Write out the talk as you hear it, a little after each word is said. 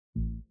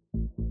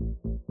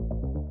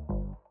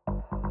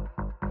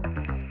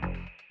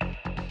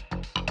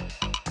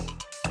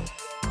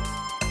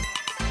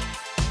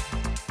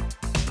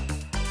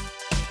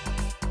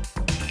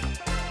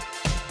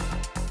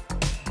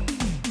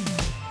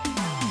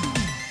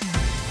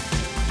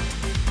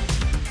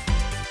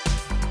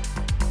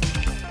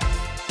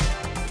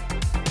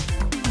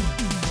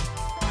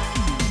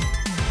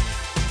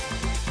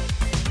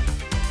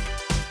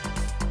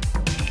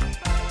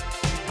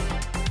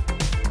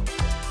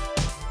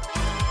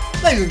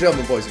Ladies and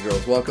gentlemen, boys and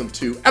girls, welcome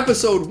to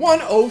episode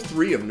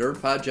 103 of Nerd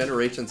Pod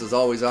Generations. As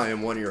always, I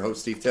am one of your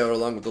hosts, Steve Taylor,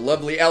 along with the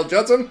lovely Al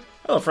Judson.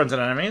 Hello, friends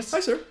and enemies. Hi,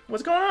 sir.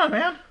 What's going on,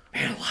 man?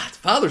 Man, a lot.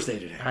 Father's Day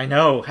today. I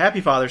know.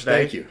 Happy Father's Day.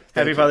 Thank you.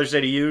 Happy Father's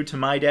Day to you, to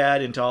my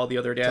dad, and to all the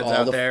other dads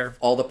out there.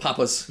 All the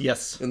papas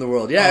Yes. in the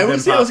world. Yeah, it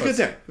was a good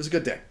day. It was a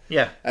good day.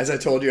 Yeah. As I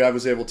told you, I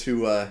was able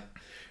to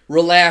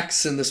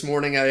relax, and this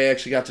morning I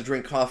actually got to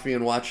drink coffee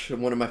and watch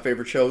one of my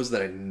favorite shows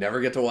that I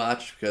never get to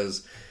watch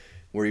because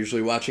we're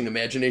usually watching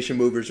Imagination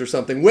Movers or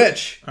something,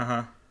 which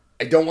I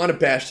don't want to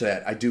bash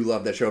that. I do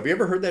love that show. Have you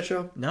ever heard that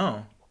show?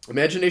 No.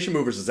 Imagination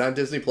Movers is on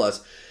Disney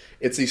Plus.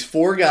 It's these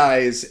four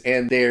guys,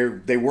 and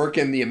they work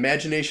in the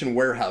imagination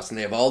warehouse, and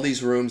they have all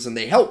these rooms, and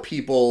they help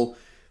people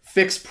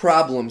fix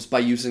problems by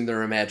using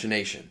their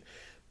imagination.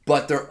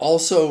 But they're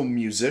also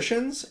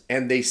musicians,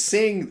 and they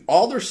sing,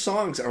 all their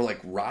songs are like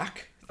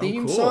rock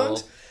theme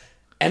songs,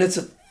 and it's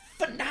a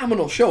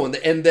phenomenal show.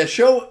 And the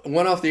show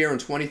went off the air in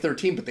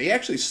 2013, but they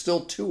actually still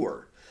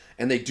tour,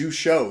 and they do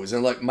shows.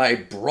 And like my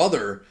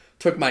brother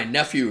took my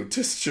nephew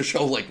to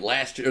show like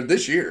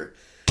this year.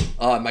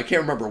 I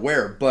can't remember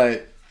where,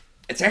 but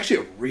it's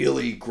actually a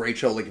really great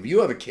show. Like, if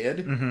you have a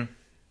kid,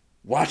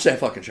 watch that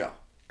fucking show.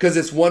 Because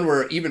it's one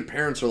where even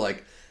parents are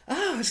like,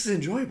 this is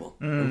enjoyable.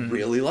 I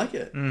really like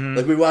it.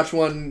 Like, we watched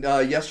one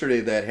yesterday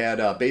that had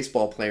a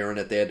baseball player in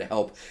it they had to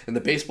help. And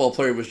the baseball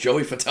player was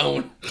Joey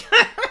Fatone.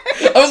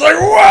 I was like,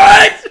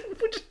 what?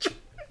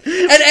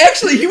 And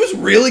actually, he was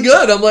really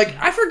good. I'm like,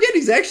 I forget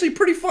he's actually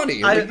pretty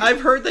funny. I've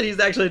heard that he's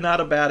actually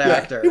not a bad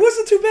actor. He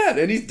wasn't too bad.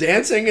 And he's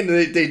dancing, and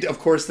they of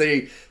course,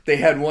 they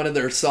had one of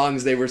their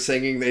songs they were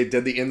singing. They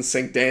did the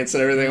NSYNC dance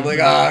and everything. I'm like,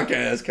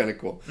 okay, that's kind of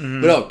cool. But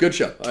no, good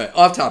show. All right,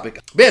 off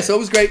topic. But yeah, so it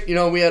was great. You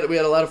know, we had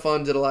a lot of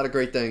fun, did a lot of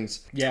great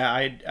things.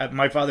 Yeah,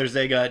 my Father's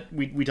Day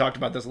we talked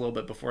about this a little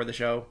bit before the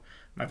show.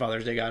 My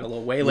Father's Day got a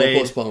little waylaid.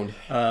 Postponed.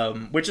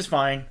 Which is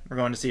fine. We're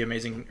going to see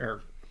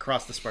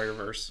Across the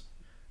Spider-Verse.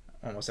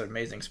 Almost said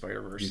Amazing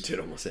Spider-Verse. You did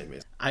almost say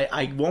Amazing.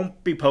 I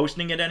won't be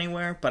posting it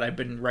anywhere, but I've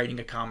been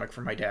writing a comic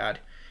for my dad.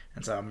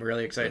 And so I'm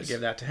really excited to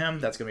give that to him.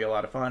 That's going to be a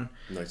lot of fun.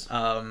 Nice.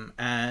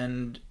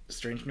 And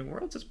Strange New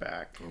Worlds is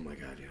back. Oh my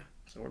god, yeah.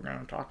 So we're going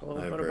to talk a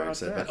little bit about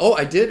that. Oh,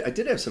 I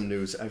did have some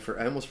news. I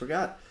almost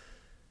forgot.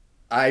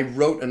 I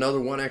wrote another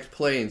one-act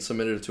play and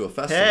submitted it to a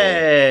festival.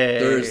 Hey!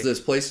 There's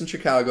this place in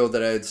Chicago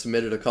that I had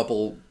submitted a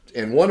couple,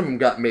 and one of them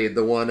got made.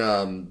 The one,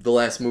 The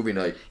Last Movie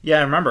Night. Yeah,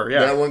 I remember. Yeah,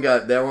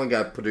 that one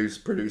got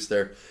produced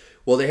there.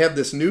 Well, they have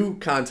this new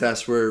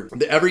contest where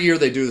every year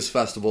they do this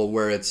festival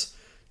where it's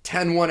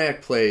 10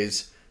 one-act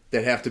plays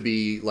that have to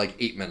be like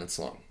 8 minutes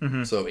long.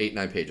 So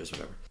 8-9 pages,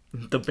 whatever.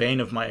 The bane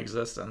of my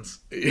existence.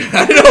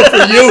 I know,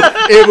 for you,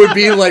 it would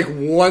be like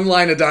one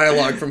line of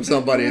dialogue from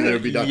somebody and it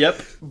would be done. Yep.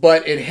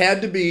 But it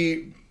had to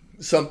be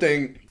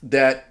something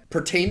that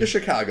pertained to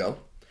Chicago,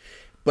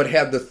 but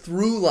had the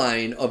through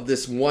line of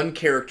this one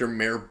character,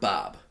 Mayor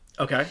Bob.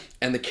 Okay.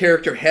 And the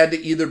character had to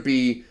either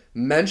be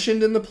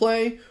mentioned in the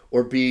play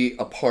or be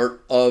a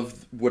part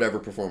of whatever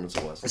performance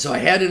it was. So I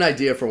had an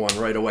idea for one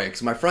right away,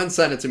 because my friend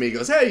sent it to me. He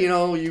goes, hey,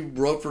 you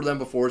wrote for them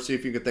before, see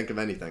if you could think of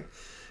anything.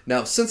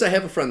 Now, since I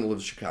have a friend that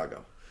lives in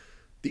Chicago,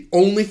 the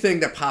only thing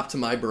that popped to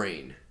my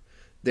brain,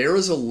 there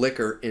is a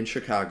liquor in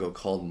Chicago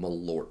called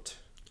Malort.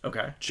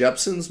 Okay.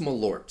 Jeppson's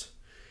Malort.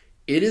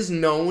 It is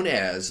known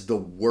as the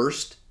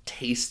worst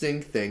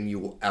tasting thing you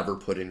will ever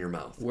put in your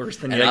mouth. Worse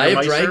than and Jägermeister? I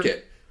have drank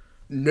it.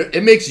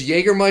 It makes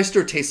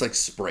Jägermeister taste like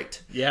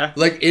Sprite. Yeah.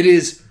 Like, it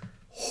is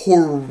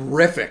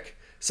horrific.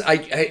 So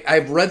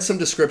I've read some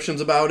descriptions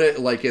about it.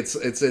 Like, it's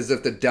as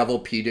if the devil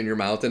peed in your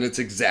mouth, and it's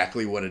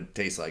exactly what it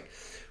tastes like.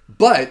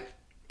 But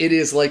it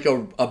is like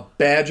a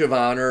badge of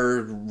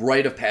honor,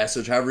 rite of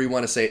passage, however you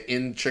want to say it,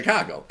 in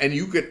Chicago. And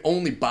you could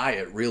only buy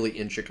it really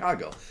in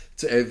Chicago.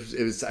 It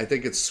was, I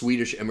think it's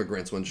Swedish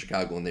immigrants went to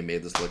Chicago when they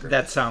made this liquor.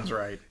 That sounds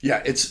right.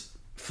 Yeah, it's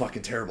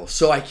fucking terrible.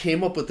 So I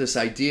came up with this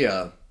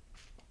idea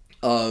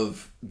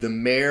of the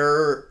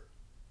mayor.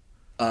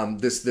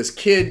 This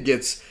kid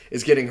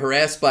is getting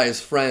harassed by his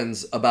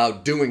friends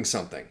about doing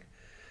something.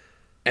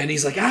 And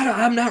he's like,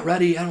 I'm not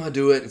ready. I don't want to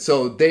do it. And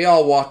so they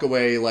all walk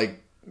away like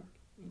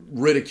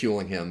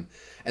ridiculing him,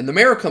 and the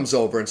mayor comes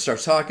over and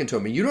starts talking to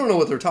him, and you don't know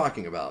what they're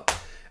talking about.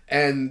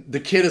 And the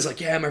kid is like,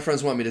 yeah, my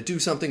friends want me to do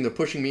something, they're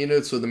pushing me into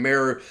it. So the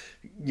mayor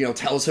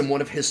tells him one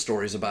of his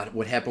stories about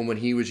what happened when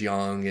he was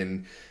young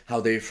and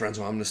how they friends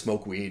want him to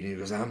smoke weed, and he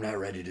goes, I'm not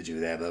ready to do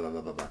that, blah blah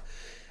blah blah blah.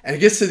 And it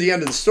gets to the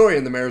end of the story,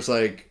 and the mayor's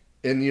like,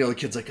 and the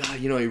kid's like,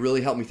 he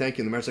really helped me, thank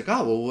you. And the mayor's like,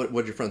 well, what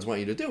did your friends want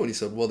you to do? And he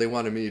said, well, they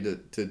wanted me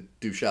to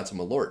do shots of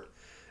Malort.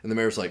 And the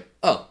mayor's like,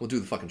 we'll do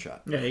the fucking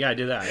shot. Yeah, you gotta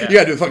do that. Yeah. You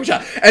gotta do the fucking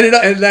shot. And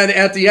then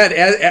at the end,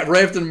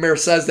 right after the mayor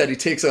says that, he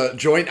takes a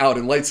joint out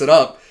and lights it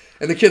up.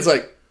 And the kid's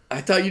like,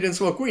 I thought you didn't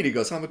smoke weed. He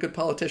goes, I'm a good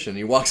politician. And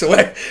he walks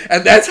away.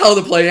 And that's how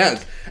the play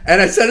ends. And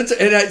I said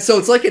so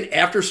it's like an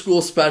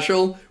after-school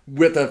special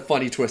with a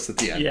funny twist at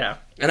the end. Yeah.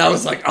 And I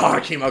was like,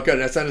 it came out good.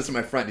 And I sent it to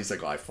my friend. He's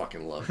like, I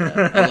fucking love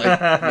that. I'm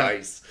like,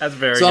 nice. That's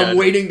very So good. I'm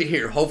waiting to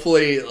hear.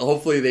 Hopefully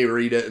they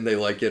read it and they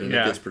like it and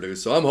it gets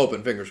produced. So I'm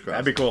hoping, fingers crossed.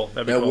 That'd be cool.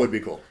 That would be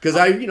cool. Because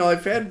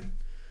I've had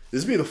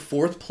This would be the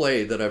 4th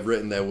play that I've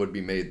written that would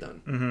be made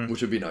then,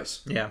 which would be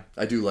nice. Yeah.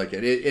 I do like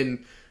it.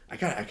 And I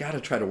gotta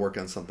try to work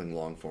on something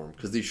long form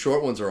because these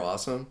short ones are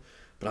awesome.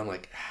 But I'm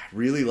like, I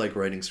really like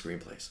writing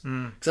screenplays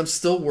because I'm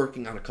still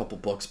working on a couple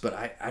books. But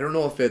I don't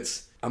know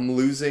if I'm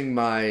losing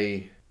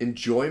my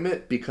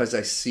enjoyment because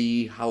I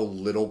see how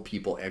little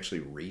people actually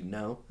read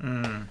now.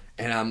 And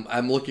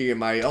I'm looking at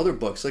my other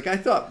books. Like I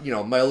thought,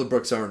 my other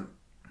books aren't,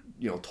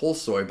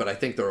 Tolstoy, but I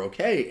think they're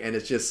okay. And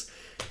it's just,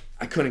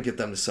 I couldn't get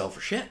them to sell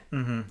for shit.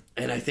 And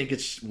I think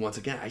it's, once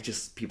again,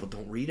 people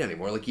don't read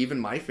anymore. Like even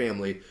my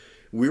family,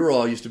 we were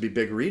all used to be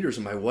big readers,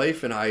 and my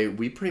wife and I,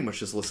 we pretty much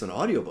just listen to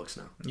audiobooks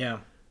now. Yeah.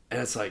 And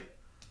it's like,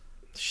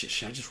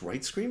 should I just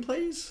write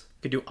screenplays?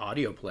 Could do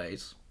audio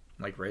plays,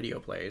 like radio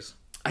plays.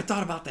 I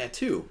thought about that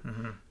too,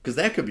 because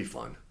that could be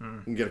fun.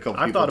 And get a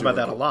couple. I've thought about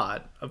that a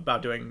lot,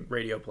 about doing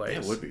radio plays.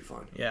 That would be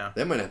fun. Yeah.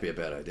 That might not be a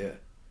bad idea.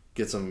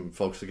 Get some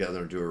folks together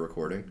and do a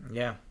recording.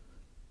 Yeah.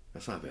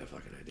 That's not a bad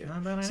fucking idea. Not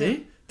a bad idea.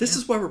 See? This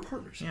is why we're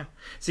partners. Yeah.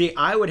 See,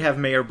 I would have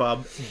Mayor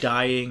Bob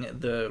dyeing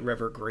the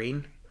river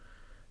green.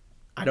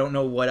 I don't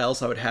know what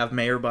else I would have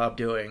Mayor Bob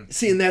doing.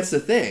 See, and that's the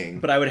thing.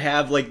 But I would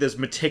have like this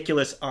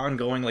meticulous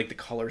ongoing, like the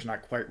color's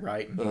not quite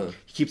right. And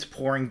he keeps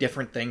pouring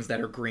different things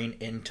that are green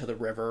into the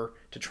river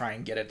to try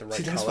and get it the right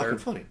color. See, that's fucking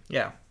funny.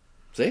 Yeah.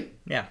 See?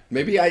 Yeah.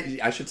 Maybe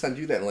I should send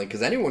you that link,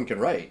 because anyone can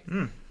write.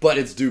 But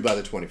it's due by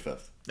the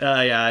 25th.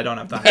 Yeah, I don't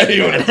have time. You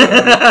don't have time.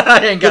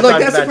 I ain't got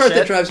time That's for the part shit.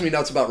 that drives me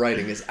nuts about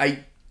writing is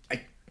I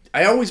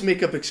always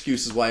make up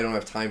excuses why I don't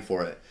have time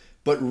for it.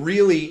 But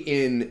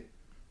really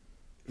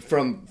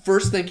from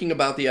first thinking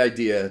about the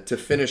idea to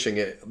finishing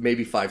it,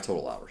 maybe 5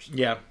 total hours.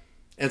 Yeah.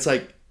 And it's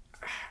like,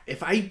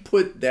 if I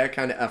put that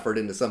kind of effort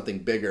into something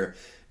bigger,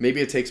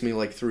 maybe it takes me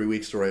like 3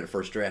 weeks to write a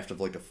first draft of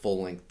like a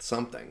full-length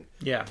something.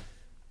 Yeah.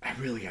 I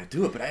really got to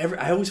do it, but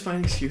I always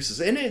find excuses.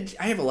 And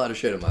I have a lot of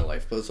shit in my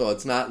life, so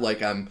it's not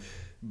like I'm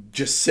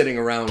just sitting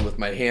around with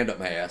my hand up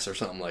my ass or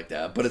something like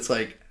that. But it's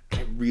like,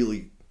 I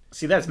really...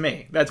 See, that's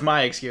me. That's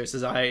my excuse,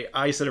 is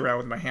I sit around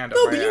with my hand up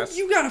my ass. But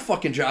you got a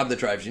fucking job that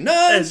drives you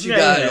nuts. You Yeah,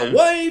 got yeah. a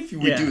wife.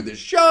 We do this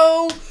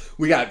show.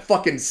 We got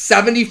fucking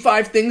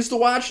 75 things to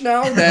watch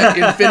now that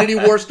Infinity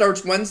War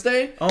starts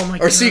Wednesday. Oh my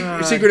Or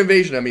God. Secret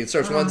Invasion,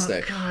 starts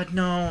Wednesday. God,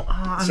 no.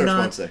 I'm Starts not.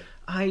 Wednesday.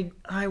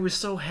 I was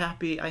so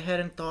happy. I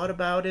hadn't thought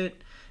about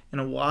it in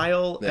a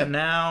while, Yeah. and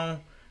now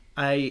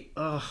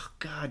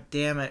God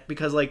damn it.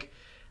 Because, like,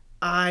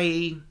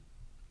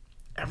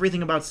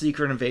 everything about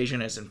Secret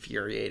Invasion is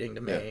infuriating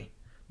to me. Yeah.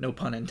 No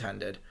pun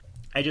intended.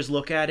 I just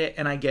look at it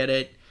and I get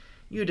it.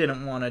 You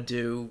didn't want to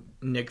do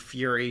Nick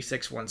Fury,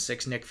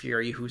 616 Nick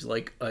Fury, who's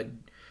like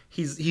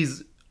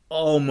he's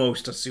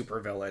almost a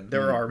supervillain.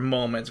 There are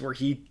moments where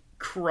he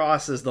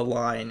crosses the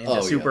line into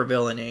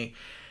supervillainy.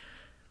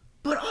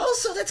 But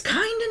also, that's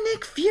kind of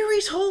Nick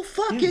Fury's whole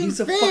fucking thing. He's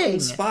a fucking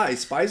spy.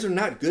 Spies are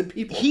not good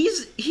people.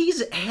 He's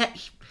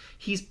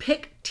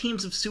picked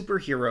teams of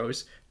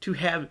superheroes to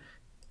have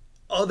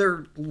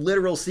other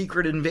literal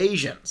secret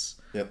invasions.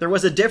 Yep. There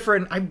was a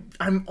different...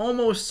 I'm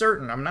almost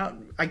certain.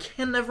 I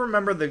can never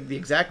remember the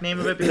exact name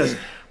of it because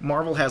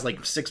Marvel has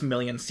like 6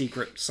 million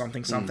secret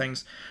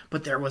somethings.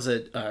 But there was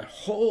a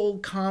whole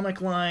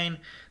comic line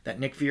that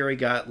Nick Fury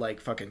got, like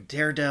fucking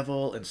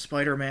Daredevil and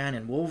Spider-Man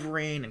and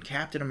Wolverine and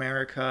Captain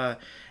America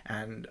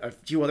and a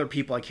few other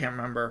people I can't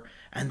remember.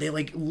 And they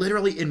like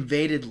literally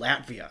invaded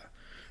Latvia.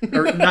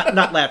 Or not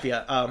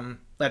Latvia,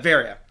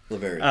 Latveria.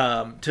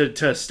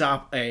 To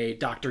stop a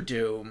Doctor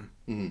Doom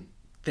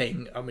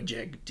thing,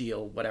 majig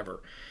deal,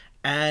 whatever.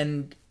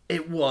 And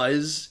it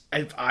was,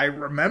 if I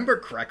remember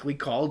correctly,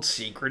 called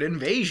Secret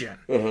Invasion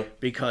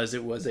because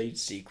it was a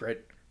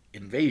secret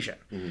invasion.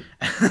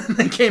 And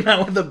they came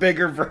out with a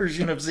bigger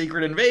version of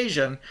Secret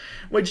Invasion,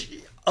 which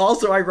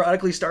also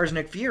ironically stars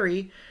Nick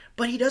Fury,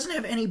 but he doesn't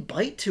have any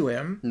bite to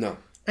him. No.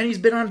 And he's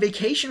been on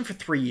vacation for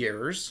 3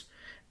 years.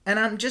 And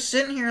I'm just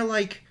sitting here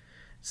like,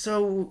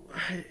 so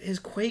is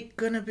Quake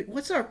gonna be...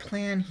 What's our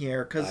plan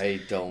here? Because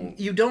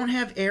you don't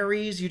have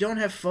Ares, you don't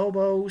have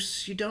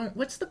Phobos, you don't...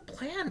 What's the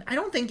plan? I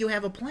don't think you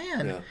have a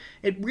plan. Yeah.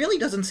 It really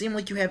doesn't seem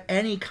like you have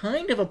any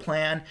kind of a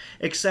plan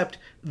except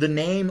the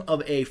name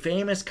of a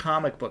famous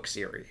comic book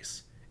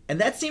series.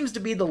 And that seems to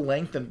be the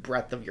length and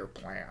breadth of your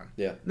plan.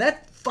 Yeah.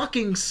 That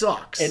fucking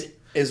sucks. And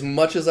as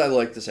much as I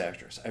like this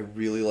actress, I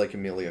really like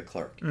Emilia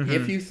Clarke.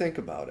 If you think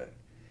about it,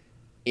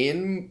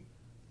 in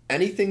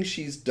anything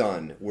she's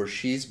done where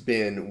she's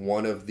been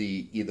one of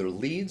the either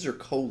leads or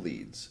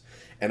co-leads,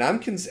 and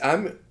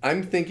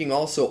I'm thinking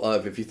also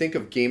of, if you think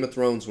of Game of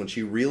Thrones, when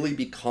she really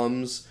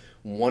becomes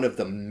one of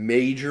the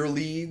major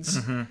leads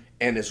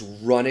and is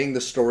running the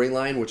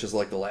storyline, which is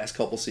like the last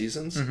couple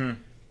seasons.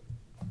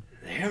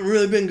 They haven't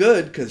really been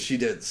good because she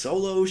did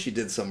Solo, she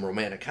did some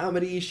romantic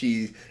comedy,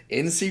 she's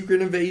in Secret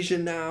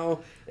Invasion now.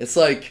 It's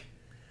like,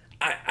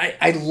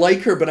 I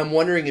like her, but I'm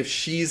wondering if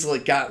she's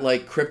like got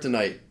like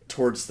kryptonite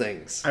towards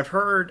things. I've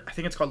heard, I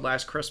think it's called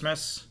Last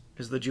Christmas,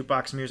 is the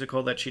jukebox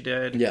musical that she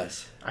did.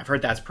 Yes. I've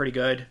heard that's pretty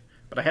good,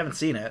 but I haven't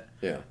seen it.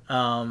 Yeah.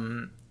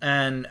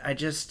 And I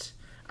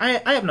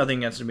I have nothing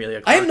against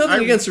Emilia Clarke. I have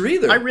nothing against her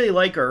either. I really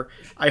like her.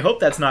 I hope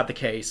that's not the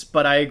case,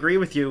 but I agree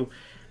with you.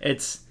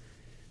 It's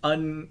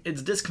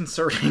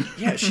disconcerting.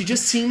 Yeah, she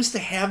just seems to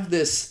have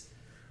this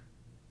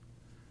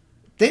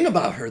thing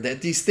about her,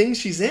 that these things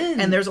she's in.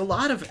 And there's a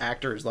lot of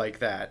actors like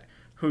that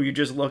who you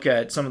just look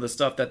at some of the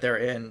stuff that they're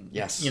in,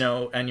 yes,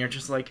 and you're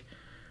just like,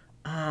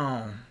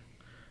 oh,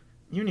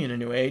 you need a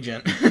new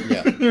agent.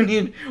 Yeah.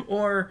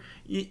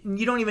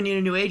 you don't even need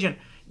a new agent.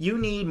 You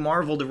need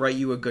Marvel to write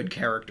you a good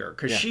character,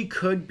 because she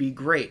could be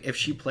great if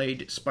she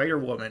played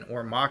Spider-Woman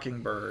or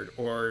Mockingbird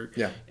or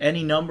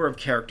any number of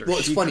characters. Well,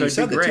 it's funny you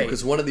said that too,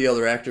 because one of the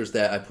other actors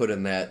that I put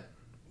in that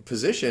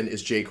position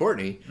is Jay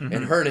Courtney,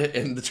 and her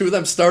and the two of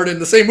them starred in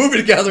the same movie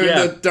together in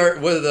what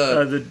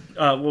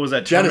was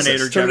that?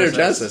 Terminator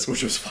Genesis,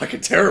 which was fucking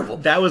terrible.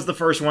 That was the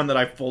first one that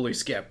I fully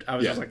skipped. I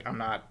was just like,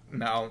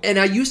 no. And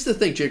I used to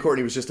think Jay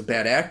Courtney was just a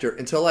bad actor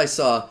until I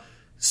saw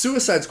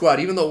Suicide Squad.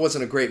 Even though it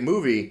wasn't a great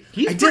movie,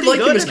 I did like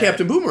him as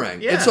Captain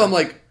Boomerang. And so I'm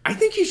like, I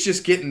think he's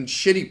just getting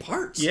shitty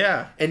parts.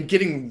 Yeah. And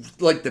getting,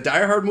 like, the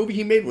Die Hard movie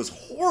he made was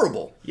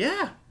horrible.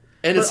 Yeah.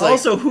 And but it's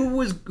also,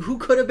 who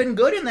could have been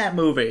good in that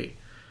movie?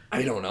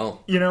 I don't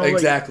know.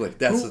 Exactly. Like,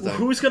 that's the thing.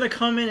 Who's going to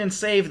come in and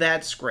save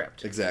that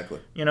script? Exactly.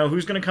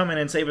 Who's going to come in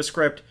and save a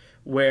script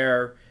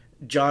where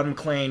John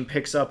McClane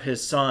picks up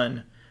his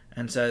son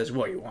and says,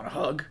 "What, you want a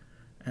hug?"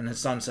 And his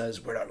son says,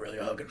 "We're not really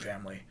a hugging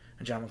family."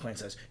 And John McClane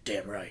says,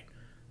 "Damn right.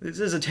 This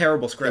is a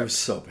terrible script. It was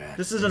so bad.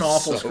 This is an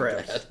awful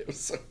script. Bad. It was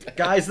so bad.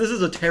 Guys, this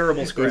is a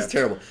terrible script. It was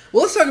terrible.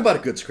 Well, let's talk about a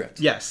good script.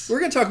 Yes. We're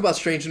going to talk about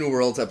Strange New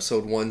Worlds,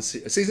 episode 1,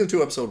 season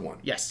 2, episode 1.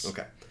 Yes.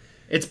 Okay.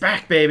 It's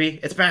back, baby.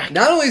 It's back.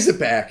 Not only is it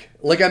back,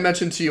 like I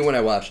mentioned to you when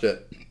I watched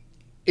it,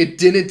 it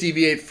didn't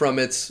deviate from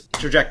its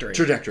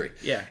trajectory.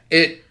 Yeah.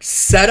 It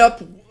set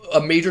up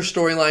a major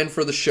storyline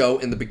for the show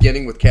in the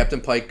beginning with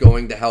Captain Pike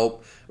going to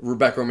help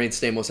Rebecca Romijn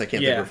Stamos. I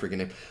can't think of her freaking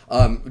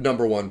name.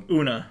 Number one.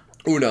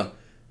 Una.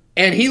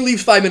 And he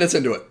leaves 5 minutes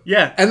into it.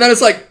 Yeah. And then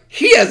it's like,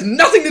 he has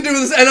nothing to do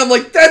with this. And I'm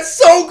like, that's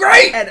so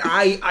great. And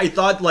I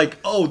thought, like,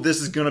 oh, this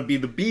is going to be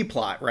the B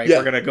plot, right? Yeah.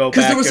 We're going to go back.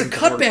 Because there was a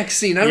cutback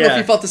scene. I don't know if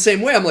you felt the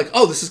same way. I'm like,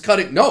 oh, this is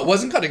cutting. No, it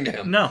wasn't cutting to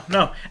him.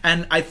 No.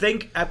 And I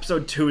think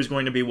episode 2 is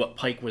going to be what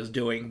Pike was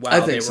doing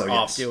while they were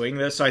off doing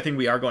this. So I think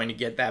we are going to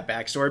get that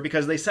backstory,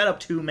 because they set up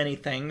too many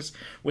things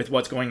with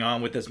what's going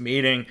on with this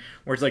meeting,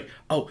 where it's like,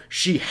 oh,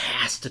 she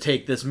has to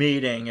take this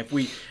meeting. If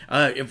we,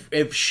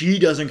 if she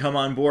doesn't come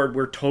on board,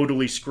 we're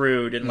totally screwed.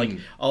 And like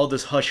all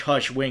this hush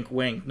hush, wink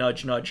wink,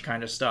 nudge nudge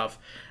kind of stuff.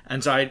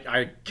 And so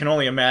I can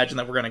only imagine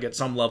that we're going to get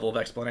some level of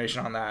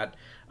explanation on that.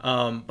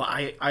 But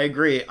I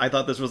agree. I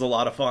thought this was a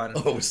lot of fun.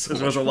 Oh, it was so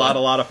this was a lot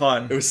of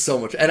fun. It was so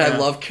much. And I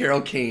love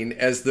Carol Kane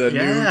as the new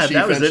chief engineer. Yeah,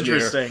 that was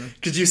interesting.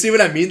 Because you see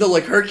what I mean, though?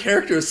 Like, her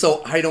character is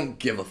so, I don't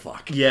give a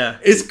fuck. Yeah.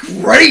 It's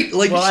great.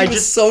 Like, she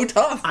was so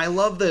tough. I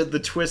love the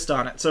twist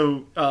on it.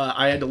 So,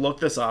 I had to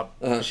look this up.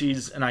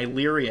 She's an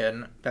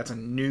Illyrian. That's a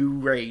new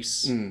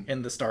race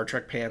in the Star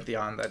Trek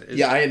pantheon. That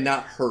is, I had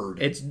not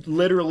heard. It's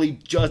literally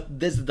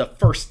this is the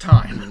first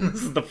time.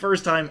 This is the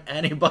first time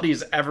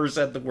anybody's ever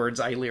said the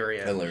words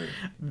Illyrian.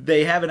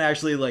 They haven't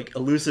actually, like,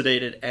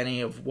 elucidated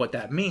any of what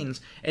that means.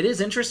 It is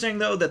interesting,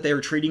 though, that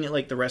they're treating it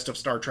like the rest of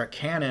Star Trek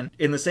canon,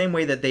 in the same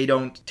way that they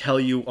don't tell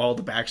you all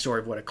the backstory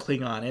of what a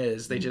Klingon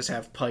is. They just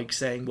have Pike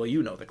saying, well,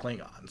 you know the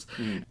Klingons.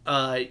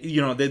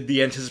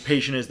 The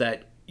anticipation is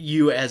that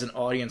you, as an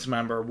audience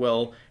member,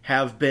 will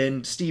have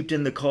been steeped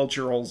in the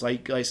cultural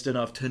zeitgeist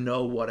enough to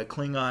know what a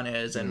Klingon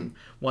is and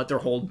what their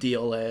whole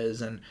deal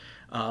is. And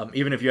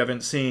even if you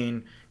haven't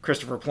seen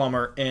Christopher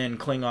Plummer in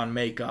Klingon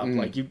makeup,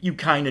 like you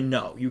kind of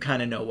know. You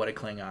kind of know what a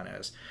Klingon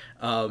is.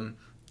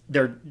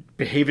 They're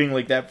behaving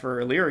like that for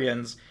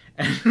Illyrians,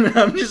 and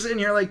I'm just sitting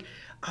here like,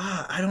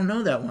 I don't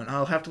know that one.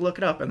 I'll have to look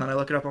it up. And then I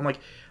look it up. I'm like,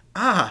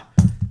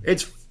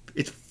 it's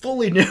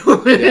fully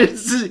new.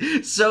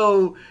 It's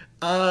so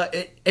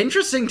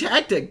interesting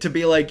tactic to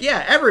be like,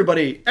 yeah,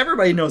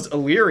 everybody knows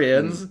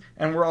Illyrians,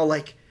 and we're all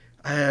like,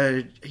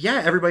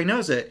 yeah, everybody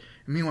knows it.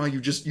 Meanwhile,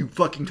 you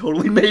fucking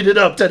totally made it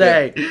up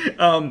today.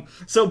 Yeah.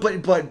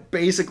 But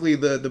basically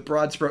the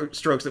broad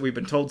strokes that we've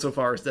been told so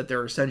far is that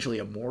they're essentially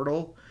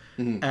immortal,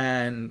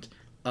 and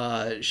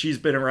she's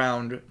been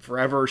around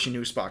forever. She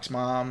knew Spock's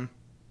mom.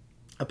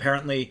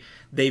 Apparently,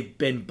 they've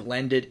been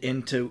blended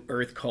into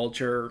Earth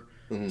culture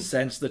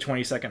since the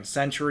 22nd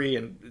century,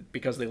 and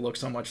because they look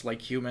so much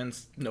like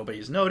humans,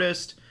 nobody's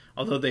noticed.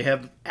 Although they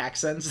have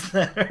accents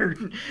that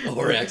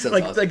are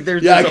accents like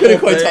there's I couldn't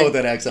quite tell what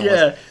that accent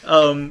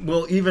was.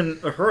 Well, even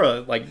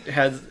Uhura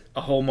has a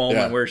whole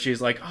moment where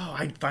she's like, "Oh,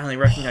 I finally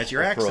recognize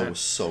your accent." Uhura was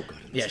so good.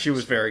 Yeah, she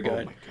was very good.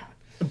 Oh my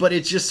god! But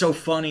it's just so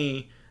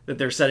funny that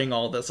they're setting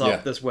all this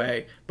up this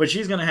way. But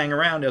she's going to hang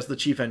around as the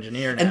chief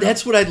engineer now. And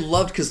that's what I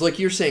loved, because like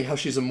you're saying, how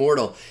she's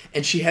immortal,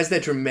 and she has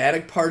that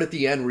dramatic part at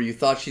the end where you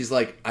thought she's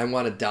like, "I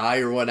want to die"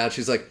 or whatnot.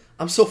 She's like,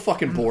 I'm so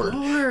fucking bored.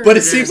 But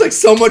it seems like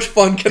so much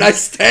fun. Can I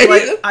stay?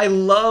 Like, I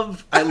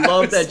love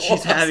that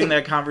she's having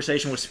that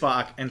conversation with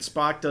Spock, and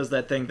Spock does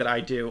that thing that I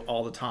do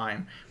all the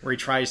time, where he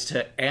tries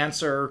to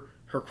answer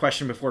her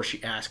question before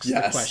she asks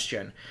the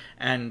question.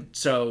 And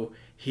so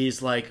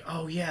he's like,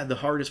 oh yeah, the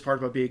hardest part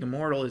about being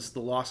immortal is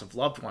the loss of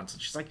loved ones.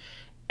 And she's like,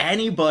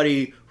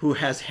 anybody who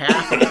has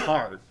half a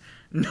heart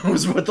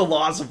knows what the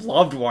loss of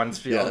loved ones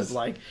feels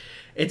like.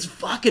 It's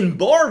fucking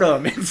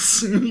boredom.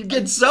 You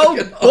get so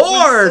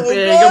bored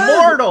being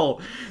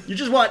immortal. You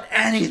just want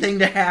anything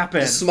to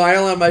happen. A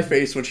smile on my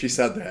face when she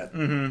said that.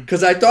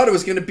 Because I thought it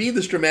was going to be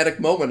this dramatic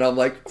moment. I'm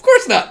like, of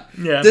course not.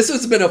 Yeah. This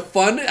has been a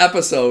fun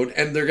episode,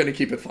 and they're going to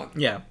keep it fun.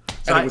 Yeah.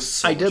 So it was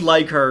so I did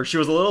like her. She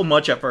was a little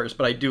much at first,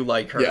 but I do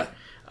like her. Yeah.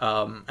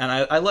 And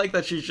I like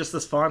that she's just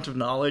this font of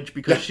knowledge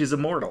because she's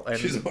immortal. And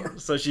she's immortal.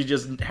 So she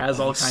just has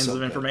all kinds so of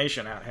good.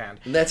 information at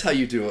hand. And that's how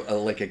you do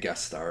a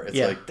guest star. It's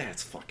like,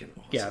 that's fucking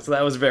awesome. Yeah, so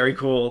that was very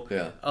cool.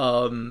 Yeah.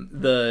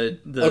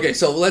 Okay,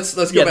 so let's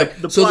go back.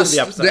 The so plot of the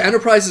episode. the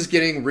Enterprise is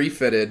getting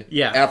refitted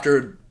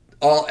after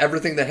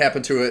everything that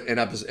happened to it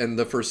in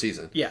the first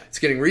season. Yeah. It's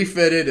getting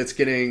refitted, it's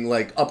getting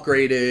like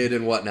upgraded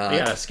and whatnot.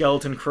 Yeah,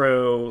 skeleton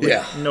crew.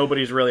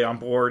 Nobody's really on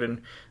board,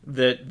 and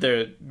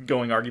the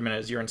going argument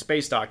is you're in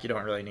space dock, you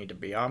don't really need to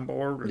be on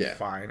board. It's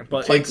fine.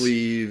 But Pike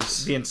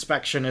leaves. The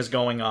inspection is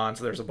going on,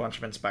 so there's a bunch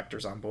of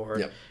inspectors on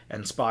board. Yep.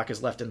 And Spock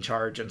is left in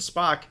charge, and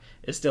Spock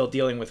is still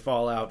dealing with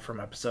fallout from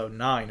episode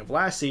 9 of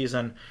last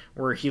season,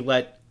 where he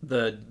let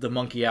the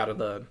monkey out of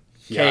the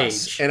cage.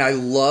 Yes. And I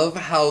love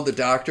how the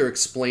Doctor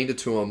explained it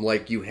to him,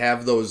 like you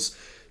have those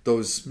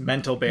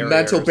mental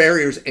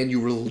barriers and you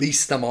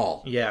release them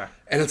all. Yeah.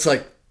 And it's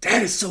like,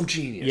 that is so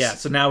genius. Yeah,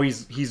 so now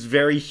he's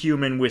very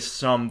human with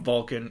some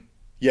Vulcan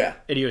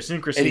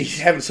idiosyncrasies. And he's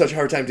having such a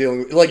hard time dealing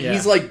with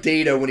he's like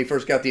Data when he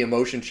first got the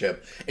emotion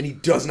chip, and he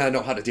does not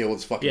know how to deal with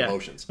his fucking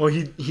emotions. Well,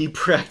 he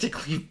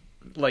practically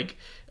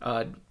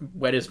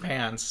wet his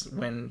pants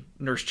when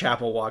Nurse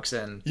Chapel walks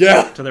in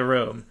to the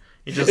room.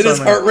 He just and his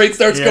heart rate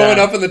starts going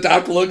up, and the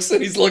doc looks,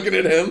 and he's looking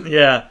at him.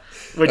 Yeah.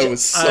 Which that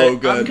was so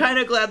good. I'm kind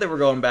of glad that we're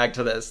going back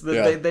to this.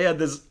 They had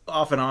this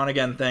off and on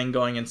again thing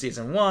going in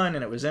season 1,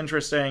 and it was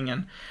interesting.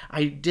 And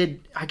I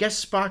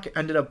guess Spock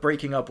ended up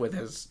breaking up with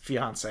his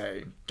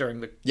fiancée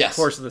during the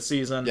course of the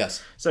season.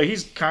 Yes. So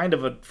he's kind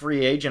of a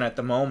free agent at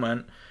the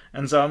moment.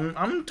 And so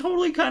I'm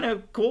totally kind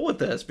of cool with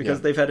this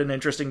because they've had an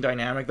interesting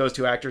dynamic. Those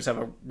two actors have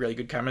a really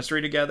good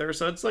chemistry together.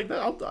 So it's like,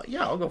 I'll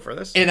go for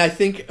this. And I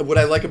think what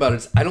I like about it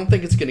is I don't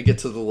think it's going to get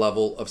to the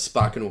level of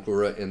Spock and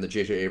Uhura in the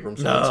J.J.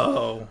 Abrams ones.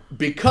 No.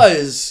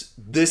 Because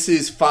this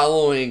is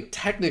following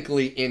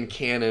technically in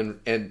canon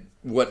and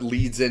what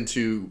leads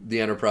into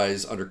the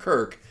Enterprise under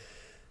Kirk.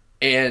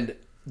 And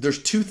there's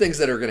two things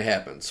that are going to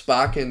happen.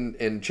 Spock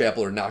and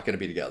Chapel are not going to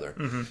be together.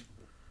 Mm-hmm.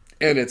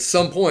 And at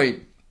some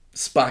point,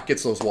 Spock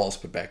gets those walls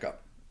put back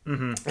up.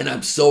 Mm-hmm. And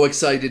I'm so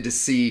excited to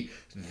see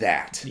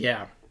that.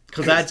 Yeah.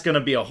 Because that's going to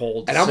be a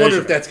whole decision. And I wonder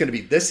if that's going to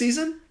be this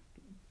season?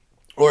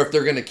 Or if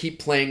they're going to keep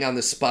playing on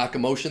the Spock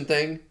emotion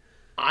thing?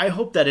 I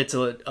hope that it's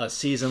a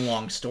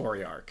season-long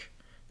story arc.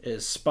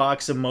 Is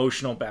Spock's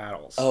emotional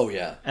battles. Oh,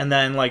 yeah. And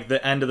then, the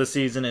end of the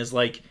season is,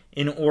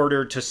 in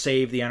order to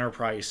save the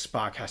Enterprise,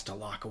 Spock has to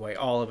lock away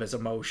all of his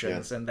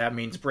emotions. Yeah. And that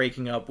means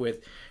breaking up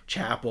with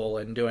Chapel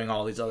and doing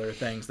all these other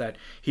things that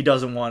he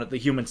doesn't want. The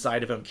human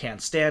side of him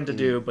can't stand to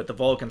do, but the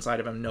Vulcan side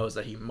of him knows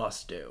that he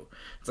must do.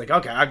 It's like,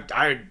 okay,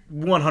 I'm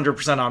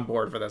 100% on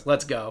board for this.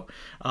 Let's go.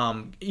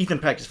 Ethan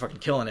Peck is fucking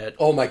killing it.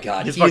 Oh, my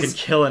God. He's fucking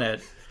killing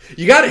it.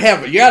 You gotta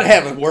have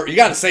it work. You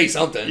gotta say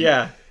something.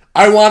 Yeah.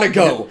 I want to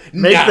go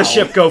Make now. the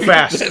ship go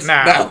fast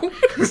now.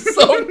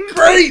 So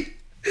great.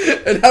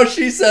 And how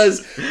she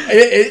says,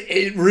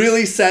 it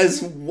really says,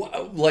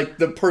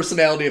 the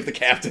personality of the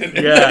captain.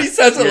 And then he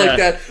says it like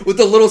that with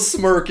a little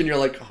smirk, and you're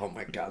like, oh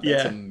my God,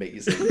 that's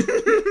amazing.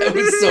 That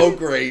was so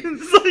great.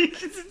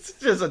 It's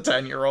just a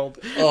 10-year-old.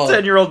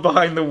 10-year-old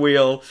behind the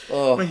wheel.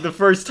 Oh. The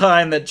first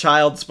time that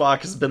child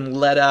Spock has been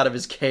let out of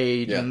his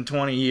cage in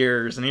 20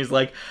 years, and he's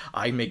like,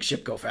 I make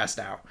ship go fast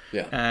now.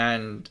 Yeah.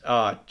 And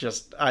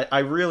I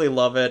really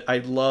love it. I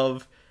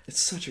love it's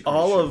such a great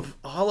show.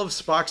 all of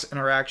Spock's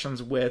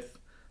interactions with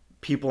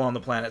people on the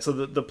planet. So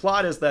the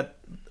plot is that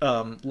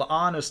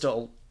La'an is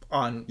still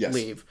on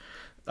leave.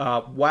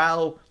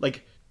 While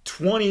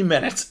 20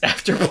 minutes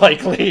after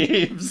Pike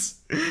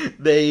leaves,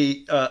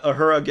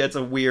 Uhura gets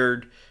a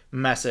weird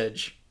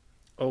message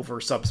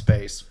over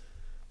subspace,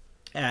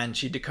 and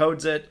she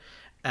decodes it,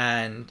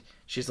 and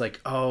she's like,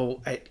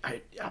 "Oh,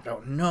 I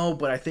don't know,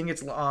 but I think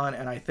it's La'an,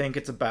 and I think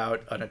it's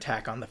about an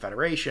attack on the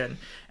Federation,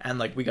 and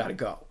we gotta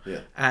go."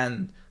 Yeah.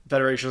 And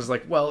Federation is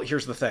like, well,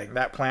 here's the thing.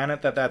 That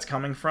planet that's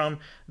coming from,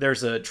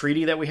 there's a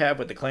treaty that we have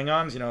with the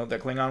Klingons, the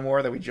Klingon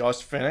War that we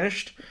just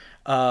finished.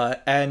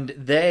 And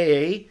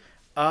they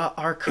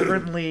are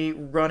currently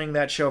running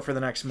that show for the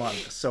next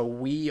month. So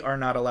we are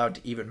not allowed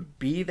to even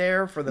be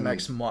there for the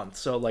next month.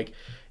 So,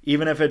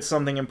 even if it's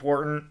something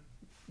important,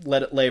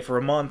 let it lay for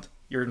a month.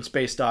 You're in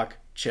space dock,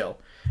 chill.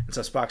 And so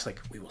Spock's like,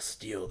 we will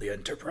steal the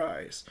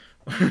Enterprise.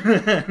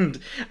 And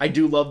I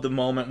do love the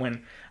moment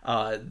when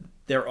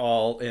they're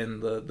all in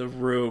the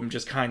room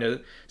just kind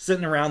of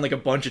sitting around like a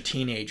bunch of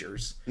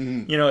teenagers.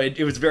 You know,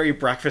 it was very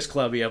Breakfast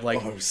Clubby of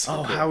like,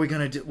 how are we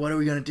gonna do, what are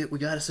we gonna do, we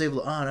gotta save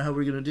La'an, how are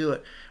we gonna do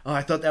it? Oh,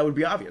 I thought that would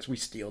be obvious, we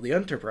steal the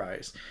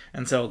Enterprise.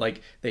 And so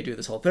like they do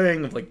this whole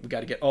thing of like, we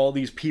gotta get all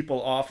these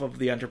people off of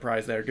the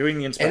Enterprise that are doing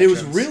the inspections.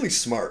 And it was really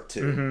smart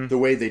too, the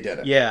way they did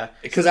it. Yeah,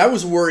 because I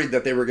was worried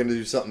that they were gonna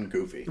do something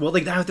goofy. Well,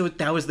 like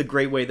that was the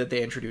great way that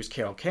they introduced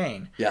Carol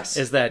Kane. Yes,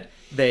 is that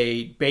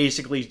they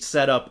basically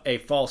set up a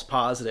false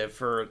positive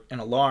for an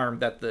alarm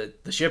that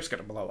the ship's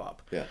going to blow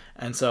up. Yeah.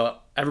 And so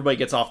everybody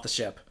gets off the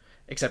ship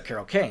except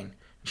Carol Kane. And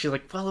she's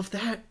like, well, if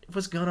that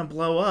was going to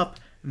blow up,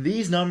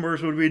 these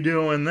numbers would be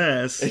doing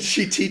this. And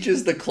she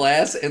teaches the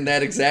class in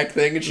that exact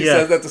thing, and she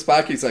says that to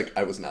Spock. He's like,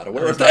 I was not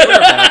aware of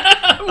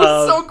that. It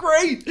was so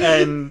great.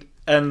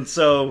 And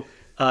so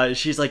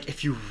she's like,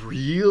 if you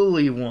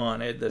really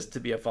wanted this to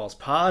be a false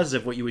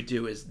positive, what you would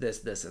do is this,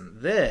 this, and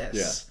this.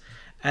 Yeah.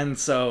 And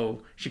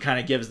so she kind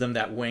of gives them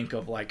that wink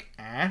of like,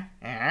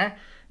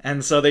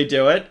 and so they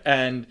do it,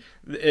 and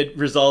it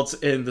results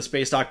in the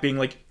space dock being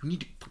like, you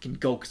need to fucking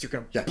go because you're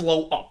going to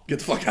blow up. Get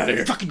the fuck out of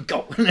here. Fucking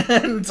go.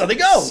 And so they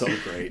go. So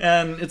great.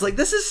 And it's like,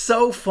 this is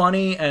so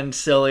funny and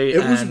silly,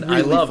 it was really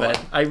I love fun. it.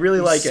 I really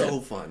like it. So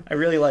fun. I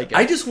really like it.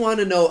 I just want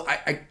to know,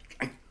 I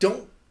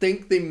don't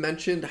think they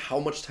mentioned how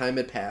much time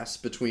had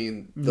passed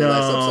between the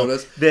last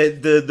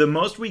episode. The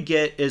most we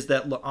get is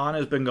that La'an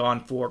has been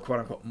gone for quote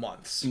unquote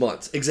months.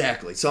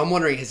 Exactly. So I'm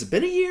wondering, has it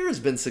been a year? Has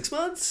it been 6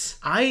 months?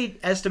 I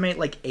estimate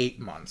like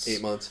 8 months.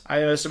 8 months.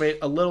 I estimate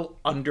a little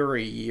under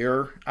a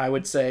year, I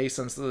would say,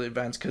 since the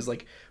events, because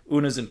like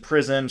Una's in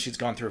prison, she's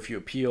gone through a few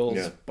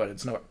appeals, but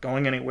it's not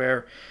going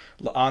anywhere.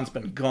 La'an's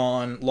been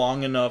gone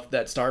long enough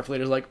that Starfleet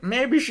is like,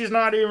 maybe she's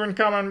not even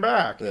coming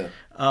back. Yeah.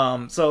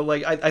 So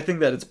like I think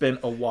that it's been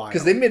a while,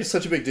 because they made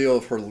such a big deal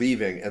of her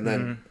leaving, and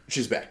then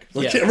she's back.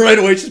 Like, right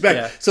away she's back.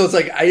 Yeah. So it's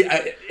like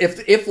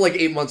if like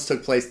 8 months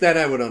took place, then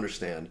I would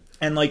understand.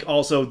 And like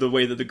also the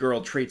way that the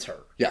girl treats her.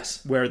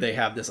 Yes. Where they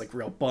have this like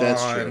real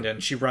bond,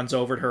 and she runs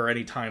over to her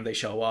anytime they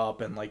show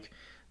up, and like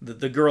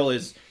the girl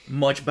is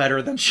much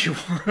better than she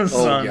was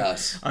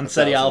on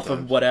Ceti Alpha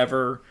times.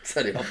 Whatever.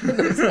 Ceti Alpha.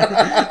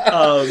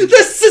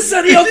 This is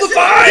Ceti Alpha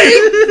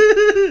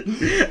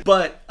 5!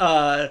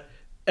 But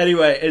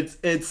anyway,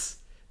 it's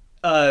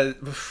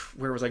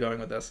where was I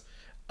going with this?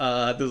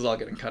 This is all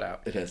getting cut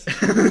out. It is.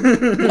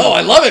 Oh,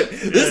 I love it.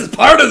 This is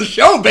part of the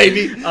show,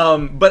 baby.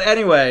 But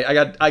anyway,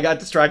 I got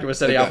distracted with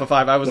Ceti Alpha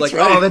 5. I was like,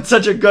 oh, that's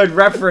such a good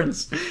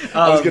reference.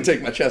 I was gonna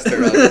take my chest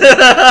hair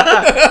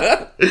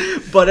out.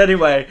 But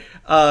anyway,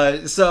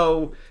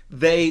 so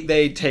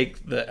they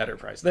take the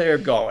Enterprise. They are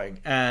going,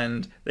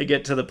 and they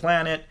get to the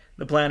planet.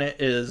 The planet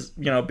is,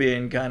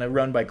 being kind of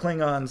run by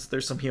Klingons.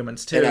 There's some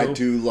humans too. And I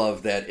do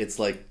love that it's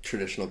like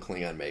traditional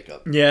Klingon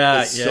makeup.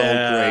 Yeah, it's so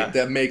great.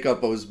 That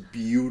makeup was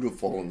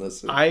beautiful in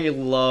this. I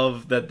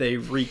love that they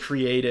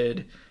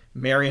recreated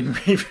Marion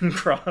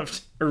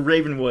Ravencroft or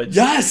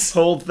Ravenwood's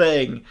whole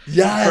thing.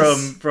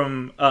 Yes,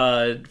 from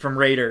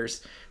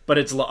Raiders. But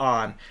it's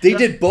La'an. They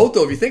did both,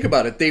 though, if you think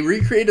about it. They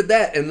recreated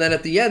that, and then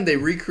at the end, they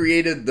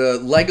recreated the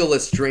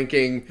Legolas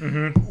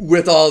drinking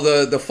with all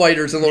the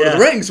fighters in Lord of the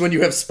Rings when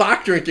you have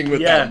Spock drinking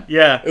with them.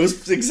 Yeah. It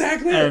was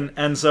exactly it.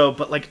 And so,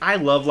 but like, I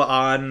love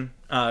La'an.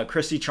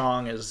 Christy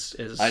Chong is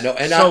I know,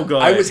 and so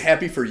good. I was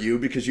happy for you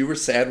because you were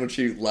sad when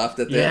she left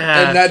at the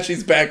end. And then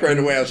she's back right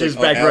away. She's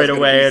back right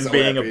away and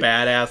being a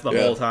badass the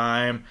whole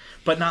time.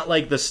 But not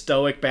like the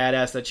stoic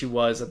badass that she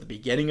was at the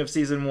beginning of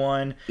season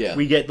 1. Yeah.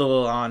 We get the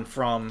La'an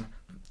from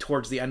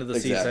towards the end of the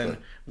season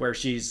where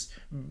she's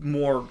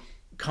more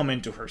come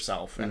into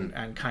herself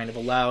and kind of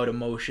allowed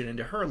emotion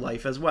into her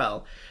life as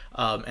well.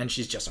 And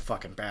she's just a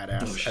fucking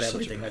badass at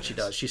everything that she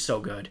does. She's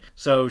so good.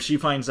 So she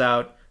finds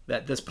out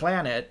that this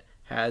planet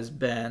has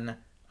been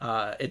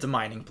it's a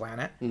mining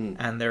planet,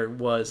 and there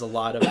was a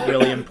lot of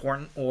really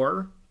important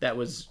ore that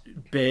was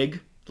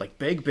big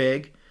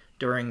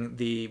during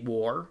the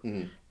war,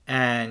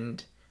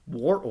 and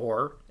war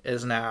ore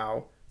is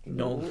now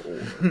no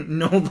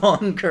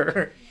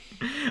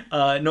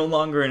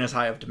longer in as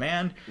high of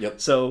demand. Yep.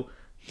 So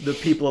the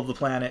people of the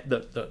planet,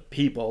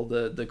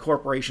 the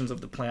corporations of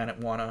the planet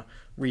want to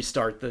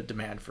restart the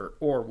demand for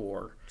ore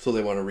war. So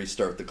they want to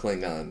restart the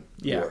Klingon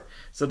war.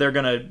 So they're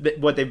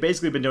what they've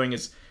basically been doing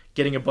is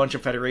getting a bunch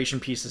of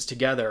Federation pieces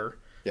together.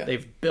 Yeah.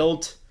 They've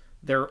built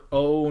their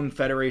own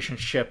Federation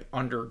ship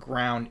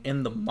underground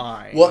in the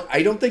mine. Well,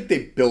 I don't think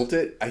they built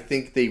it. I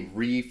think they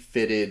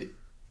refitted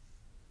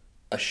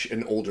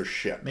an older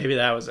ship. Maybe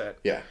that was it.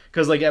 Yeah.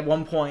 Because like at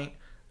one point,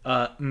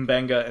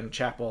 M'Benga and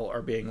Chapel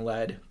are being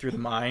led through the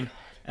mine,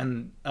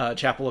 and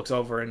Chapel looks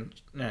over and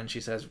she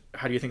says,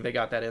 "How do you think they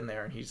got that in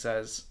there?" And he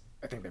says,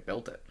 "I think they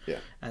built it." Yeah.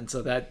 And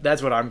so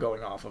that's what I'm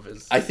going off of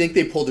is. I think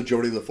they pulled a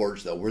Geordi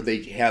LaForge though, where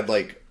they had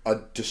like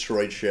a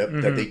destroyed ship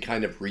that they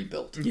kind of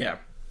rebuilt. Yeah.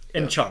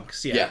 In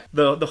chunks. Yeah.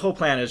 The whole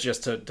plan is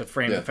just to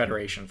frame the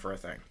Federation for a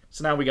thing.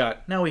 So now we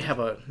have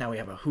a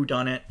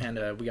whodunit,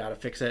 and we got to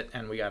fix it,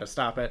 and we got to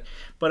stop it.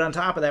 But on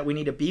top of that, we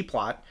need a B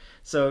plot.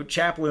 So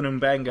Chapel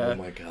and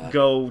M'Benga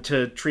go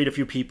to treat a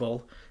few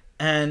people,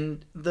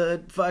 And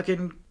the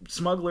fucking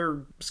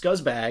smuggler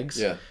scuzzbags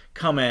Yeah.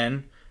 come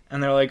in,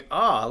 and they're like,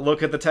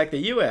 look at the tech that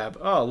you have.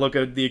 Oh, look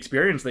at the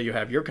experience that you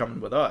have. You're coming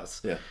with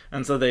us. Yeah.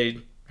 And so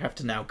they have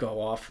to now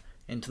go off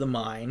into the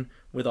mine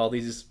with all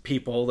these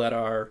people that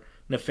are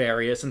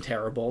nefarious and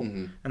terrible,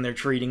 and they're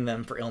treating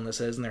them for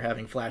illnesses, and they're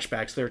having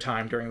flashbacks to their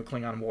time during the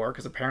Klingon War,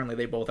 because apparently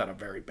they both had a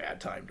very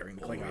bad time during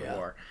the Klingon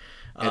War.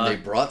 And they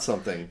brought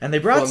something. And they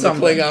brought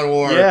something. The Klingon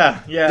War. Yeah.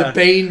 The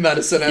Bane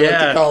medicine, I like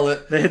to call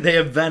it. They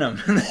have venom.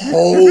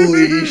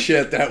 Holy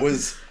shit, that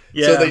was...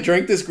 Yeah. So they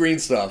drink this green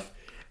stuff,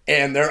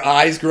 and their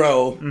eyes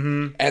grow,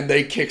 and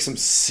they kick some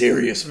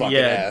serious fucking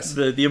ass.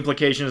 The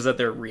implication is that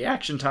their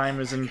reaction time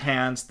is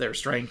enhanced, their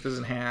strength is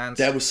enhanced.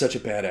 That was such a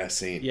badass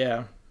scene.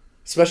 Yeah.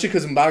 Especially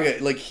because M'Benga,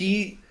 like,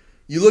 you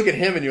look at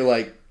him and you're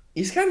like,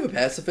 he's kind of a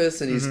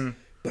pacifist, and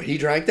but he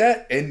drank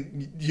that,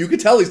 and you could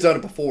tell he's done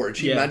it before, and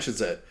she mentions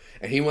it.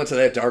 And he went to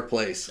that dark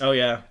place. Oh,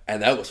 yeah.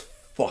 And that was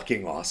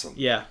fucking awesome.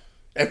 Yeah.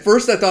 At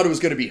first, I thought it was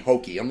going to be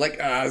hokey. I'm like,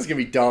 it's going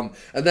to be dumb.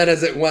 And then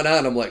as it went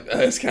on, I'm like,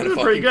 it's kind of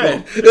fucking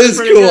cool. It's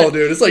cool,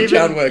 dude. It's like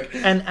John Wick.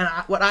 And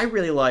what I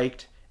really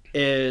liked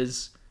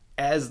is,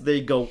 as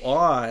they go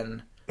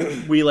on,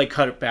 we like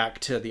cut it back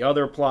to the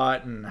other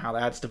plot and how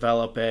that's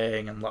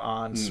developing, and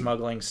La'an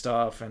smuggling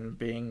stuff and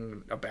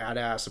being a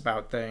badass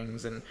about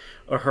things, and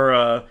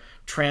Uhura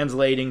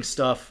translating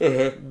stuff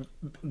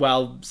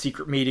while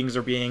secret meetings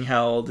are being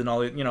held, and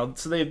all, you know,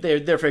 so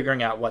they're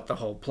figuring out what the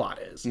whole plot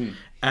is.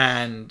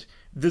 And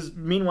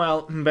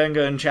meanwhile,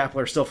 M'Benga and Chapel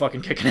are still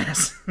fucking kicking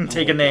ass and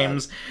taking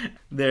names.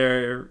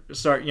 They've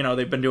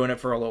been doing it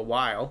for a little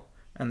while,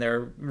 and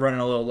they're running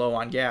a little low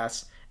on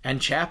gas. And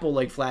Chapel,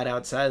 like, flat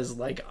out says,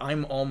 like,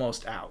 I'm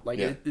almost out.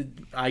 Like,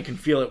 I can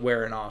feel it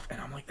wearing off.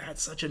 And I'm like,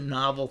 that's such a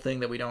novel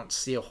thing that we don't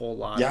see a whole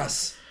lot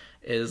of.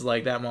 Is,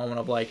 like, that moment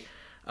of, like,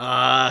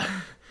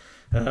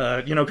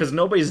 because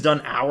nobody's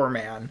done Our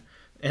Man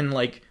in,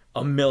 like,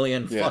 a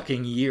million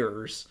fucking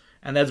years.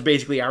 And that's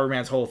basically Our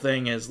Man's whole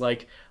thing is,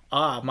 like,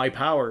 my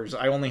powers,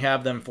 I only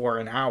have them for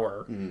an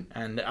hour.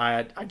 And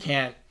I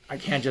can't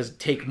just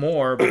take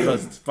more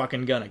because it's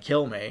fucking gonna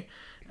kill me.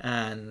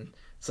 And...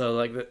 so,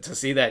 like, to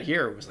see that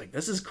here, it was like,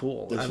 this is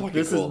cool.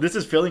 This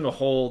is filling a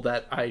hole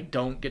that I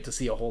don't get to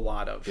see a whole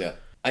lot of. Yeah.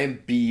 I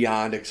am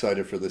beyond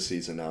excited for this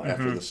season now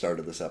after the start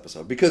of this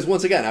episode. Because,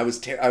 once again, I was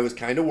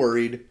kind of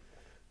worried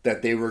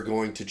that they were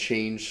going to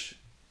change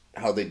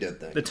how they did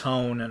things. The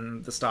tone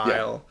and the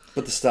style. Yeah.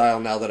 But the style,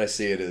 now that I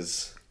see it,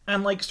 is...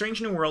 And, like,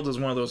 Strange New Worlds is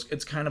one of those...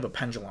 It's kind of a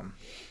pendulum,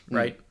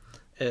 right?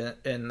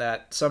 In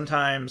that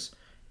sometimes...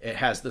 it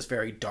has this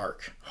very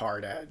dark,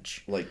 hard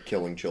edge. Like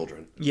killing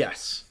children.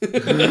 Yes.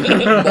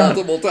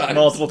 Multiple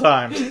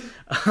times.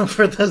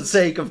 For the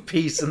sake of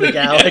peace in the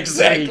galaxy.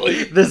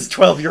 Exactly. This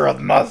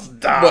 12-year-old must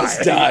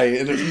die.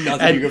 And there's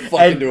nothing you can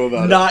fucking do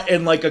about it. Not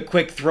in like a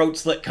quick throat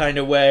slit kind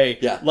of way.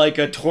 Yeah. Like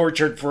a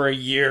tortured for a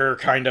year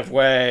kind of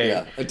way.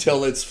 Yeah.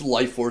 Until its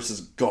life force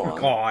is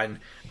gone.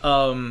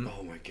 Oh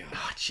my god.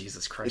 Oh,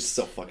 Jesus Christ. It's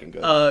so fucking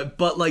good.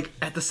 But, like,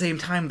 at the same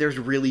time, there's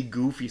really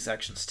goofy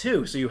sections,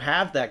 too. So you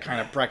have that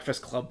kind of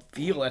Breakfast Club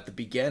feel at the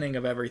beginning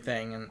of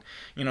everything, and,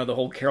 you know, the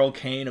whole Carol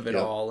Kane of it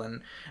all,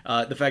 and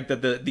the fact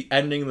that the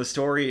ending of the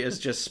story is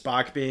just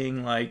Spock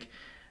being, like...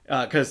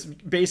 because,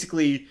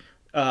 basically,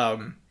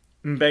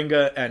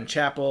 M'Benga and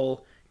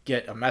Chapel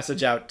get a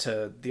message out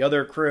to the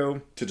other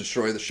crew to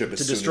destroy the ship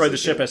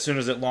as soon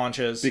as it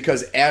launches.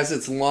 Because as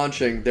it's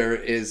launching, there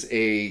is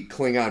a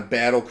Klingon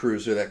battle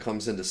cruiser that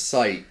comes into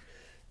sight,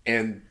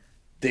 and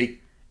they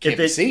can't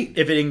be seen.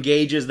 If it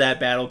engages that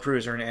battle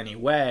cruiser in any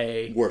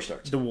way,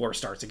 the war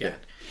starts again.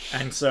 Yeah.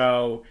 And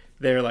so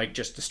they're like,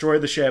 just destroy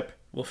the ship.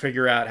 We'll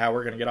figure out how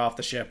we're going to get off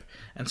the ship.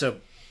 And so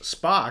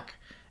Spock,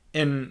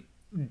 in,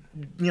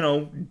 you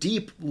know,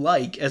 deep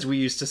like, as we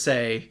used to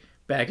say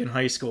back in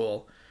high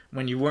school,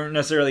 when you weren't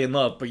necessarily in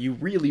love, but you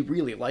really,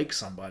 really like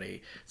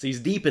somebody. So he's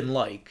deep in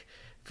like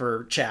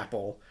for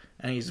Chapel,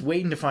 and he's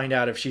waiting to find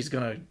out if she's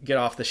going to get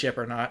off the ship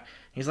or not.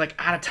 He's like,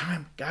 out of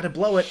time, gotta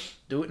blow it,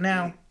 do it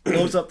now.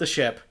 Blows up the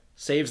ship,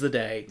 saves the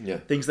day,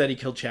 thinks that he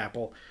killed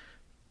Chapel.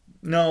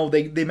 No,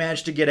 they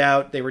managed to get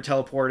out. They were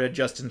teleported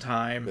just in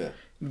time. Yeah.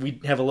 We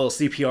have a little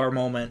CPR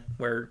moment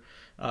where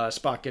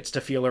Spock gets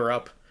to feel her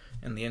up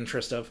in the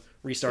interest of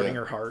restarting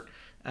her heart.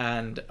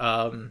 And...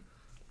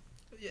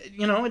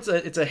 you know,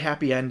 it's a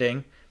happy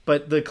ending,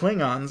 but the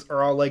Klingons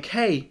are all like,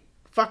 hey,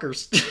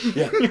 fuckers,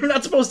 you're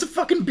not supposed to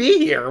fucking be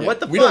here. What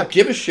the fuck? We don't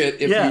give a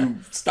shit if you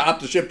stop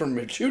the ship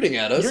from shooting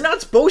at us. You're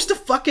not supposed to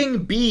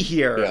fucking be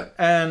here. Yeah.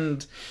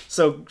 And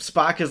so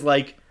Spock is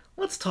like,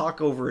 let's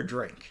talk over a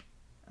drink.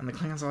 And the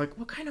Klingons are like,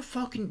 what kind of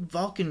fucking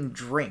Vulcan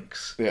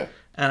drinks? Yeah.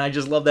 And I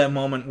just love that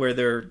moment where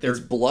they're it's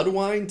blood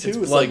wine, too? It's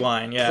blood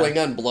wine, yeah.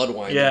 Klingon blood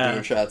wine. Yeah.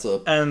 Doing shots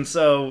of. And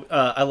so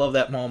I love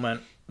that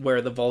moment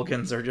where the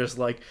Vulcans are just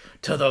like,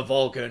 to the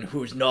Vulcan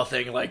who's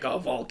nothing like a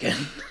Vulcan.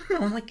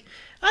 I'm like,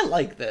 I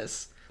like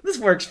this. This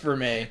works for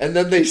me. And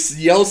then they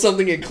yell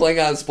something in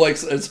Klingon, and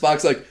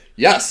Spock's like,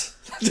 yes.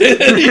 He just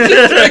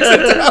drinks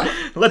it down.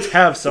 Let's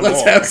have some more.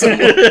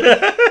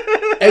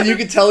 and you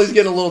can tell he's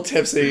getting a little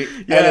tipsy.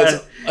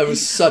 Yeah. And it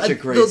was such a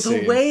great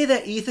scene. The way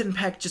that Ethan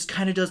Peck just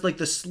kind of does like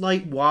the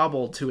slight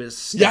wobble to his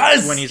steps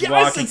Yes, when he's yes,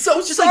 walking. it's so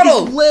just subtle.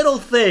 like these little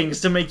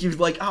things to make you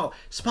like, oh,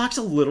 Spock's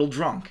a little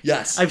drunk.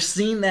 Yes. I've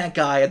seen that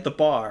guy at the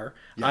bar.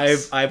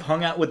 Yes. I've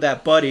hung out with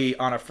that buddy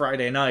on a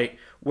Friday night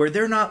where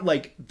they're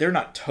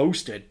not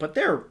toasted, but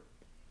they're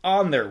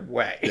on their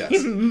way.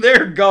 Yes.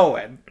 They're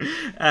going.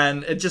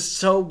 And it's just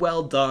so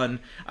well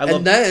done.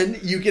 And then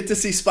you get to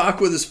see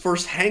Spock with his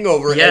first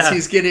hangover Yeah. as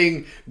he's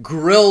getting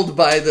grilled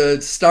by the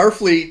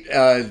Starfleet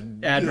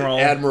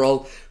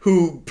admiral,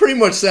 who pretty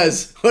much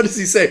says, what does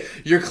he say?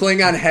 Your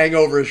Klingon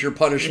hangover is your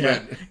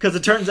punishment. Because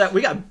it turns out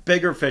we got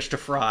bigger fish to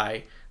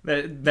fry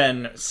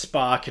than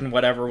Spock and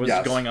whatever was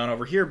going on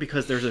over here,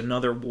 because there's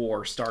another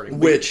war starting.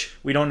 Which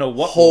we don't know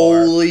what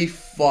war. Holy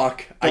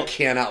fuck. I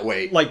cannot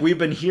wait. Like, we've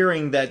been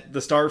hearing that the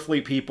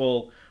Starfleet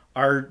people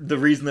are the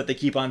reason that they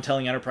keep on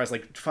telling Enterprise,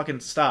 like, fucking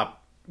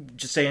stop.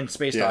 Just stay in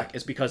space dock,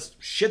 is because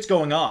shit's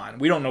going on.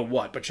 We don't know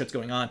what, but shit's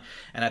going on.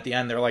 And at the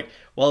end, they're like,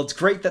 well, it's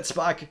great that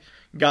Spock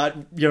got,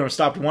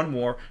 stopped one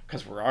war,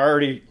 because we're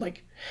already,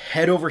 like,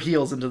 head over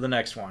heels into the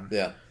next one.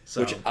 Yeah.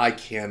 So. Which I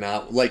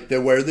cannot, like,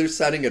 where they're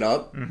setting it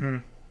up. Mm-hmm.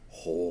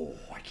 Oh,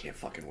 I can't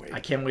fucking wait.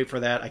 I can't wait for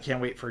that. I can't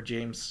wait for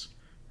James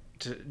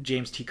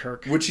T.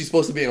 Kirk. Which he's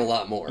supposed to be in a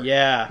lot more.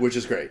 Yeah. Which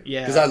is great.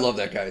 Yeah. Because I love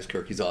that guy as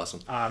Kirk. He's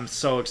awesome. I'm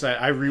so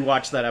excited. I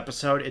rewatched that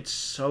episode. It's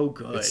so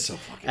good. It's so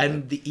fucking and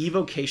good. the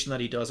evocation that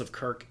he does of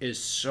Kirk is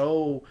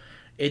so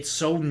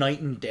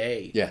night and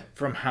day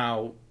from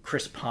how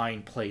Chris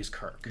Pine plays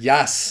Kirk.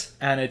 Yes.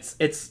 And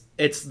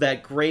it's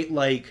that great,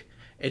 like,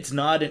 it's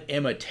not an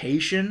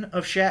imitation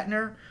of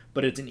Shatner,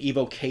 but it's an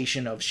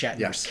evocation of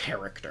Shatner's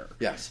character.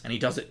 Yes. And he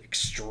does it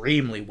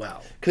extremely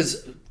well.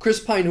 Because Chris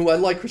Pine, who I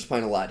like Chris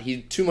Pine a lot,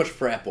 he's too much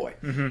frat boy.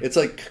 Mm-hmm. It's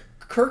like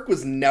Kirk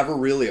was never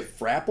really a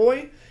frat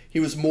boy. He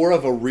was more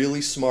of a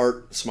really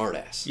smart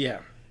ass. Yeah.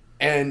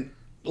 And,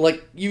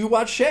 like, you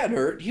watch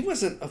Shatner, he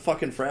wasn't a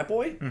fucking frat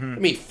boy. Mm-hmm. I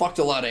mean, he fucked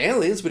a lot of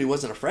aliens, but he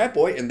wasn't a frat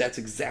boy, and that's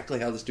exactly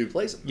how this dude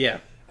plays him. Yeah.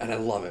 And I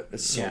love it.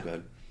 It's so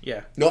good.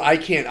 Yeah. No, I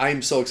can't.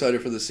 I'm so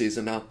excited for this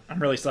season now.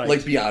 I'm really excited.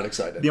 Like, beyond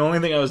excited. The only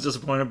thing I was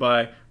disappointed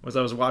by was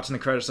I was watching the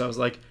credits. I was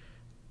like,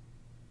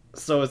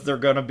 so is there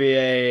going to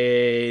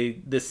be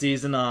this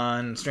season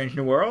on Strange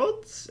New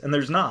Worlds? And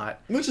there's not.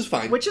 Which is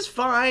fine.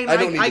 I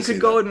don't need to see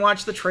could go that. and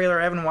watch the trailer.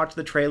 I haven't watched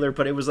the trailer,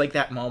 but it was like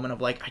that moment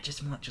of like, I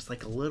just want just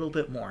like a little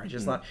bit more. I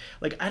just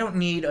like, I don't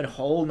need a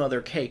whole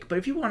nother cake. But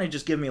if you want to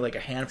just give me like a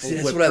handful of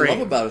that's whipped what cream. I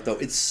love about it, though.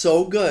 It's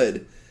so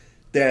good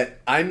that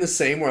I'm the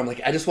same where I'm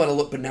like, I just want to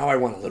look, but now I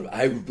want a little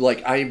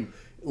bit. I'm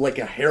like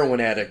a heroin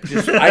addict.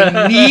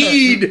 I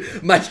need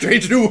my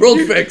Strange New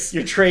World fix.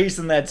 You're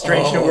tracing that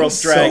Strange New World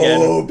dragon.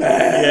 So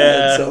bad.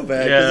 Yeah. So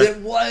bad. Because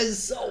it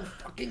was so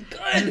fucking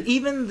good. And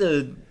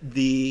even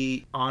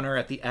the honor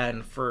at the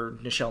end for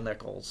Nichelle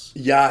Nichols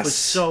was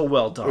so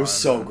well done. It was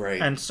so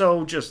great. And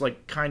so just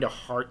like kind of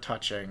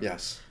heart-touching.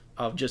 Yes.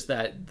 Of just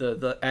that,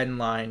 the end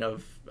line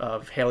of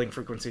hailing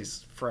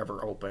frequencies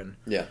forever open.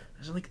 Yeah. I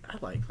was like, I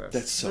like this.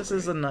 That's so This great.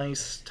 is a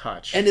nice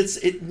touch. And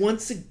it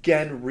once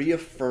again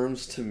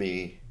reaffirms to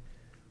me,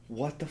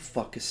 what the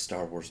fuck is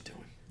Star Wars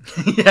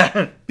doing?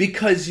 Yeah.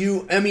 Because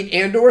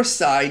Andor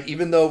aside,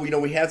 even though,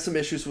 we had some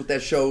issues with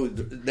that show,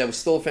 that was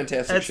still a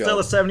fantastic show.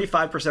 It's still a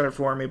 75%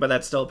 for me, but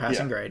that's still a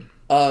passing grade.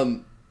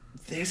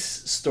 This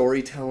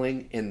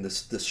storytelling and the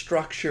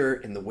structure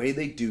and the way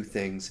they do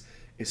things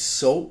is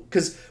so...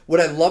 Because what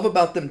I love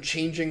about them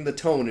changing the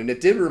tone, and it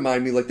did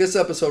remind me, like this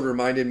episode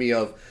reminded me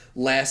of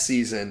last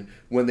season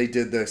when they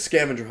did the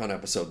scavenger hunt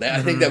episode.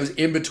 I think that was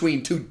in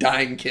between two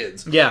dying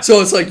kids. Yeah.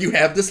 So it's like you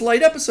have this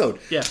light episode.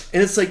 Yeah.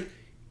 And it's like,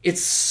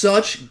 it's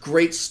such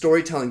great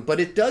storytelling, but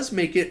it does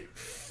make it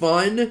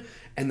fun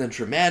and then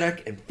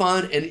dramatic and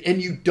fun,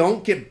 and you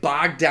don't get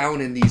bogged down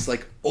in these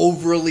like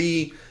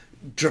overly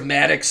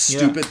dramatic,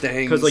 stupid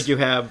things. Because like you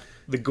have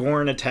the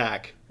Gorn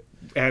attack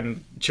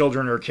and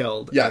children are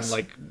killed. Yes. And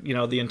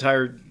like, the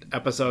entire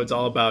episode's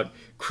all about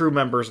crew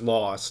members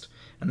lost.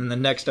 And then the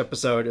next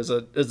episode is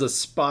a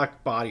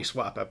Spock body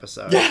swap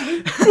episode. Yeah,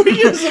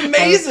 it's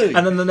amazing.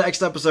 And then the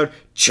next episode,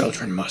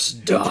 children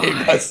must die. They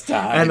must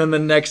die. And then the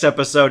next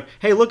episode,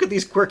 hey, look at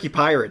these quirky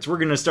pirates. We're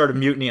going to start a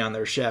mutiny on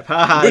their ship.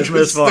 Haha, isn't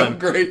this fun?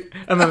 Great.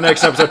 And then the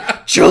next episode,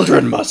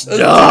 children must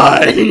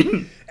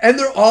die. And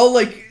they're all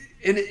like,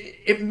 and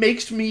it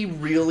makes me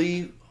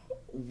really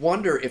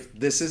wonder if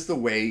this is the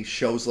way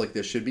shows like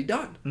this should be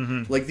done.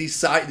 Mm-hmm. Like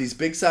these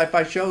big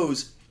sci-fi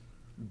shows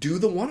do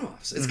the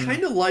one-offs. It's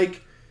kind of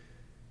like,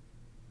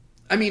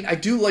 I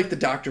do like the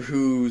Doctor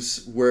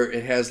Who's where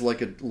it has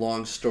like a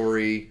long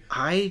story.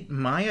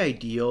 My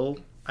ideal,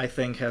 I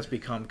think, has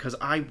become, because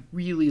I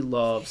really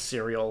love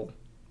serial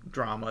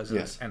dramas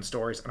and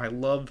stories, and I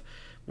love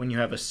when you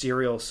have a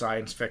serial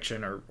science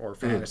fiction or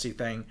fantasy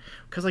thing,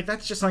 because like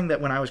that's just something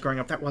that when I was growing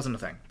up, that wasn't a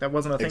thing. That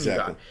wasn't a thing you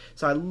got.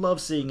 So I love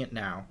seeing it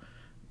now.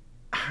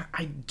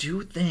 I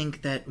do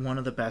think that one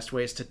of the best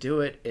ways to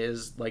do it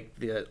is like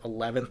the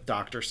 11th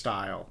Doctor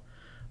style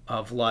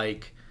of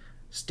like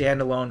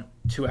standalone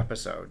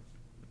 2-episode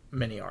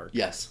mini arc.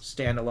 Yes.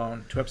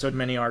 Standalone 2-episode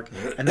mini arc.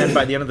 And then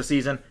by the end of the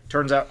season,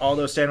 turns out all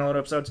those standalone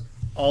episodes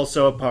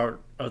also a part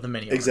of the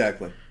mini arc.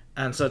 Exactly.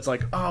 And so it's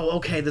like, oh,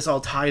 okay, this all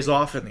ties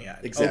off in the end.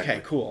 Exactly.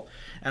 Okay, cool.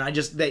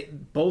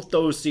 And both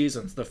those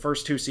seasons, the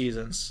first 2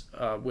 seasons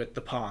with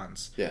the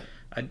Pawns, Yeah.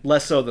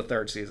 less so the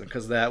third season,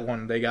 because that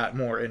one they got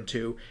more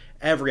into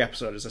every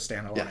episode as a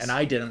standalone. Yes. And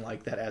I didn't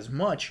like that as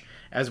much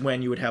as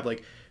when you would have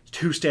like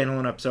 2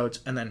 standalone episodes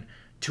and then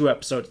 2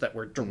 episodes that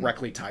were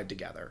directly tied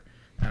together.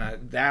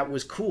 And that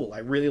was cool. I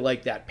really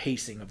liked that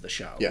pacing of the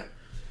show. Yeah.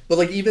 But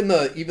like even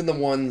the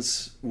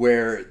ones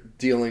where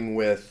dealing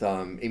with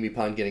Amy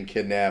Pond getting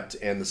kidnapped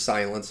and the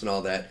silence and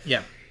all that,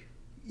 Yeah.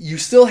 you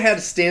still had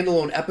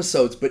standalone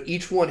episodes, but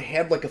each one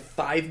had like a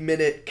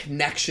 5-minute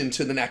connection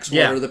to the next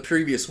one or the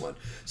previous one.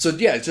 So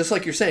yeah, it's just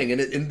like you're saying,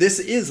 and this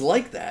is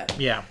like that.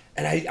 Yeah.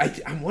 And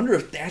I wonder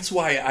if that's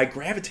why I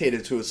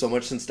gravitated to it so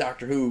much, since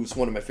Doctor Who's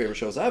one of my favorite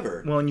shows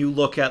ever. Well, when you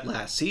look at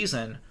last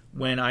season,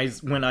 when I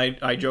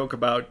joke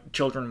about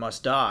Children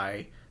Must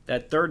Die,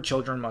 that third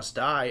Children Must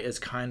Die is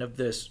kind of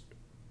this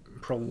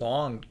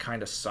prolonged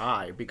kind of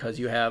sigh, because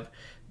you have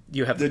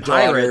the pirates.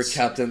 Daughter,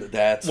 Captain.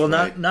 That's well,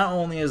 right. not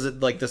only is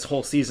it like this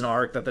whole season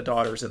arc that the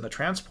daughter's in the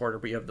transporter,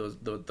 but you have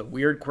the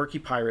weird quirky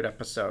pirate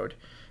episode,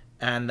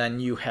 and then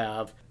you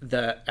have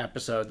the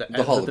episode that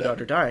ends with the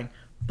daughter dying.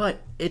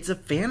 But it's a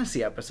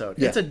fantasy episode.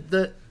 Yeah.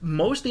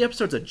 Most of the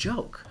episode's a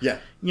joke. Yeah.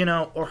 You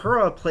know,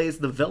 Uhura plays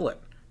the villain.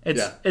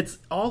 It's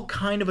all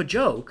kind of a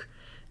joke,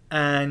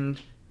 and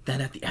then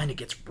at the end it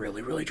gets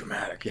really, really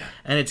dramatic. Yeah.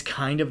 And it's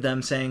kind of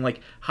them saying like,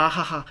 ha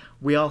ha ha,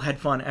 we all had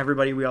fun,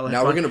 everybody, we all had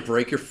fun. Now we're gonna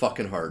break your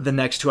fucking heart. The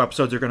next 2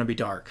 episodes are gonna be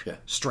dark. Yeah.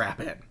 Strap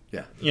in.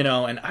 Yeah. You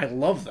know, and I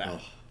love that. Oh.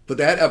 But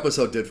that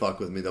episode did fuck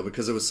with me though,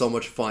 because it was so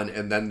much fun,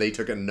 and then they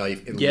took a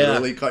knife and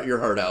literally cut your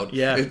heart out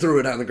and threw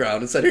it on the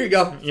ground and said, "Here you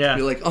go." Yeah.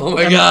 You're like, "Oh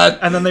my god!"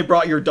 And then they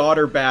brought your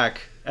daughter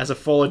back as a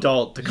full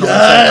adult to come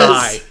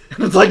and say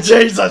hi. It's like,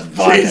 Jesus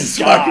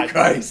fucking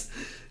Christ.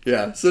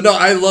 Yeah. So no,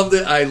 I loved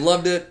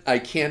it. I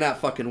cannot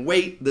fucking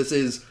wait. This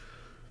is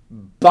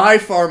by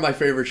far my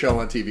favorite show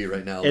on TV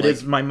right now. It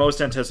is my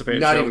most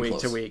anticipated not show even week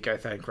close. to week, I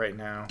think, right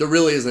now. There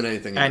really isn't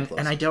anything even close.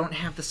 And I don't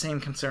have the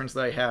same concerns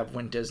that I have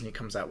when Disney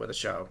comes out with a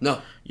show.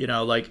 No. You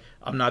know, like,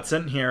 I'm not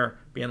sitting here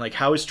being like,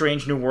 how is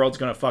Strange New Worlds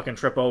going to fucking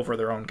trip over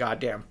their own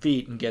goddamn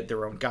feet and get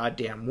their own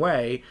goddamn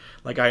way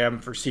like I am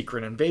for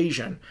Secret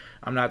Invasion.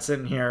 I'm not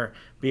sitting here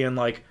being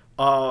like,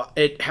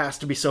 it has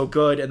to be so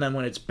good, and then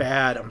when it's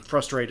bad, I'm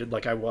frustrated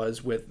like I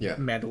was with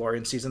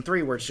Mandalorian Season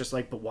 3, where it's just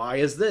like, but why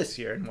is this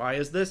here, and why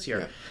is this here?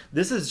 Yeah.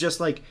 This is just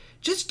like,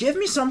 just give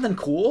me something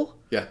cool.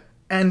 Yeah.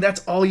 And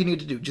that's all you need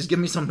to do. Just give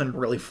me something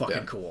really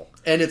fucking cool.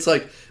 And it's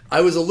like,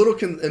 I was a little,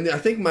 and I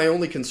think my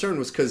only concern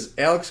was because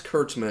Alex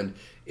Kurtzman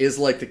is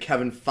like the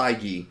Kevin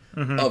Feige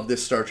of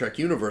this Star Trek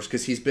universe,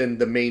 because he's been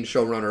the main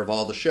showrunner of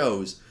all the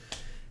shows.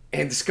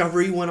 And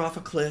Discovery went off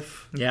a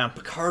cliff. Yeah.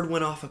 Picard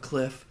went off a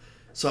cliff.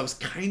 So I was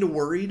kind of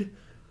worried,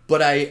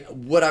 but I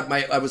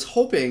was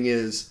hoping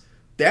is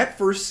that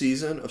first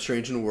season of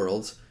Strange New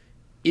Worlds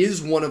is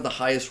one of the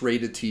highest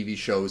rated TV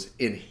shows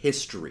in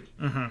history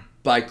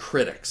by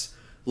critics.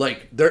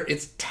 Like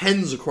it's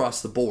 10s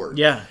across the board.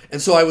 Yeah.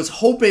 And so I was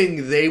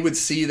hoping they would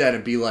see that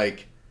and be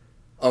like,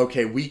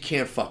 okay, we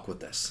can't fuck with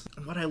this.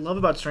 What I love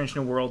about Strange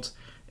New Worlds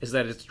is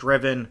that it's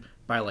driven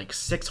by like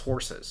 6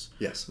 horses.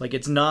 Yes. Like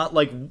it's not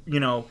like,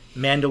 you know,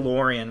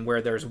 Mandalorian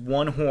where there's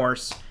one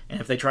horse,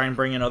 and if they try and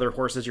bring in other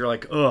horses, you're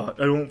like, ugh,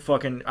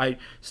 I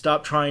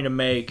stop trying to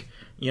make,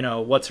 you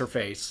know, what's her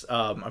face?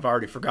 I've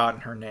already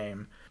forgotten her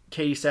name.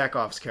 Katie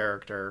Sackhoff's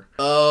character.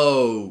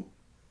 Oh.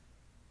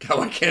 God,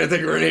 why can't I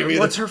think of her name either?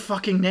 What's her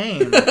fucking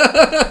name?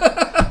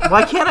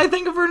 Why can't I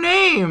think of her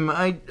name?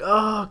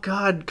 Oh,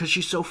 God, because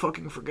she's so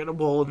fucking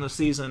forgettable in the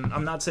season.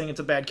 I'm not saying it's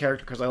a bad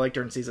character because I liked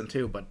her in season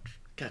 2, but...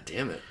 God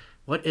damn it.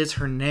 What is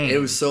her name? It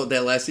was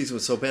that last season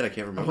was so bad I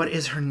can't remember. What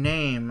is her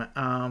name?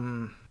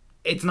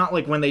 It's not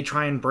like when they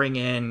try and bring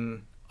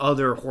in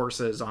other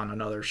horses on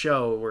another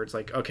show where it's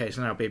like, okay,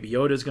 so now Baby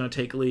Yoda's going to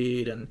take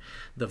lead and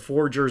the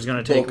Forger's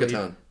going to take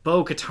lead.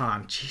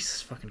 Bo-Katan.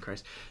 Jesus fucking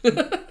Christ.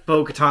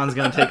 Bo-Katan's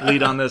going to take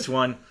lead on this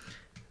one.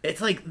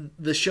 It's like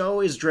the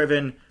show is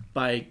driven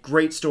by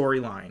great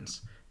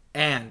storylines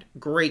and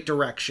great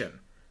direction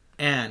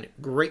and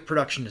great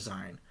production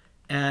design.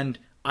 And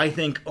I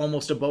think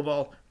almost above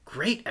all,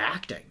 great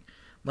acting.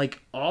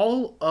 Like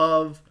all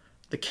of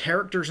the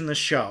characters in the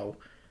show,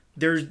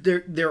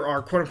 there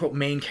are quote unquote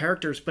main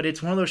characters, but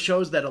it's one of those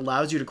shows that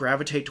allows you to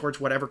gravitate towards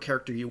whatever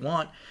character you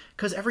want,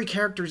 because every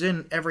character's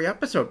in every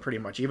episode pretty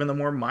much. Even the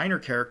more minor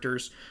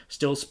characters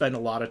still spend a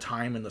lot of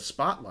time in the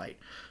spotlight.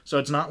 So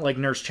it's not like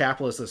Nurse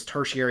Chapel is this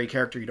tertiary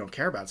character you don't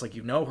care about. It's like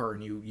you know her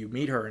and you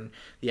meet her, and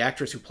the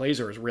actress who plays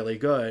her is really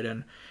good.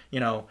 And you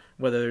know,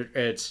 whether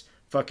it's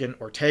fucking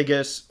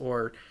Ortegas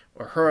or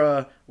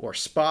Uhura or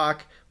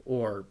Spock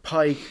or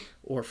Pike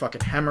or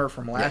fucking Hemmer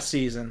from last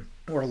season,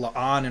 or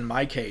La'an in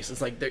my case.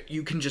 It's like that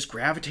you can just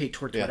gravitate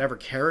towards whatever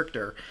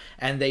character,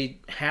 and they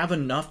have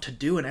enough to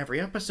do in every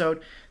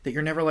episode that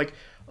you're never like,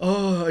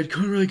 oh, I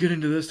couldn't really get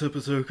into this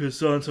episode because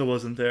so-and-so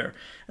wasn't there.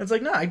 And it's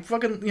like, no, I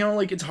fucking,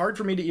 like, it's hard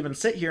for me to even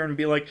sit here and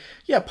be like,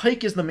 yeah,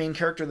 Pike is the main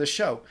character of the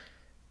show.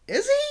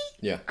 Is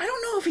he? Yeah. I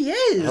don't know if he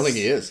is. I don't think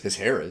he is. His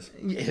hair is.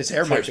 His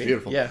hair might be.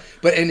 Beautiful. Yeah.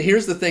 And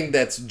here's the thing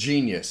that's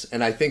genius,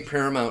 and I think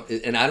Paramount,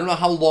 and I don't know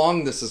how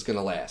long this is going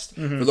to last.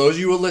 Mm-hmm. For those of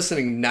you who are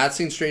listening, not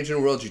seen Strange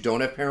New Worlds, you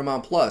don't have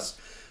Paramount Plus,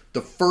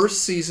 the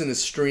first season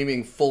is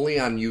streaming fully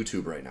on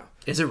YouTube right now.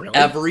 Is it really?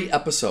 Every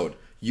episode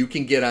you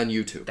can get on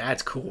YouTube.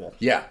 That's cool.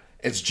 Yeah.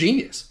 It's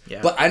genius.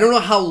 Yeah. But I don't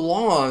know how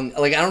long,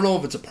 like, I don't know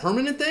if it's a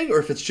permanent thing or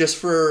if it's just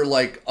for,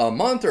 like, a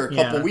month or a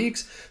couple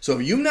weeks. So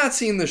if you've not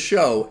seen the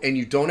show and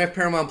you don't have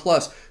Paramount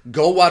Plus,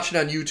 go watch it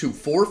on YouTube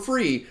for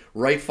free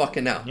right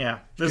fucking now. Yeah.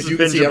 Because you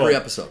can see every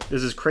episode.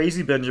 This is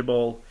crazy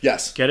bingeable.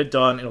 Yes. Get it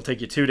done. It'll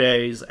take you 2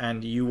 days,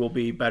 and you will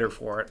be better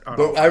for it.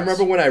 But I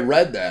remember when I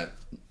read that,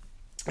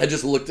 I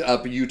just looked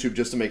up YouTube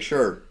just to make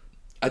sure.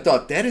 I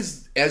thought, that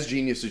is as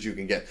genius as you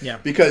can get. Yeah.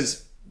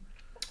 Because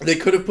they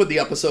could have put the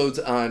episodes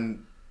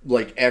on,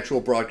 like,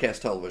 actual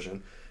broadcast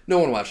television. No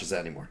one watches that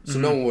anymore. So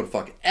no one would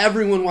fucking...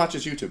 Everyone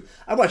watches YouTube.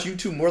 I watch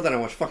YouTube more than I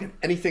watch fucking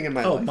anything in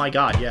my life. Oh, my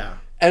God, yeah.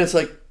 And it's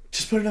like,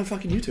 just put it on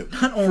fucking YouTube.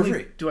 Not only for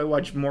free. do I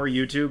watch more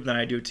YouTube than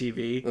I do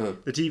TV,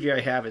 the TV I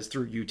have is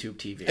through YouTube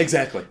TV.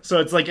 Exactly. So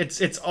it's like,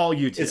 it's all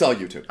YouTube. It's all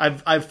YouTube.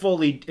 I've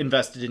fully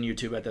invested in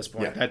YouTube at this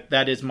point. Yeah.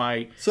 That is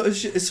my... So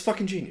it's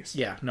fucking genius.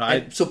 Yeah,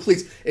 no, So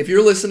please, if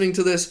you're listening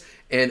to this,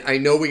 and I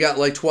know we got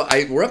like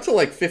we're up to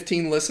like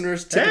 15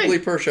 listeners typically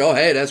per show.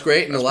 Hey, that's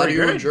great. And a lot of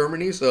you are in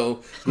Germany,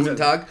 so guten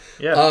Tag.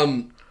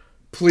 Yeah.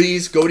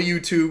 Please go to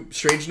YouTube,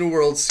 Strange New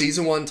World,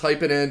 Season 1,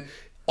 type it in.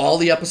 All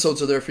the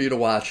episodes are there for you to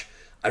watch.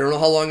 I don't know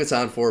how long it's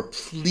on for.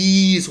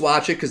 Please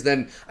watch it, because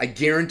then I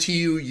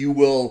guarantee you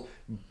will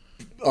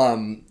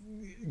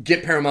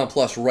get Paramount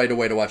Plus right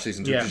away to watch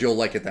Season 2, because you'll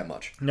like it that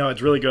much. No,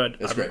 it's really good.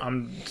 It's great.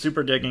 I'm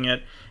super digging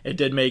it. It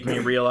did make me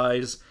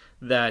realize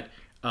that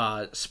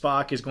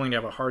Spock is going to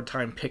have a hard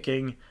time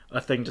picking a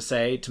thing to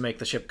say to make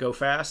the ship go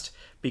fast,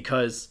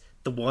 because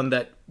the one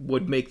that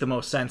would make the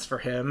most sense for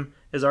him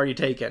is already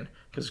taken.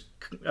 Because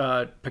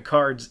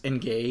Picard's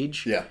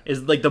engage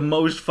is like the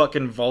most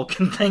fucking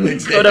Vulcan thing he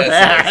could have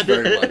had.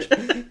 Very much.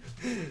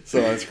 So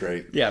that's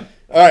great. Yeah.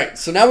 All right,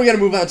 so now we got to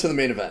move on to the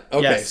main event.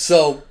 Okay, Yes.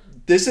 so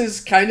this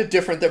is kind of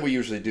different than we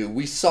usually do.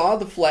 We saw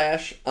The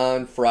Flash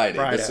on Friday.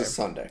 This is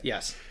Sunday.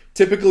 Yes.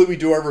 Typically, we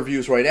do our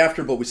reviews right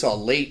after, but we saw a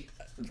late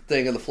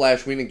thing of The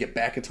Flash. We didn't get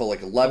back until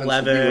like 11,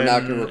 so we were not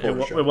going to record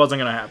a show. It wasn't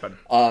going to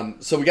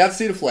happen. So we got to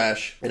see The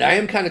Flash, and I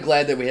am kind of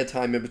glad that we had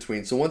time in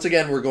between. So once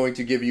again, we're going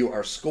to give you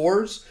our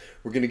scores.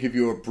 We're going to give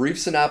you a brief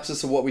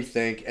synopsis of what we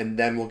think, and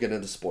then we'll get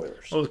into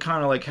spoilers. Well, it was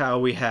kind of like how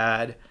we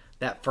had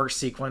that first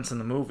sequence in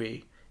the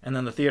movie, and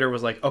then the theater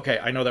was like, okay,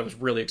 I know that was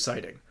really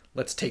exciting.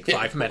 Let's take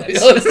 5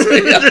 minutes.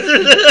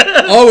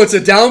 Oh, it's a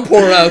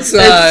downpour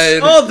outside.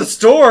 The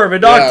storm.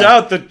 It knocked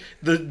out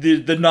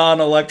the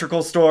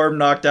non-electrical storm,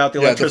 knocked out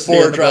the electricity the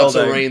 4 in the drops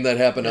building. of rain that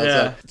happened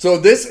outside. So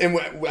this, and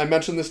I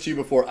mentioned this to you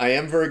before, I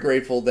am very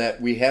grateful that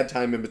we had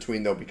time in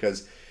between, though,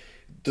 because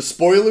the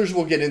spoilers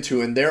we'll get into,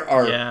 and there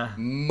are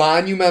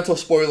monumental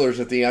spoilers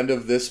at the end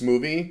of this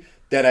movie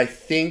that I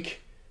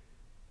think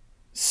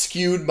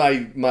skewed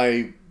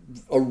my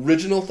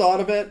original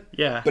thought of it.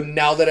 Yeah. But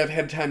now that I've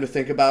had time to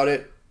think about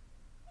it,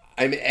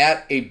 I'm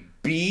at a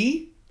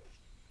B,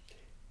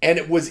 and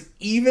it was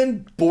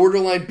even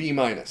borderline B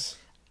minus.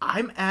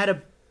 I'm at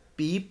a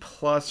B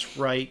plus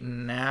right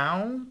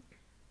now.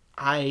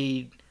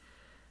 I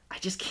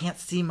just can't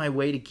see my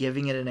way to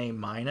giving it an A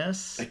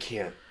minus. I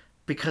can't.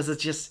 Because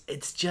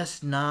it's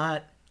just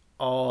not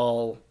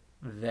all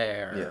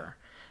there. Yeah.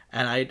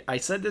 And I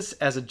said this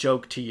as a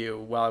joke to you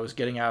while I was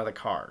getting out of the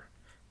car.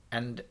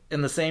 And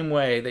in the same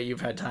way that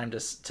you've had time to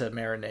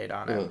marinate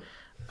on it,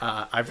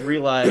 I've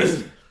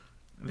realized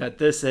that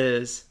this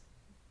is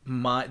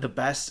the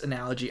best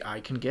analogy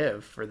I can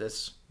give for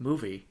this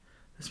movie.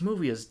 This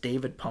movie is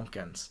David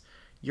Pumpkins.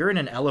 You're in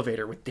an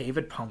elevator with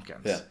David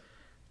Pumpkins. Yeah.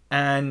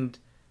 And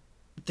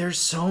there's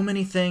so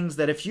many things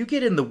that if you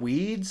get in the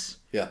weeds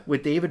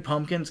with David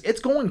Pumpkins,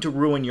 it's going to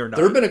ruin your night.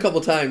 There have been a couple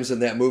times in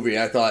that movie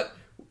I thought,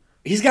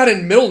 he's got a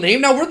middle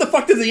name now? Where the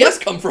fuck did the S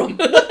come from?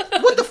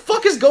 What the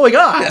fuck is going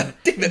on? Yeah,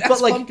 David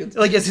S. Pumpkins.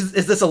 Like, is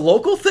this a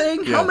local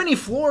thing? Yeah. How many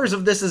floors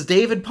of this is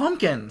David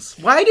Pumpkins?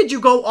 Why did you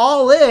go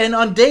all in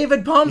on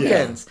David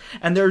Pumpkins? Yeah.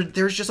 And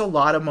there's just a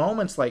lot of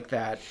moments like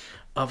that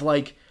of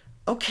like,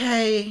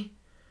 okay,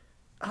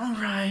 all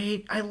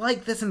right, I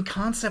like this in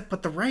concept,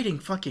 but the writing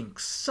fucking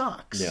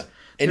sucks. Yeah.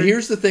 And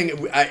here's the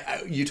thing,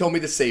 you told me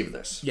to save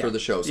this for the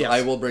show, so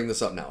I will bring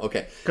this up now.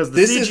 Okay. Because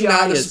this is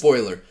not a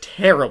spoiler.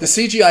 Terrible. The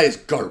CGI is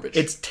garbage.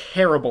 It's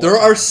terrible. There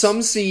are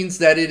some scenes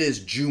that it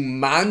is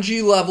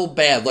Jumanji level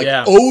bad, like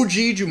OG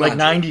Jumanji. Like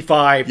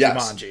 95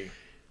 Jumanji.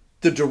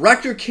 The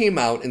director came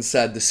out and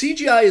said the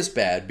CGI is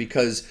bad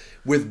because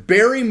with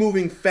Barry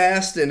moving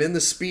fast and in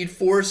the Speed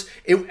Force,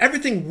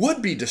 everything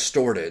would be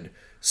distorted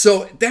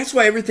So that's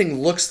why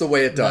everything looks the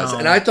way it does. No.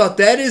 And I thought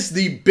that is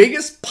the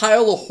biggest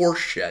pile of horse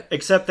shit.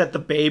 Except that the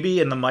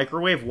baby in the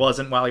microwave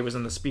wasn't while he was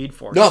in the Speed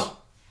Force. No.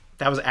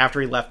 That was after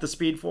he left the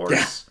Speed Force.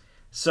 Yeah.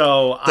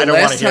 So I don't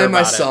want to hear about it. The last time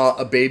I saw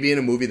a baby in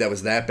a movie that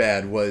was that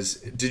bad was...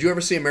 Did you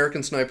ever see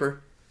American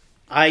Sniper?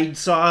 I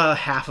saw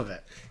half of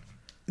it.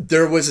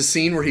 There was a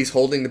scene where he's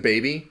holding the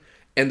baby,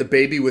 and the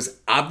baby was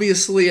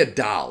obviously a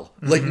doll.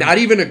 Like, not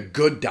even a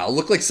good doll.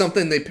 Looked like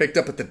something they picked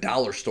up at the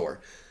dollar store.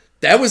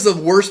 That was the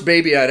worst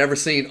baby I'd ever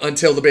seen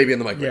until the baby in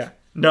the microwave. Yeah.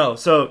 No,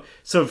 so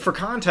for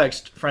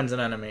context, friends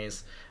and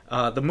enemies,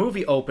 the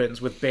movie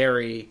opens with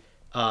Barry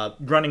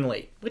running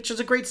late, which is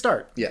a great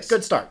start. Yes.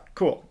 Good start.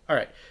 Cool. All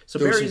right. So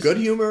There was some good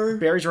humor.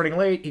 Barry's running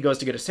late. He goes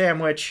to get a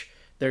sandwich.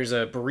 There's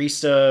a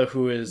barista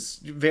who is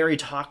very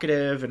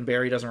talkative, and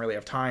Barry doesn't really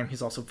have time.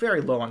 He's also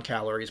very low on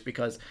calories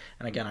because,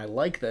 and again, I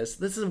like this.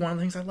 This is one of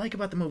the things I like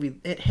about the movie.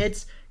 It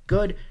hits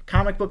good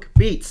comic book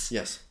beats.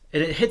 Yes.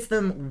 And it hits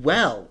them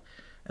well.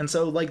 And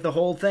so, like, the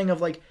whole thing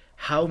of, like,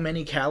 how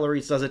many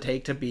calories does it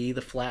take to be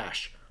the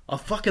Flash? A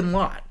fucking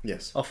lot.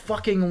 Yes. A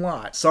fucking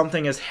lot.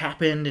 Something has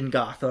happened in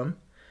Gotham,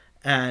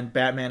 and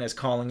Batman is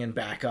calling in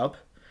backup,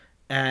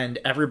 and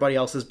everybody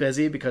else is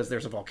busy because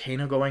there's a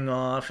volcano going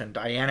off, and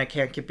Diana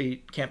can't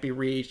be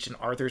reached, and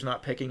Arthur's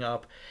not picking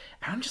up.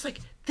 And I'm just like,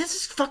 this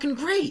is fucking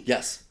great.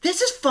 Yes.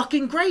 This is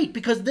fucking great,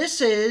 because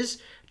this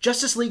is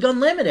Justice League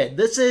Unlimited.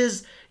 This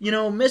is,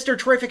 Mr.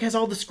 Terrific has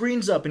all the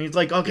screens up, and he's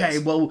like, okay,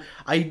 well,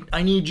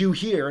 I need you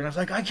here. And I was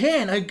like, I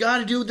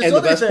gotta do this other thing. And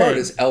the best part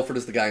is Alfred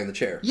is the guy in the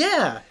chair.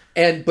 Yeah.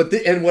 And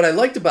what I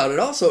liked about it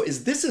also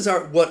is this is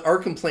what our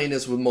complaint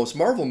is with most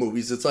Marvel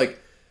movies. It's like,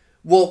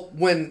 well,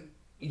 when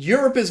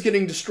Europe is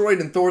getting destroyed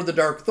in Thor the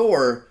Dark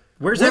Thor,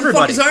 where the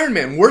fuck is Iron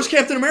Man? Where's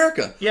Captain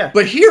America? Yeah.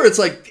 But here it's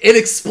like, it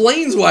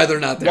explains why they're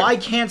not there. Why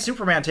can't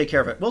Superman take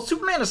care of it? Well,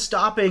 Superman is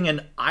stopping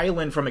an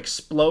island from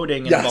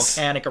exploding in a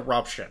volcanic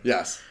eruption.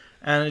 Yes.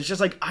 And it's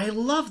just like, I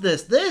love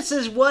this. This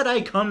is what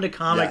I come to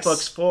comic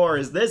books for,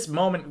 is this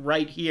moment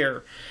right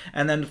here.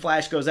 And then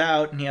Flash goes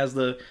out, and he has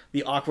the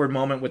awkward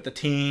moment with the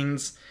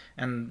teens.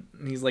 And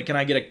he's like,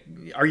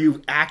 are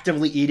you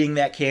actively eating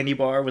that candy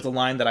bar? Was a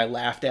line that I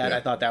laughed at. Yeah.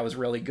 I thought that was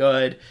really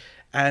good.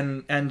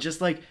 And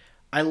just like,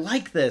 I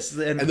like this.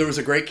 And there was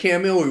a great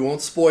cameo. We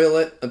won't spoil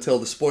it until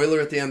the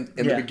spoiler at the end.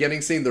 In the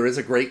beginning scene, there is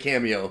a great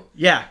cameo.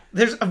 Yeah.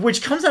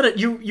 Which comes out of,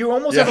 you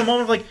almost have a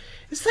moment of like,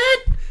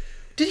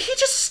 did he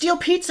just steal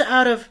pizza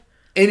out of...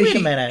 Wait a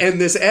minute. And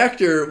this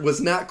actor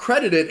was not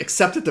credited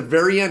except at the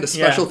very end, a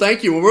special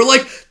thank you. And we're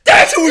like,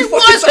 that's who we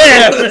fucking saw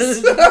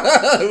this.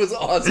 It was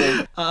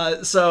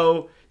awesome.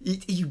 So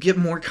you get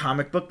more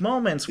comic book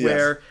moments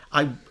where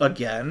the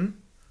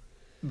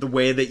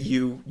way that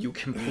you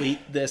complete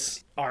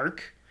this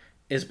arc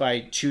is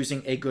by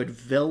choosing a good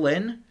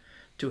villain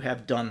to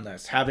have done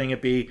this. Having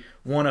it be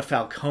one of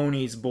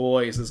Falcone's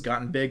boys has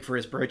gotten big for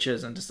his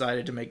britches and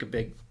decided to make a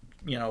big,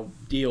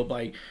 deal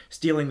by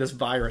stealing this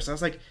virus. I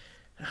was like,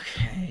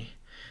 okay,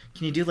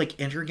 can you do like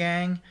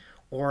Intergang,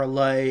 or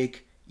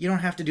like, you don't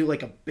have to do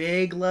like a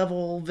big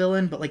level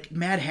villain, but like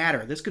Mad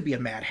Hatter. This could be a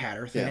Mad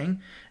Hatter thing.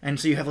 Yeah. And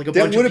so you have like a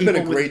bunch of people. That would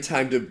have been a great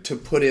time to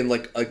put in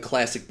like a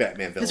classic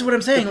Batman villain. That's what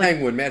I'm saying. The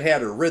Penguin, Mad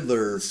Hatter,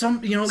 Riddler.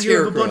 You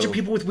have a bunch of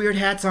people with weird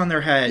hats on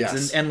their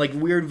heads and like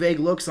weird vague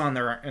looks on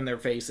their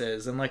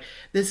faces. And like,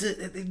 this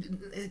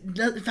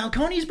is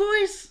Falcone's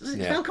boys?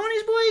 Yeah.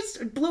 Falcone's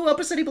boys blew up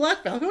a city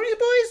block. Falcone's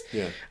boys?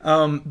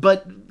 Yeah.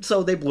 But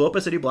so they blew up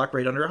a city block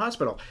right under a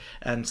hospital.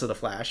 And so the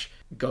Flash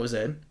goes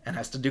in and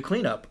has to do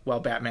cleanup while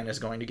Batman is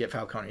going to get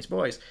Falcone's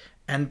boys.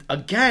 And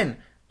again,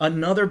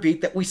 another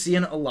beat that we see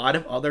in a lot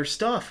of other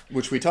stuff.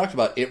 Which we talked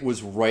about. It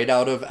was right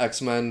out of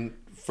X-Men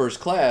First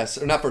Class,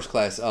 or not First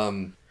Class,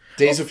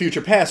 Days of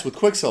Future Past with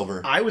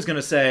Quicksilver. I was going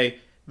to say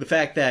the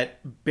fact that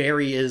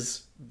Barry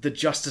is the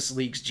Justice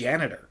League's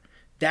janitor.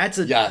 That's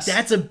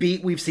a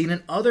beat we've seen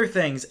in other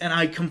things, and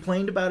I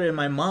complained about it in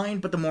my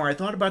mind, but the more I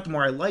thought about it, the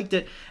more I liked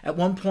it. At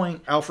one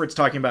point, Alfred's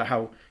talking about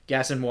how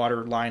gas and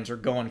water lines are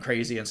going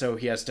crazy, and so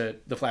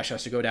the Flash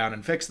has to go down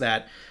and fix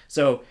that.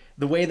 So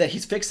the way that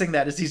he's fixing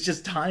that is he's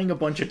just tying a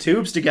bunch of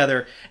tubes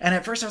together, and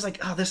at first I was like,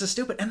 oh, this is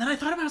stupid, and then I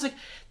thought about it, I was like,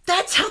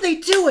 that's how they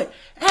do it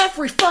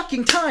every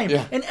fucking time.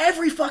 Yeah. In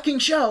every fucking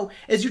show,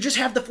 is you just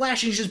have the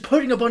Flash and he's just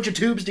putting a bunch of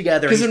tubes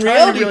together. Because in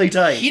reality, really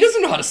tight. He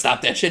doesn't know how to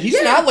stop that shit.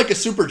 He's not like a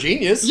super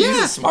genius. Yeah.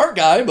 He's a smart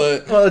guy,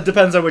 but... Well, it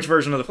depends on which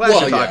version of the Flash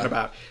you're talking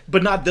about.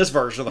 But not this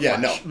version of the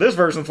Flash. No. This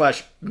version of the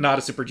Flash, not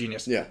a super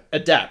genius. Yeah.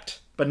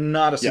 Adept, but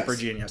not a super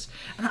genius.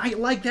 And I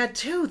like that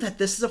too, that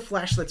this is a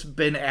Flash that's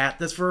been at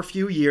this for a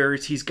few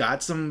years. He's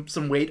got some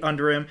weight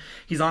under him.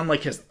 He's on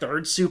like his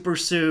third super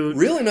suit.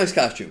 Really nice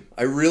costume.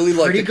 I really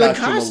like the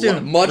costume. A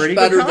lot. Much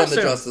better than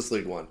the Justice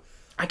League one.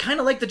 I kind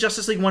of like the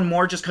Justice League one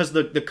more just because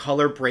the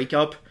color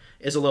breakup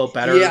is a little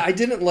better. Yeah, I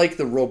didn't like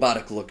the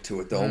robotic look to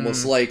it though.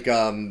 Almost like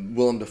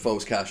Willem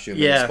Dafoe's costume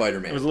in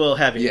Spider-Man. It was a little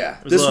heavy. Yeah,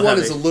 this one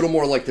is a little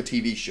more like the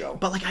TV show.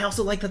 But like, I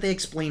also like that they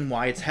explain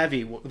why it's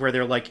heavy, where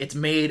they're like, it's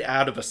made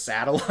out of a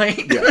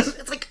satellite. Yes.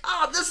 It's like,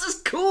 oh, this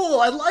is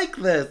cool. I like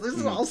this. This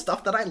is all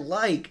stuff that I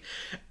like.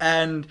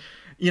 And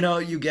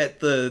You get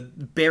the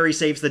Barry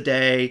saves the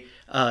day,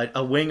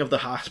 a wing of the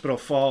hospital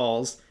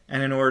falls,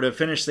 and in order to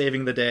finish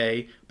saving the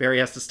day, Barry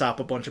has to stop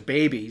a bunch of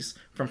babies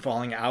from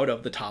falling out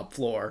of the top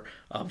floor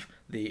of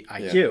the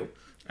IQ.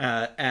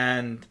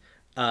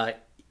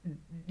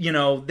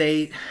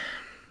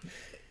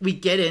 We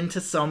get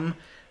into some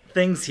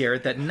things here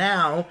that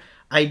now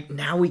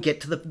we get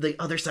to the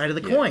other side of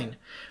the coin,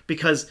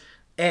 because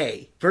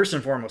first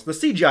and foremost, the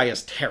CGI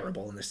is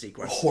terrible in this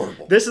sequence.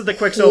 Horrible. This is the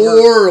Quicksilver.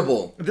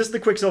 Horrible. This is the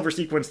Quicksilver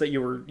sequence that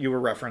you were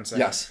referencing.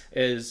 Yes.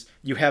 Is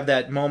you have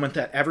that moment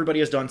that everybody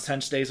has done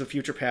since Days of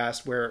Future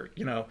Past, where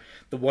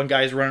the one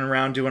guy is running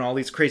around doing all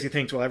these crazy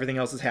things while everything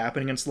else is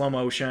happening in slow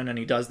motion, and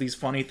he does these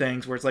funny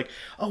things where it's like,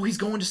 oh, he's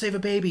going to save a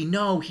baby.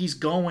 No, he's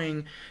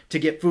going to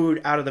get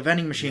food out of the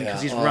vending machine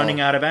because he's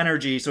running out of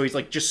energy. So he's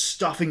like just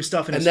stuffing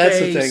stuff in his face. And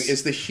that's the thing,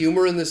 is the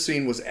humor in this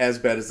scene was as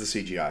bad as the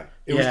CGI.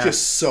 It was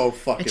just so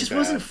fucking bad. It just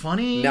wasn't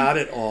funny. Not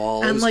at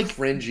all. It was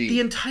cringy.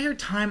 The entire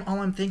time, all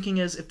I'm thinking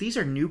is, if these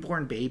are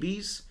newborn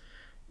babies,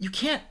 you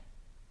can't.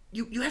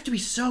 You have to be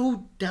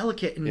so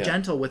delicate and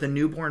gentle with a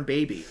newborn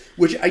baby.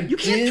 You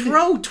can't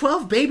throw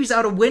 12 babies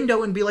out a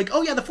window and be like,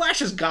 oh yeah, the Flash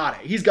has got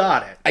it. He's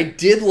got it. I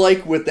did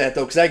like with that,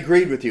 though, because I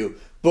agreed with you.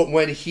 But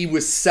when he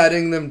was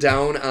setting them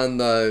down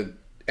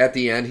at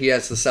the end, he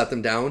has to set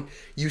them down.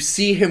 You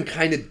see him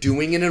kind of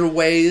doing it in a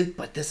way.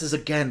 But this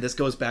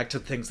goes back to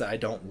things that I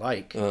don't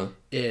like.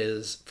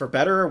 Is, for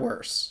better or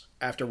worse,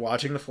 after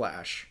watching The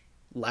Flash,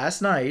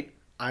 last night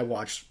I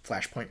watched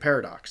Flashpoint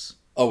Paradox.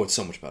 Oh, it's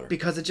so much better.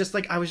 Because it just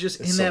I was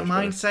just in that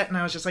mindset, and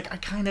I was just like, I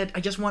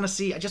just want to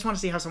see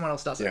how someone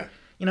else does it. Yeah.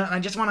 And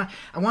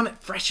I want it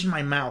fresh in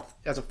my mouth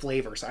as a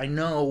flavor, so I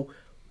know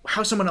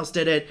how someone else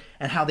did it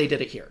and how they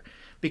did it here.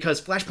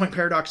 Because Flashpoint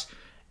Paradox,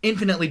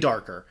 infinitely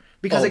darker.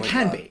 Because it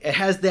can be. It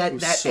has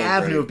that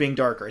avenue of being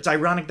darker. It's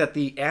ironic that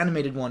the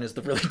animated one is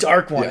the really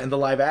dark one, and the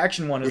live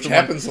action one is Which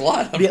happens a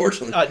lot,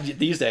 unfortunately.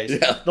 These days.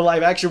 Yeah. The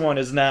live action one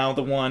is now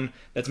the one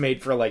that's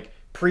made for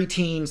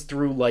preteens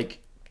through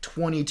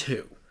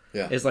 22.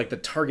 Yeah. Is the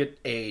target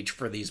age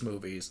for these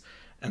movies.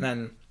 And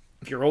then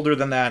if you're older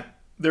than that,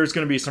 there's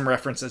going to be some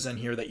references in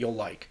here that you'll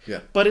like.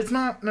 Yeah. But it's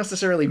not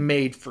necessarily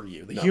made for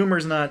you. The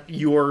humor's not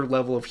your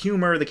level of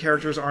humor. The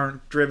characters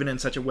aren't driven in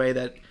such a way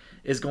that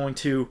is going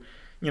to,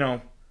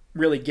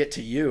 really get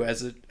to you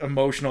as an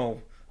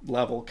emotional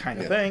level kind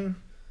of thing.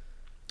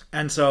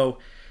 And so,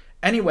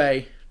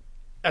 anyway,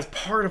 as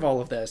part of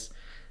all of this,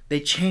 they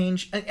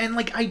change. And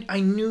I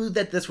knew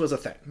that this was a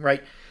thing,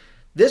 right?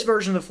 This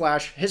version of the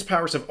Flash, his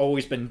powers have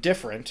always been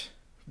different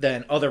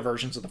than other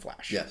versions of the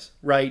Flash. Yes.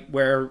 Right?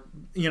 Where,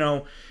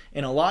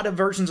 in a lot of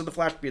versions of the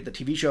Flash, be it the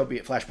TV show, be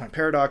it Flashpoint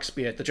Paradox,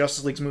 be it the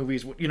Justice League's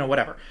movies,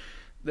 whatever.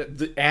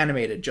 The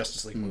animated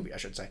Justice League movie, I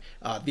should say.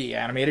 The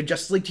animated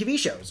Justice League TV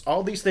shows.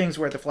 All these things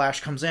where the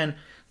Flash comes in,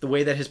 the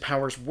way that his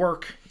powers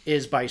work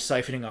is by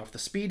siphoning off the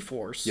Speed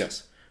Force.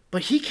 Yes.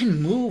 But he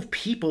can move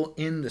people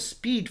in the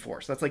Speed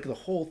Force. That's the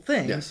whole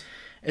thing. Yes.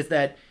 Is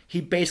that he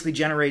basically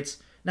generates...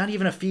 not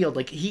even a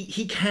field.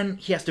 He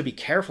has to be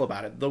careful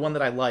about it. The one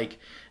that I like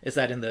is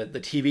that in the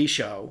TV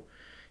show,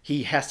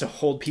 he has to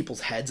hold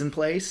people's heads in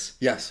place.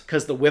 Yes.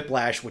 Because the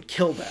whiplash would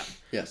kill them.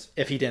 Yes.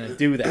 If he didn't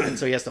do that.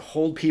 So he has to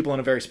hold people in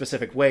a very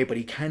specific way, but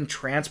he can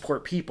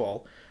transport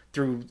people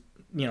through,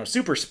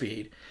 super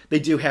speed. They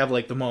do have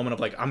the moment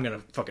of I'm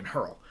going to fucking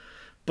hurl.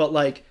 But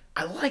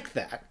I like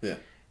that. Yeah.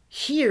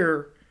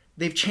 Here,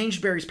 they've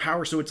changed Barry's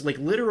power so it's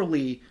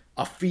literally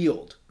a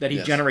field that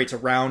he generates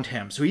around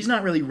him. So he's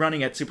not really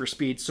running at super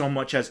speed so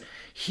much as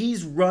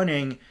he's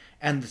running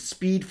and the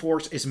Speed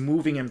Force is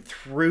moving him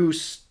through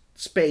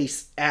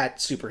space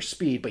at super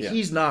speed, but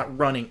he's not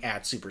running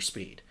at super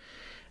speed.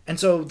 And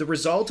so the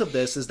result of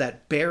this is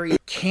that Barry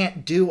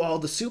can't do all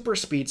the super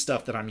speed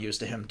stuff that I'm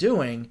used to him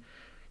doing,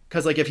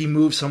 because if he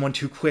moves someone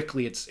too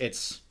quickly,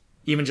 it's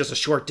even just a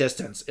short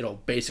distance,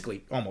 it'll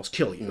basically almost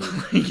kill you.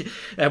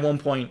 At one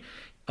point,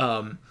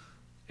 and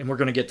we're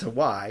going to get to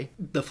why,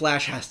 the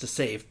Flash has to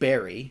save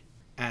Barry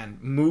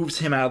and moves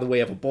him out of the way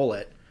of a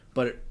bullet,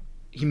 but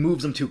he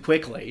moves him too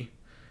quickly.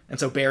 And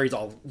so Barry's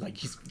all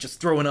he's just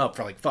throwing up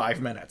for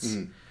 5 minutes.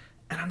 And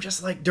I'm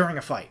just during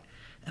a fight.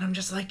 And I'm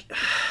just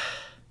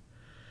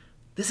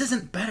this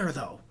isn't better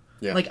though.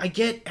 Yeah. I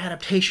get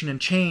adaptation and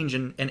change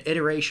and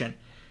iteration,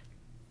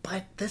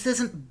 but this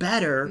isn't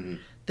better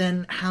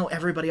than how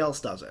everybody else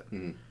does it.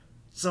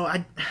 So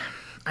I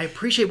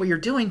appreciate what you're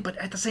doing, but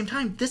at the same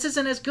time, this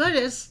isn't as good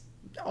as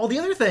all the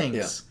other things.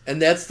 Yeah. And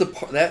that's the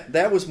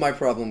that was my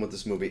problem with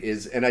this movie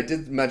is, and I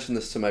did mention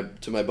this to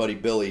my buddy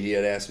Billy. He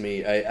had asked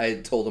me. I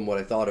had told him what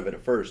I thought of it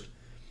at first.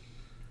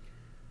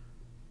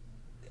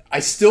 I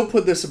still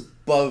put this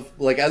above.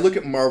 I look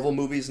at Marvel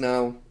movies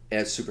now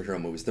as superhero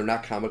movies. They're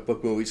not comic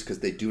book movies because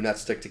they do not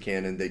stick to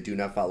canon. They do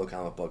not follow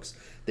comic books.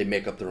 They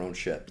make up their own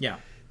shit. Yeah.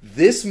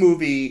 This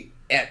movie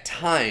at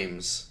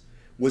times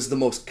was the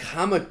most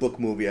comic book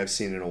movie I've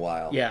seen in a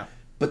while. Yeah.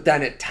 but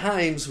then at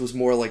times was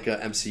more like a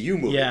MCU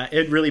movie. Yeah,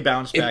 it really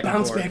bounced back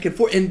and forth. Back and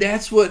forth. And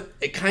that's what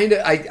it kind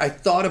of, I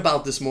thought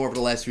about this more over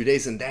the last few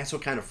days, and that's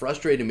what kind of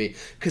frustrated me,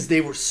 because they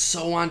were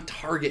so on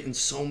target in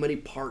so many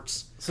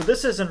parts. So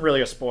this isn't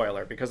really a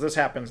spoiler, because this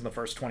happens in the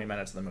first 20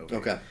 minutes of the movie.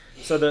 Okay.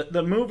 So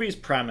the movie's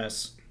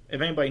premise,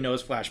 if anybody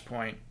knows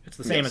Flashpoint, it's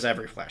the same as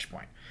every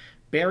Flashpoint.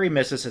 Barry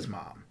misses his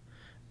mom,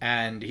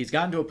 and he's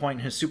gotten to a point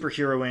in his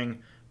superheroing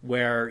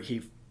where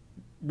he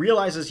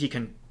realizes he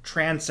can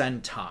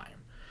transcend time.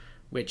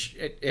 Which,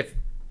 if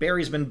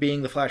Barry's been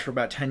being the Flash for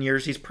about 10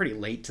 years, he's pretty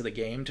late to the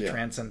game to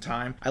transcend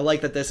time. I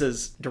like that this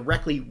is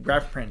directly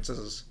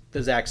references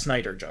the Zack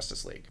Snyder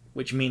Justice League,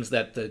 which means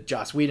that the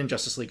Joss Whedon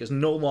Justice League is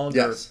no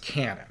longer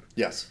canon.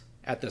 Yes.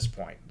 At this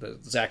point. The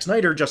Zack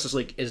Snyder Justice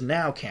League is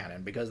now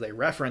canon because they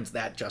reference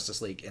that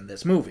Justice League in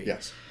this movie.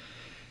 Yes.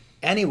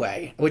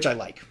 Anyway, which I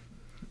like.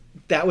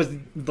 That was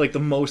like the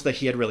most that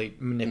he had really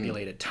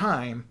manipulated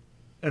time.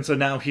 And so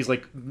now he's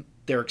like,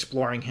 they're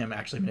exploring him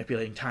actually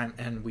manipulating time,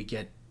 and we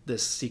get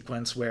this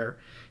sequence where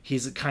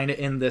he's kind of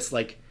in this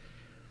like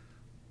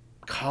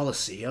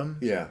coliseum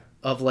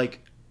of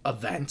like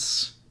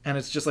events, and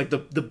it's just like the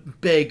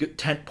big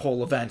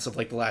tentpole events of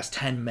like the last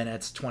 10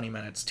 minutes, 20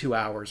 minutes, 2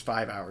 hours,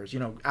 5 hours,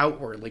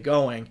 outwardly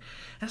going.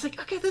 And it's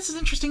like, okay, this is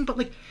interesting, but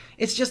like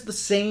it's just the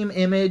same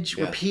image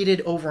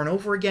repeated over and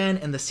over again,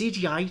 and the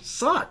CGI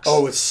sucks.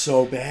 Oh, it's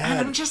so bad. And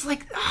I'm just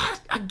like,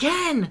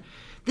 again,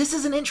 this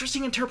is an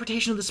interesting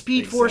interpretation of the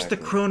Speed Force, the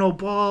Chrono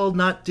Ball,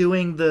 not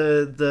doing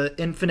the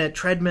infinite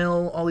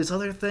treadmill, all these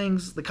other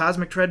things, the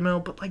cosmic treadmill,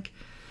 but like,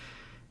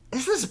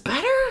 is this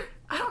better?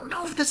 I don't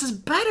know if this is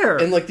better.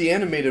 And like the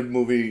animated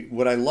movie,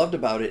 what I loved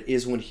about it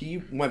is when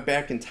he went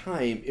back in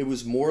time, it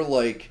was more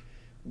like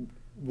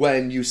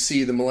when you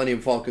see the Millennium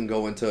Falcon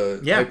go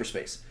into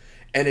hyperspace.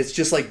 And it's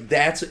just like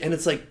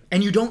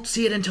and you don't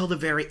see it until the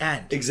very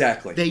end.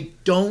 Exactly. They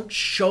don't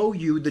show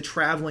you the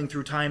traveling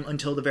through time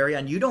until the very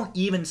end. You don't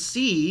even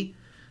see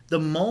the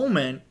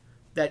moment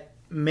that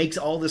makes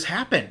all this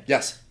happen.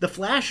 Yes.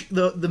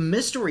 The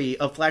mystery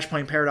of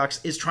Flashpoint Paradox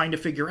is trying to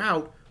figure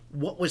out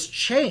what was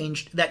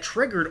changed that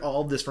triggered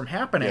all of this from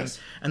happening. Yes.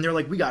 And they're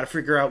like, we got to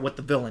figure out what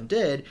the villain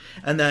did.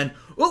 And then,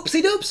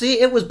 oopsie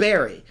doopsie, it was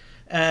Barry.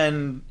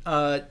 And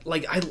I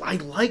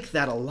like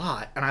that a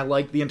lot, and I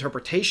like the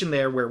interpretation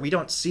there where we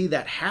don't see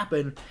that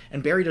happen,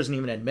 and Barry doesn't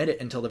even admit it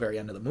until the very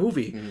end of the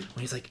movie when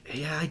he's like,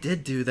 "Yeah, I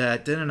did do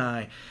that, didn't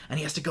I?" And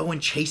he has to go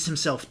and chase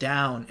himself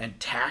down and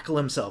tackle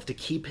himself to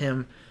keep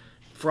him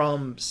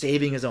from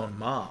saving his own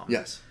mom.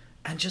 Yes,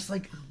 and just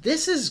like,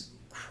 this is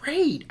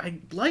great. I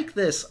like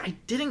this. I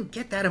didn't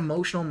get that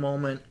emotional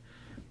moment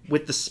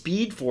with the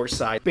Speed Force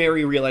side.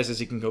 Barry realizes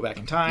he can go back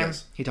in time.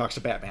 Yes. He talks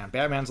to Batman.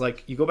 Batman's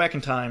like, you go back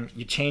in time,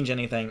 you change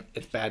anything,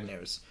 it's bad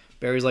news.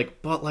 Barry's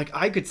like, but like,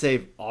 I could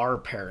save our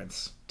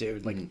parents,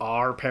 dude. Like,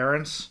 our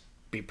parents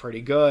be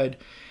pretty good.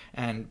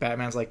 And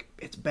Batman's like,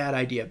 it's a bad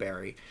idea,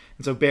 Barry.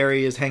 And so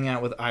Barry is hanging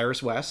out with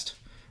Iris West,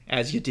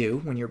 as you do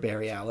when you're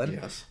Barry Allen.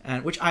 Yes.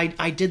 And which I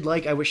did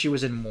like. I wish she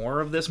was in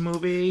more of this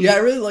movie. Yeah, I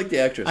really like the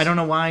actress. I don't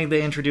know why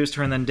they introduced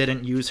her and then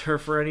didn't use her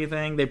for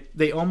anything.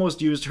 They almost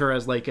used her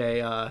as like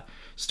a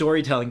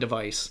storytelling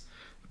device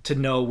to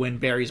know when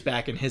Barry's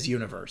back in his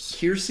universe.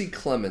 Kiersey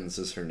Clemons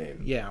is her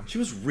name. Yeah. She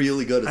was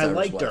really good as Iris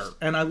liked West. her.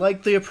 And I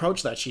liked the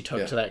approach that she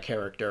took to that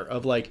character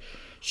of like,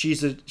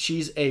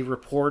 she's a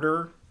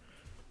reporter,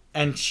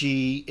 and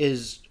she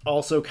is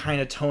also kind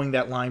of towing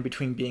that line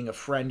between being a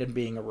friend and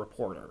being a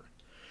reporter.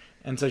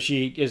 And so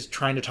she is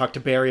trying to talk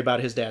to Barry about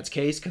his dad's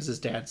case, because his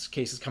dad's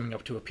case is coming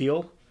up to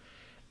appeal.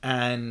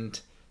 And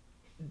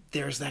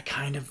there's that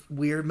kind of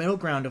weird middle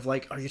ground of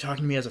like, are you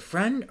talking to me as a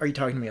friend? Are you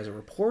talking to me as a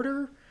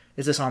reporter?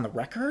 Is this on the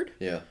record?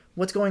 Yeah.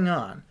 What's going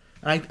on?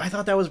 And I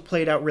thought that was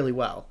played out really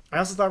well. I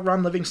also thought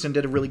Ron Livingston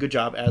did a really good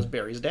job as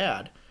Barry's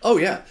dad. Oh,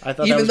 yeah. I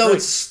thought Even though great.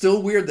 it's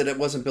still weird that it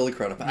wasn't Billy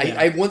Crudup. Yeah.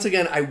 I once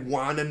again, I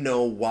want to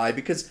know why,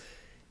 because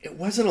it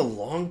wasn't a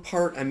long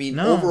part. I mean,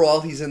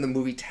 overall, he's in the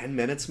movie 10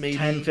 minutes, maybe.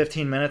 10,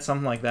 15 minutes,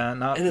 something like that.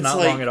 Not like,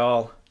 long at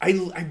all.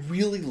 I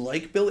really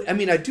like Billy. I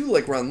mean, I do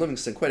like Ron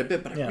Livingston quite a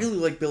bit, but I really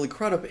like Billy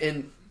Crudup.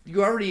 And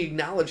you already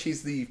acknowledge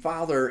he's the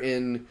father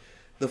in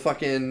the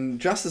fucking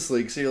Justice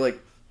League, so you're like,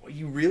 well,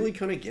 you really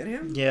couldn't get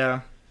him?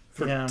 Yeah.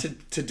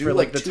 To do for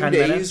like the 2 10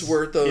 days minutes?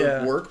 worth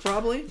of work,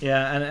 probably?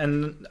 Yeah,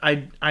 and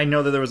I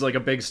know that there was like a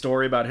big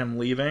story about him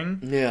leaving.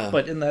 Yeah.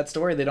 But in that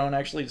story, they don't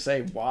actually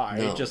say why.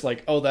 No. Just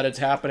like, that it's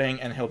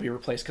happening and he'll be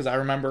replaced. Because I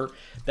remember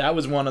that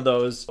was one of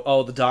those,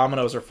 the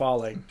dominoes are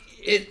falling.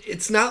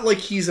 It's not like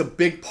he's a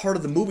big part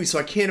of the movie, so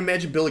I can't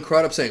imagine Billy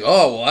Crudup saying,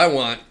 "Oh, well, I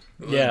want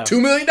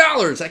 $2 million."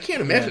 I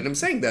can't imagine him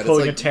saying that.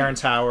 Pulling it's like a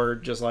Terrence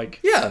Howard, just like,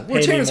 well, pay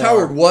me Terrence more.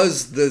 Howard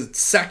was the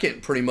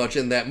second, pretty much,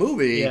 in that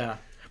movie. Yeah.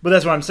 But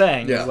that's what I'm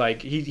saying. Yeah. Is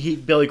like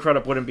Billy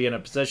Crudup wouldn't be in a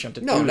position to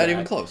do that. No, not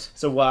even close.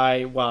 So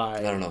why?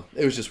 I don't know.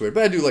 It was just weird.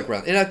 But I do like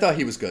Ron. And I thought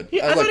he was good.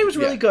 Yeah, I thought he was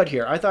really good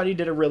here. I thought he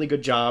did a really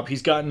good job.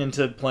 He's gotten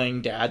into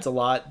playing dads a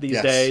lot these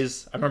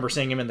days. I remember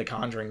seeing him in The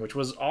Conjuring, which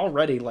was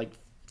already like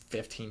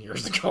 15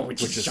 years ago,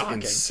 which is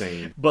shocking.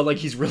 Insane. But like,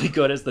 he's really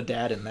good as the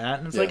dad in that.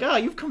 And it's like,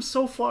 you've come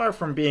so far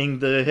from being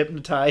the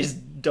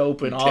hypnotized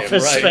dope in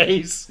Office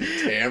Space.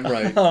 Damn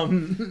right.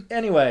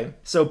 Anyway,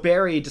 so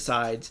Barry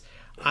decides,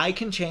 I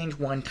can change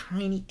one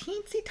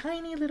teensy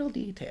tiny little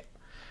detail.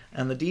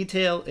 And the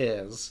detail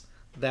is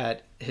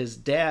that his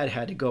dad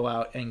had to go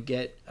out and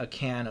get a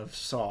can of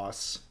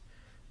sauce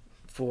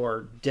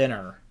for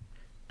dinner.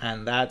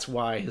 And that's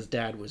why his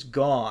dad was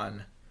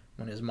gone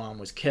when his mom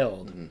was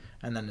killed. Mm-hmm.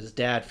 And then his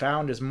dad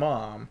found his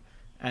mom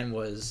and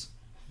was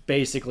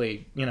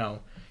basically,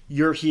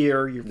 you're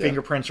here, your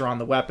fingerprints are on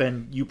the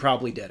weapon, you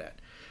probably did it.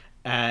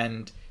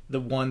 And the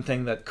one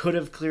thing that could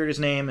have cleared his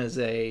name is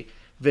a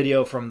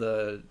video from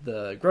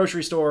the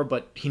grocery store,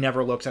 but he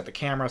never looks at the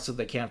camera, so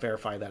they can't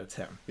verify that it's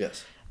him.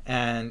 Yes.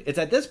 And it's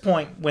at this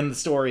point when the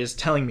story is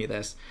telling me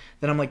this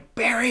that I'm like,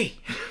 Barry,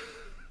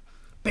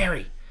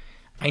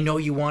 I know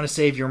you want to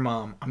save your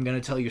mom. I'm going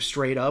to tell you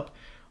straight up,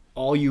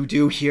 all you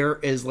do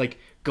here is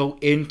go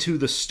into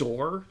the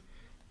store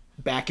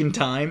back in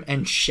time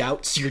and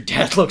shouts. Your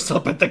dad looks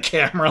up at the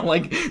camera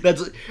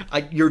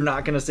you're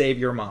not going to save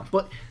your mom.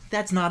 But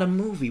that's not a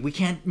movie. We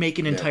can't make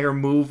an entire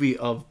movie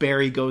of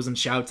Barry goes and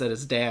shouts at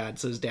his dad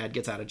so his dad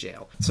gets out of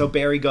jail. So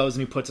Barry goes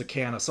and he puts a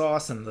can of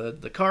sauce in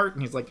the cart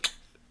and he's like,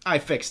 I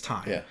fixed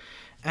time. Yeah.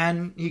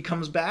 And he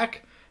comes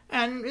back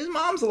and his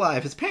mom's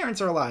alive. His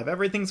parents are alive.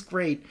 Everything's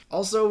great.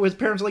 Also, his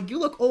parents are like, you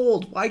look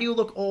old. Why do you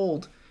look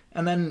old?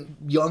 And then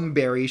young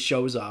Barry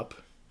shows up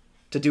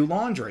to do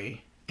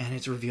laundry and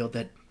it's revealed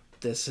that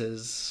this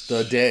is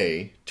the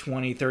day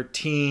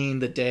 2013,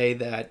 the day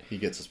that he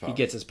gets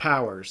his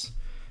powers.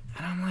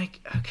 And I'm like,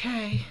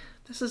 okay,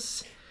 this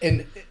is...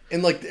 And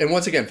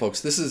once again,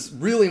 folks, this is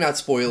really not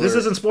spoiler. This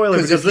isn't spoiler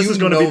because this is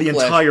going to be the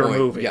entire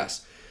movie.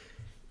 Yes.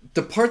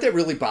 The part that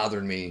really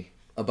bothered me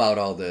about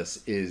all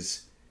this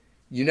is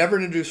you never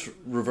introduced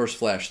Reverse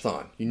Flash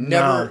Thawne.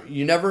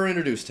 You never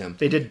introduced him.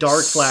 They did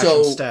Dark Flash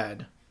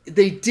instead.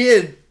 They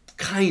did,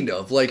 kind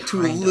of,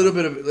 to a little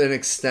bit of an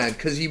extent,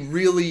 because he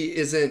really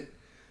isn't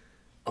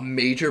a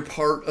major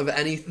part of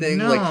anything.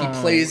 No,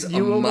 he plays a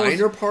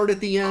minor part at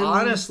the end.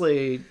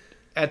 Honestly,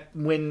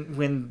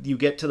 when you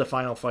get to the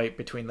final fight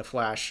between the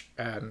Flash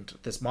and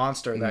this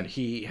monster that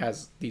he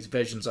has these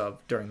visions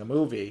of during the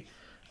movie,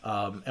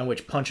 and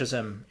which punches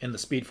him in the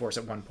Speed Force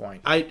at one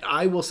point.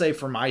 I will say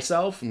for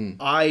myself,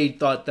 I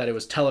thought that it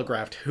was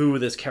telegraphed who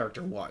this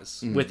character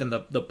was within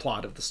the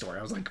plot of the story.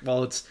 I was like,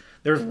 well,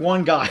 there's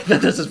one guy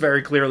that this is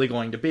very clearly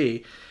going to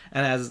be.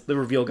 And as the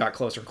reveal got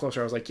closer and closer,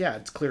 I was like, yeah,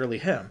 it's clearly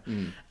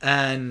him.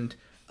 And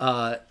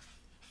I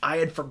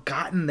had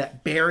forgotten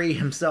that Barry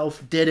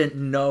himself didn't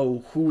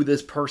know who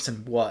this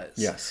person was.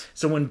 Yes.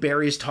 So when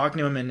Barry's talking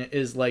to him and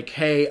is like,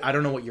 hey, I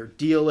don't know what your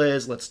deal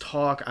is. Let's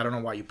talk. I don't know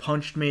why you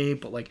punched me,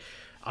 but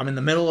I'm in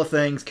the middle of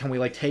things. Can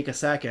we take a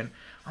second?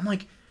 I'm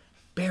like,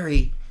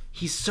 Barry,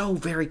 he's so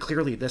very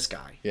clearly this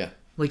guy. Yeah.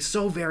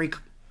 So very...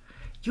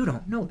 You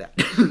don't know that.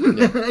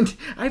 Yeah. And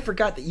I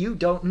forgot that you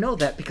don't know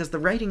that because the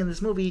writing in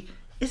this movie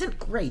isn't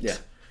great. Yeah.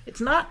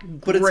 It's not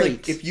great. But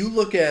it's if you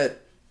look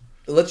at...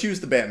 Let's use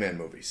the Batman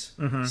movies.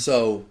 Mm-hmm.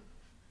 So,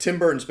 Tim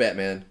Burton's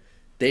Batman,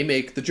 they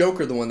make the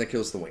Joker the one that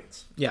kills the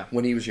Waynes. Yeah.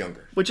 When he was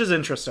younger. Which is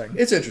interesting.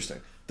 It's interesting.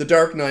 The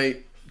Dark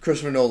Knight,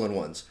 Christopher Nolan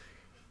ones.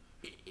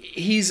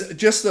 He's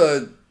just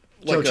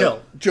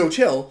Joe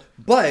Chill,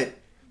 but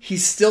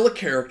he's still a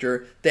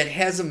character that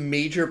has a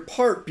major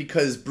part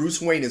because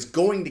Bruce Wayne is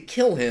going to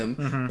kill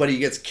him, but he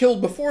gets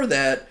killed before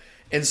that,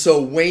 and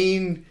so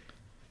Wayne...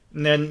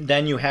 And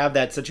then you have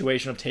that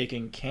situation of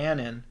taking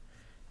canon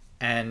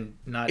and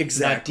not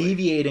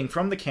deviating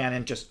from the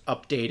canon, just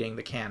updating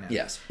the canon.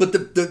 Yes, but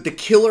the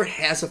killer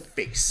has a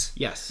face.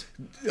 Yes.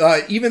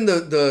 Even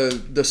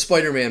the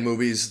Spider-Man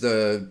movies,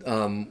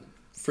 the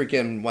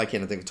freaking, why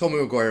can't I think, Tobey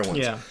Maguire ones.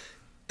 Yeah.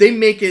 They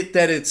make it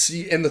that it's,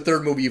 in the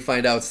third movie you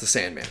find out it's the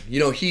Sandman.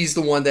 He's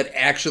the one that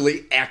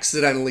actually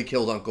accidentally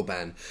killed Uncle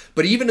Ben.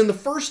 But even in the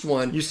first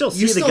one, you still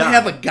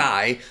have a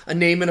guy, a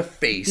name and a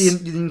face.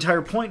 The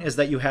entire point is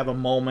that you have a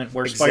moment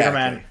where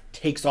Spider-Man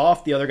takes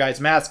off the other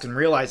guy's mask and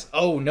realizes,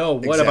 oh no,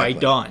 what have I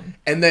done?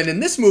 And then in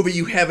this movie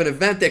you have an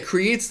event that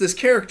creates this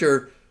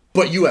character,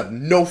 but you have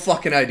no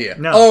fucking idea.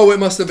 No. Oh, it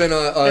must have been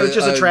it was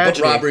just a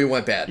tragedy. Robbery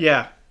went bad.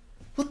 Yeah.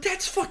 Well,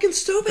 that's fucking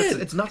stupid.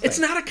 It's nothing. It's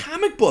not a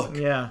comic book.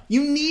 Yeah.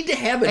 You need to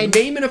have a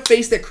name and a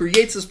face that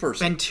creates this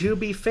person. And to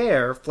be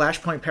fair,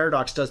 Flashpoint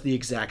Paradox does the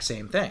exact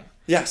same thing.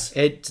 Yes.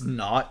 It's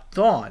not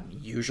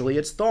Thawne. Usually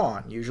it's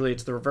Thawne. Usually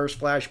it's the Reverse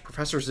Flash,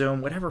 Professor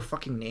Zoom, whatever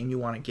fucking name you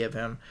want to give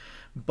him.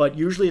 But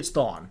usually it's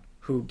Thawne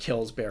who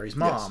kills Barry's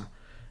mom. Yes.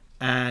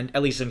 And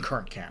at least in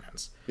current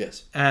canons.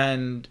 Yes.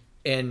 And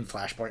in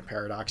Flashpoint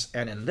Paradox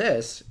and in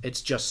this,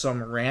 it's just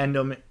some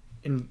random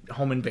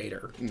home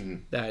invader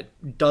that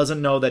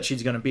doesn't know that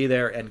she's going to be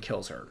there and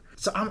kills her.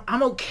 So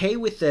I'm okay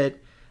with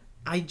it.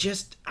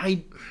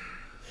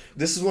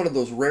 This is one of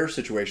those rare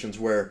situations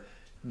where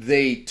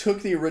they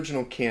took the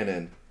original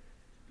canon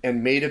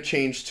and made a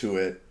change to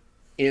it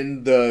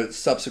in the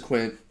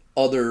subsequent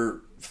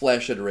other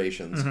Flash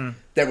iterations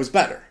that was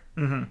better.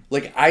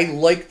 I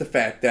like the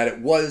fact that it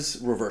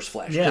was Reverse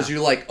Flash because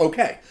you're like,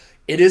 okay,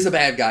 it is a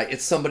bad guy.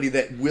 It's somebody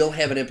that will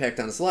have an impact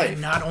on his life.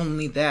 And not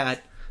only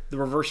that, the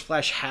Reverse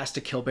Flash has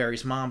to kill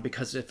Barry's mom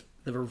because if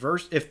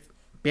if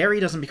Barry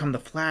doesn't become the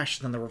Flash,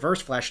 then the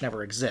Reverse Flash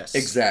never exists.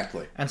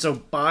 Exactly. And so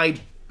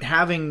by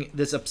having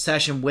this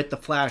obsession with the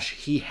Flash,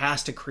 he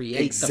has to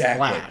create the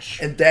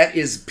Flash. And that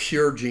is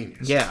pure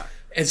genius. Yeah.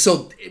 And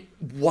so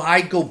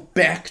why go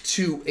back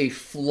to a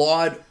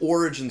flawed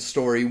origin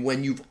story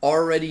when you've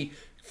already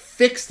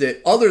fixed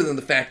it, other than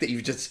the fact that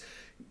you've just,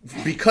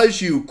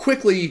 because you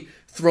quickly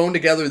thrown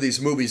together these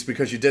movies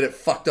because you did it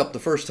fucked up the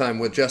first time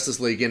with Justice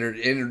League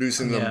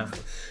introducing them,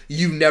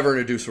 you never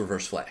introduced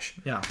Reverse Flash.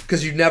 Yeah.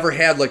 Because you never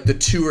had like the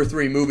 2 or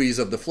 3 movies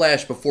of the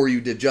Flash before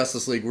you did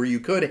Justice League where you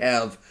could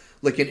have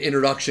like an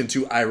introduction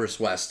to Iris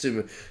West,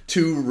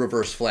 to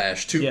Reverse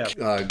Flash, to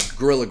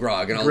Gorilla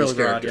Grodd and all these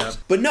characters. Yeah.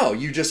 But no,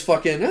 you just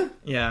fucking...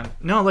 Yeah.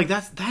 No, like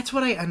that's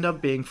what I end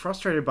up being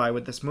frustrated by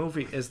with this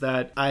movie, is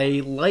that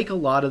I like a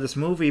lot of this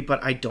movie,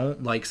 but I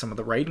don't like some of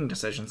the writing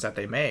decisions that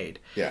they made.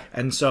 Yeah.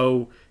 And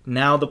so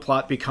now the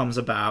plot becomes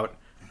about,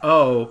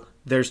 oh,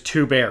 there's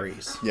 2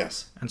 Barrys.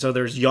 Yes. And so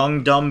there's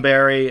young dumb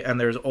Barry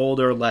and there's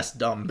older, less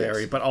dumb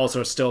Barry, but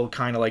also still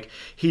kind of like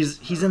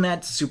he's in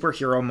that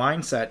superhero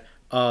mindset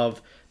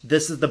of,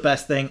 this is the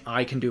best thing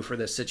I can do for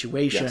this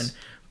situation. Yes.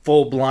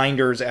 Full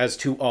blinders as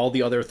to all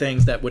the other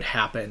things that would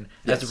happen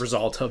as a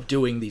result of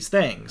doing these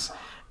things.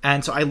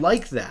 And so I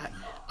like that.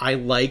 I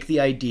like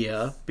the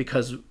idea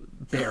because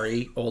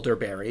Barry, older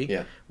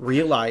Barry,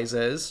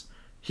 realizes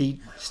he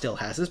still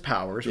has his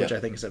powers, which I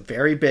think is a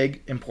very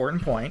big,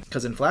 important point.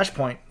 Because in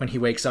Flashpoint, when he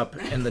wakes up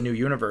in the new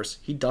universe,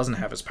 he doesn't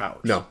have his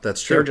powers. No,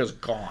 that's true. They're just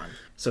gone.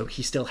 So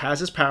he still has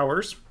his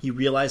powers. He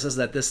realizes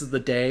that this is the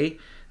day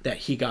that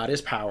he got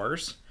his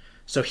powers.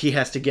 So he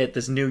has to get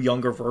this new,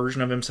 younger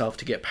version of himself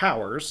to get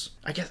powers.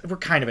 I guess we're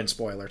kind of in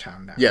spoiler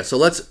town now. Yeah,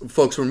 so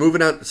folks, we're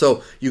moving on.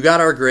 So you got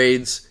our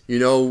grades. You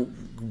know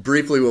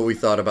briefly what we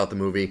thought about the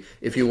movie.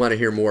 If you want to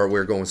hear more,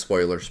 we're going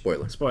spoilers.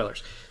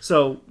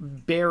 So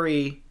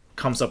Barry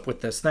comes up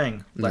with this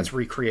thing. Let's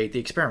recreate the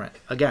experiment.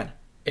 Again,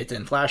 it's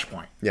in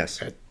Flashpoint.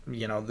 Yes.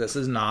 This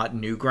is not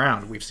new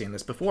ground. We've seen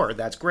this before.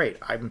 That's great.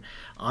 I'm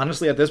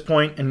honestly, at this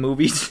point in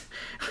movies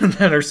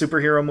that are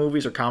superhero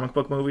movies or comic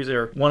book movies,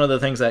 or one of the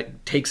things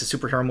that takes a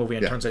superhero movie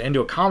and turns it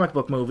into a comic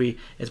book movie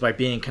is by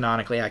being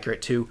canonically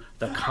accurate to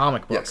the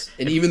comic books. Yes.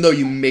 And even though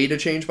you made a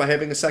change by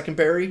having a second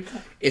Barry,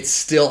 it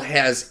still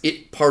has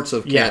parts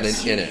of canon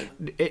in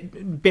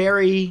it.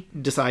 Barry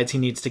decides he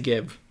needs to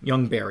give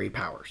young Barry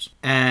powers.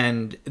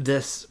 And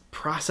this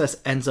process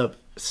ends up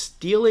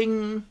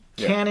stealing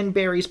Canon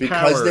Barry's powers.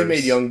 Because they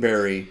made young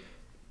Barry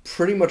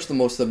pretty much the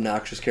most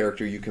obnoxious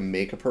character you can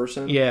make a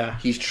person. Yeah.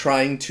 He's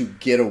trying to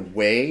get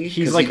away.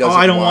 He's like,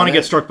 I don't want to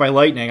get struck by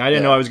lightning. I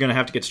didn't know I was going to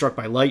have to get struck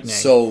by lightning.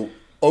 So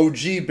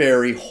OG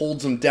Barry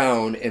holds him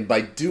down, and by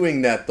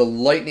doing that, the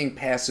lightning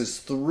passes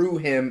through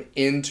him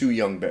into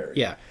young Barry.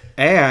 Yeah.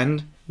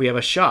 And we have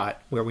a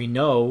shot where we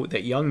know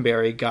that young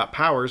Barry got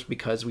powers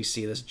because we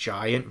see this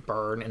giant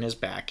burn in his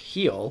back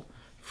heel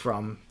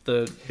from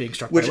the being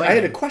struck by lightning. Which I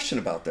had a question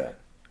about that.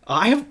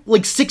 I have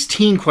like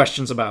 16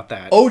 questions about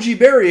that. OG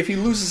Barry, if he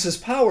loses his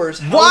powers,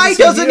 why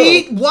doesn't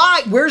he?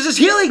 Why? Where's his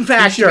healing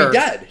factor? He should be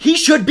dead. He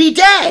should be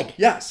dead.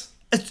 Yes.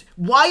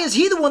 Why is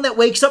he the one that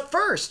wakes up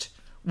first?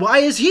 Why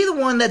is he the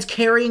one that's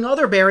carrying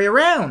Other Barry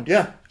around?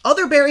 Yeah.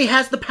 Other Barry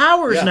has the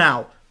powers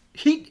now.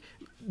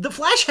 The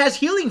Flash has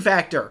healing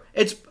factor.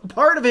 It's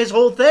part of his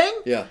whole thing.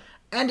 Yeah.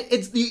 And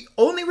it's the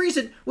only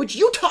reason, which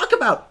you talk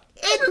about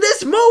in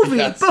this movie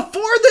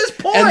before this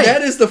point. And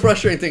that is the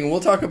frustrating thing, and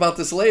we'll talk about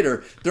this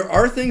later. There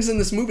are things in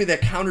this movie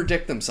that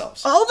contradict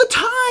themselves. All the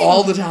time.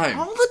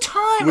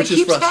 Which it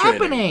keeps is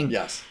frustrating. happening.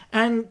 Yes.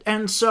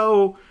 And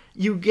so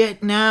you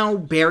get now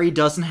Barry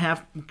doesn't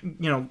have,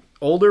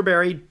 older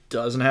Barry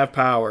doesn't have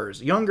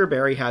powers. Younger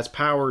Barry has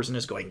powers and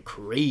is going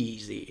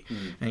crazy.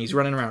 And he's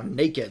running around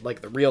naked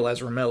like the real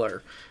Ezra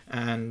Miller.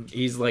 And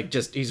he's like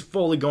he's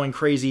fully going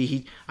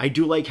crazy. I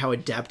do like how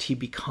adept he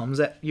becomes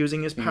at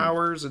using his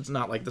powers. It's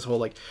not like this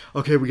whole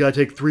okay, we gotta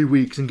take 3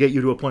 weeks and get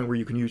you to a point where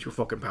you can use your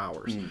fucking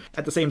powers.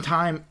 At the same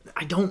time,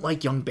 I don't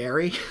like young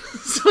Barry.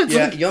 So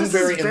it's young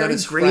Barry and then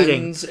his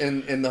friends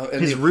and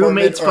his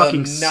roommates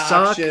fucking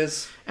obnoxious.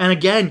 suck. And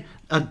again,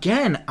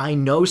 I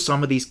know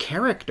some of these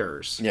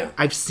characters. Yeah.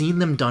 I've seen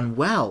them done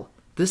well.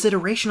 This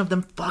iteration of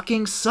them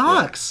fucking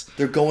sucks. Yeah.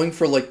 They're going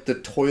for the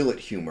toilet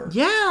humor.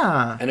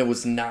 Yeah. And it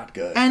was not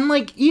good.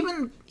 And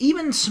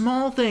even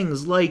small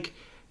things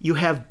you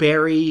have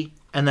Barry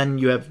and then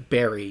you have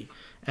Barry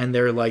and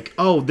they're like,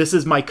 "Oh, this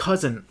is my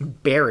cousin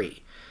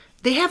Barry."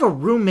 They have a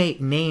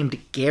roommate named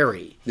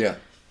Gary. Yeah.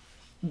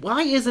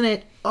 Why isn't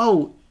it,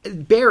 "Oh,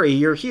 Barry,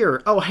 you're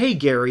here. Oh, hey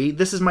Gary,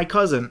 this is my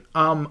cousin.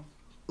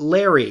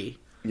 Larry."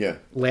 Yeah.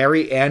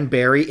 Larry and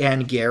Barry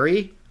and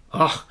Gary?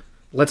 Oh,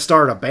 let's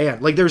start a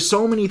band. There's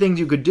so many things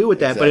you could do with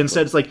that, but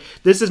instead it's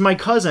this is my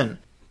cousin.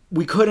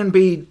 We couldn't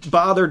be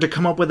bothered to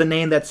come up with a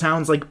name that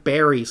sounds like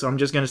Barry, so I'm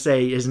just going to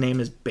say his name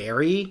is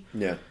Barry.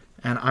 Yeah.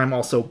 And I'm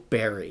also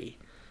Barry.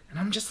 And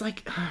I'm just okay,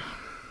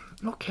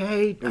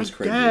 I guess. It was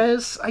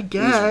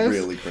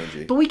really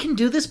cringy. But we can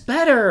do this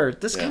better.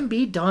 This can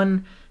be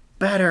done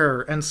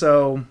better. And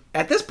so,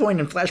 at this point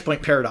in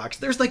Flashpoint Paradox,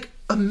 there's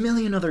a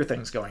million other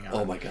things going on.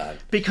 Oh my god.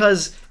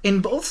 Because in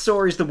both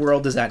stories, the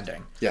world is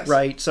ending. Yes.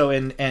 Right? So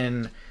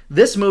in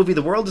this movie,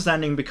 the world is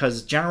ending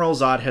because General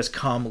Zod has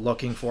come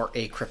looking for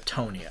a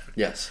Kryptonian.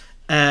 Yes.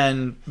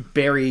 And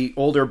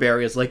older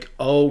Barry is like,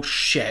 oh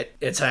shit,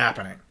 it's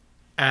happening.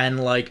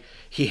 And like,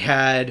 he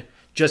had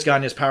just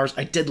gotten his powers.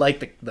 I did like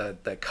the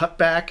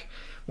cutback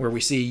where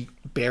we see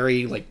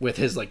Barry like with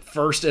his like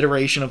first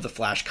iteration of the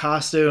Flash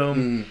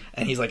costume,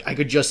 and he's like, I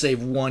could just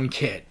save one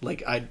kid.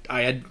 Like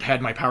I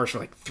had my powers for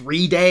like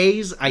 3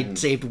 days. I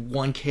saved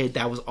one kid.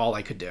 That was all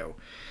I could do,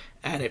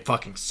 and it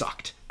fucking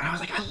sucked. And I was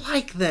like, I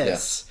like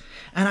this,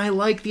 and I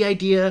like the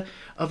idea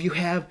of you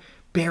have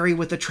Barry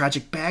with a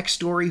tragic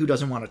backstory who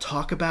doesn't want to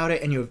talk about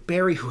it, and you have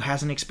Barry who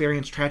hasn't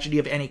experienced tragedy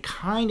of any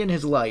kind in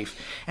his life.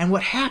 And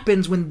what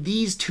happens when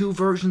these two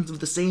versions of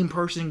the same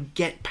person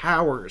get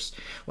powers?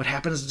 What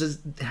happens?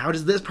 How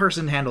does this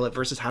person handle it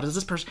versus how does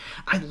this person?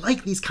 I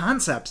like these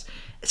concepts.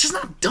 It's just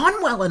not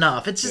done well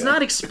enough. It's just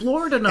not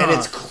explored enough. And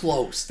it's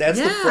close. That's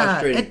the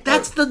frustrating part.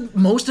 That's the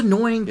most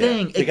annoying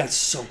thing. It got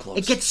so close.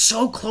 It gets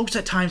so close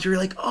at times where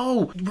you're like,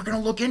 oh, we're going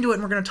to look into it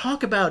and we're going to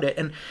talk about it.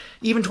 And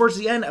even towards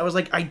the end, I was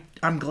like,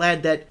 I'm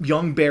glad that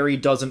young Barry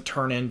doesn't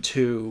turn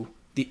into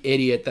the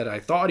idiot that I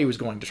thought he was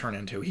going to turn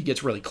into. He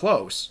gets really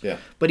close. Yeah.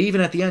 But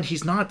even at the end,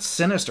 he's not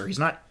sinister. He's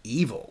not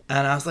evil.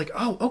 And I was like,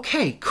 oh,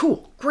 okay,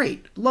 cool,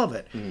 great, love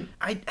it.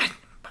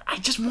 I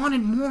just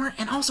wanted more,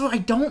 and also I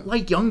don't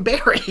like young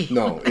Barry.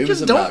 No, I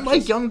just don't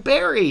like young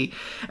Barry.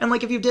 And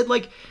like if you did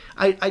like,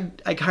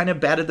 I kind of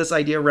batted this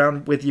idea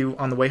around with you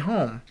on the way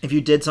home. If you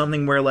did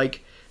something where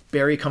like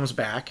Barry comes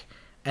back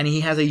and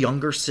he has a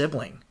younger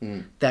sibling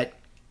that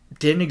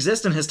didn't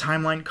exist in his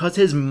timeline because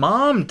his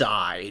mom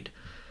died,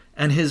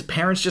 and his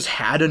parents just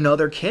had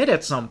another kid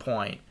at some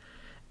point,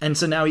 and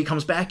so now he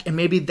comes back, and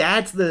maybe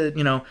that's the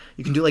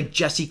you can do like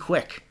Jesse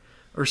Quick.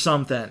 Or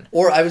something.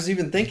 Or I was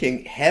even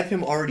thinking, have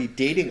him already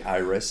dating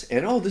Iris,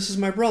 and this is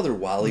my brother,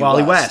 Wally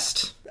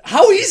West.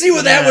 How easy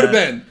would that would have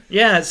been?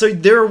 Yeah, so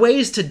there are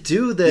ways to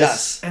do this,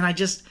 yes. And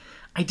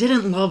I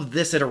didn't love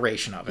this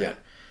iteration of it. Yeah.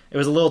 It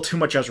was a little too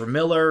much Ezra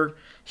Miller.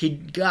 He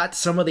got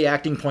some of the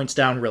acting points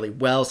down really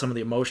well. Some of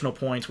the emotional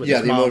points with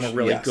his mom were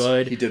really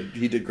good. He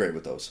did great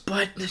with those.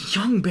 But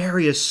young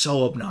Barry is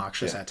so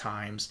obnoxious at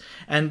times.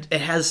 And it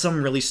has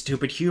some really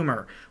stupid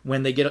humor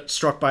when they get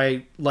struck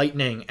by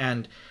lightning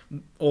and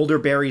older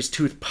Barry's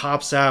tooth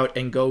pops out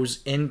and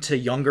goes into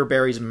younger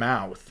Barry's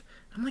mouth.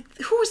 I'm like,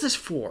 who is this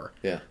for?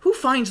 Yeah. Who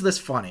finds this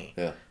funny?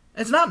 Yeah.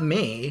 It's not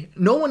me.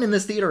 No one in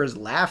this theater is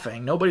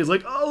laughing. Nobody's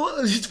like,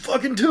 oh, his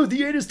fucking tooth.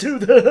 He ate his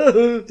tooth.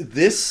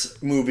 This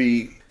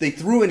movie, they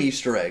threw in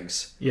Easter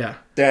eggs. Yeah.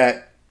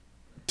 That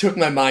took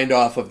my mind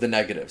off of the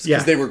negatives. Yeah.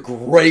 Because they were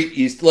great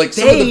Easter, like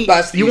some of the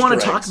best Easter eggs. You want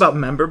to talk about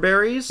member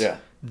berries? Yeah.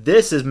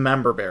 This is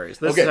member berries.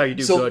 This is how you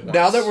do good ones.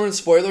 Now that we're in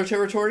spoiler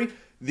territory,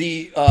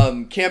 the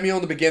cameo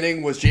in the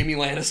beginning was Jaime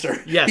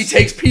Lannister. Yes. He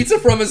takes pizza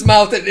from his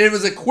mouth, and it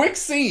was a quick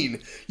scene.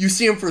 You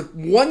see him for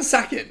 1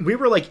 second. We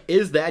were like,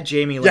 is that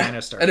Jaime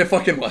Lannister? And it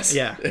fucking was.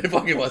 Yeah. It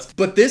fucking was.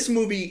 But this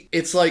movie,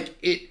 it's like,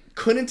 it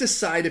couldn't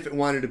decide if it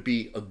wanted to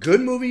be a good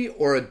movie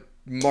or a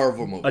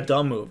Marvel movie. A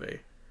dumb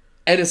movie.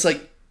 And it's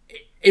like,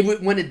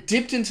 when it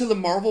dipped into the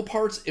Marvel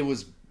parts, it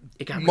was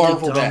It got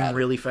Marvel really dumb bad.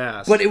 really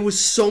fast. But it was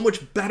so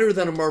much better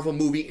than a Marvel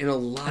movie in a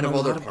lot of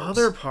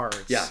other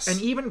parts. Yes.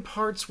 And even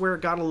parts where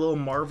it got a little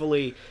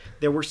Marvel-y,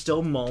 there were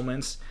still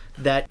moments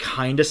that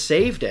kind of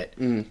saved it.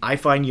 I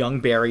find young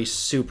Barry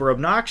super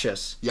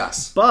obnoxious.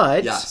 Yes.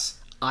 But yes.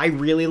 I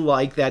really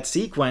like that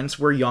sequence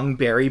where young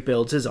Barry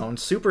builds his own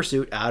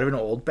supersuit out of an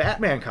old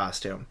Batman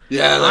costume.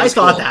 Yeah, I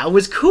thought that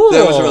was cool.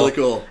 That was really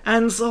cool.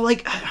 And so,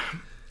 like,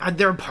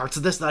 there are parts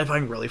of this that I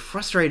find really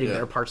frustrating. Yeah.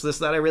 There are parts of this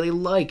that I really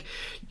like.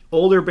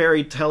 Older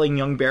Barry telling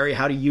young Barry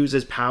how to use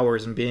his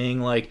powers and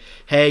being like,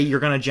 hey, you're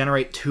going to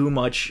generate too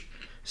much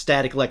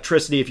static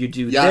electricity if you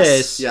do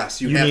this.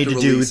 Yes, you need to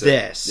do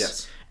this.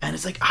 Yes. And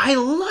it's like, I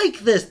like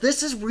this.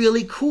 This is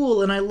really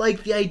cool. And I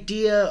like the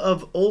idea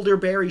of older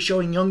Barry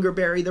showing younger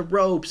Barry the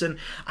ropes. And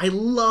I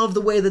love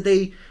the way that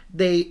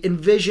they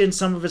envision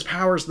some of his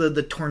powers,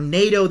 the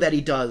tornado that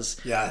he does.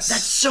 Yes.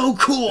 That's so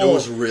cool. It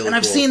was really And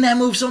I've cool. seen that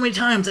move so many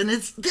times. And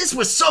this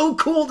was so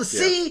cool to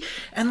see.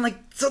 And like,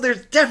 so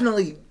there's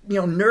definitely,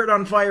 nerd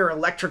on fire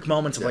electric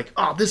moments of like,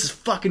 oh, this is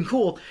fucking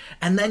cool.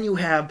 And then you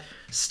have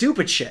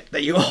stupid shit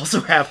that you also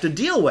have to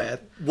deal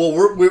with. Well,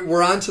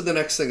 we're on to the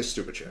next thing is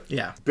stupid shit.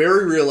 Yeah.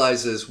 Barry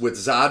realizes with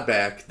Zod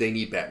back, they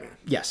need Batman.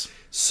 Yes.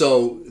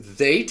 So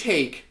they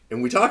take,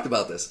 and we talked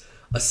about this,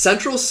 a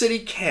Central City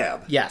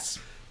cab. Yes.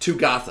 To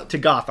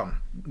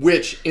Gotham.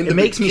 Which, in the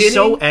makes beginning me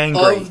so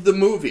angry. of the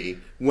movie,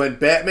 when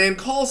Batman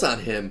calls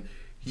on him,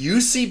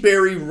 you see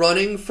Barry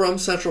running from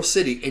Central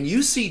City, and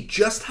you see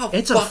just how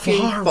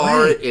fucking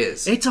far it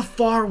is. It's a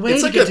far way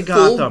it's to like get to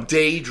Gotham. It's like a full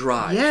day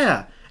drive.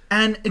 Yeah.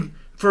 And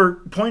for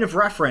point of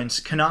reference,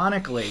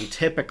 canonically,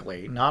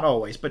 typically, not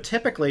always, but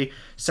typically,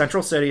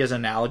 Central City is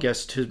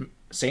analogous to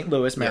St.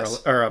 Louis,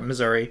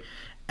 Missouri,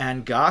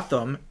 and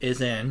Gotham is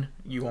in,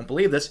 you won't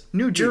believe this,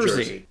 New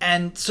Jersey.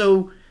 And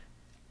so,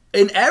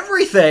 in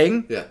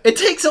everything, it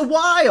takes a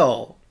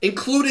while.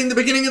 including the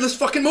beginning of this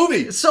fucking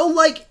movie. So,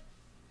 like,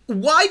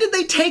 why did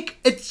they take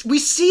it? We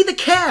see the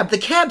cab. The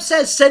cab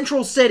says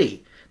Central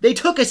City. They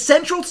took a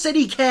Central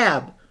City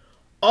cab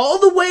all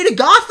the way to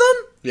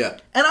Gotham? Yeah.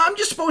 And I'm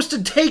just supposed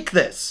to take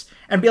this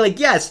and be like,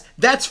 yes,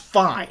 that's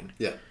fine.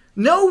 Yeah.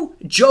 No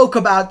joke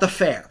about the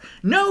fare.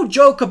 No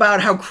joke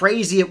about how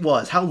crazy it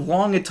was, how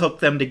long it took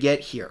them to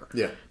get here.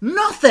 Yeah.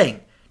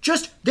 Nothing.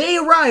 Just, they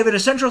arrive in a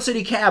Central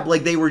City cab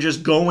like they were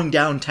just going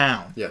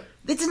downtown. Yeah.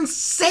 It's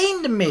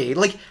insane to me.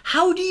 Like,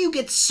 how do you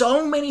get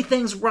so many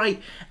things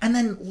right and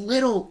then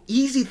little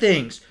easy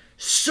things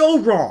so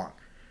wrong?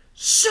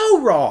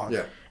 So wrong.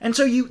 Yeah. And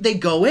so they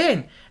go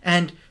in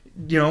and,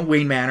 you know,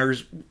 Wayne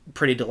Manor's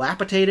pretty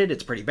dilapidated.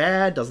 It's pretty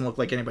bad. Doesn't look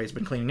like anybody's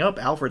been cleaning up.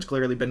 Alfred's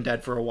clearly been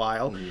dead for a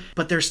while.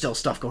 But there's still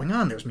stuff going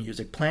on. There's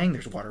music playing.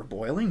 There's water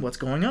boiling. What's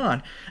going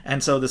on?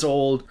 And so this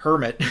old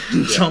hermit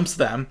jumps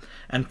them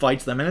and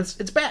fights them. And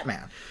it's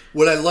Batman.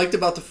 What I liked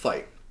about the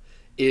fight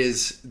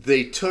is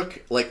they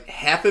took, like,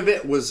 half of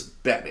it was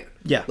Batman.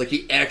 Yeah. Like,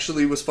 he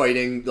actually was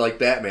fighting like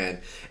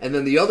Batman. And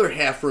then the other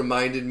half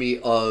reminded me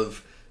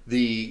of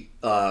the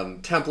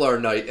Templar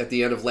Knight at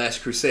the end of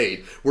Last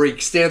Crusade, where he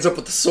stands up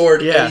with the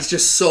sword and he's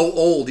just so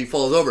old he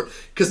falls over.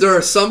 Because there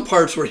are some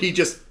parts where he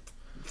just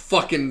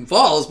fucking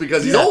falls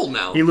because he's old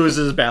now. He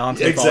loses his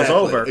balance and falls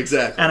over.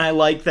 Exactly. And I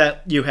like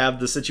that you have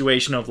the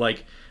situation of,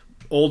 like,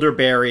 older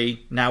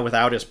Barry, now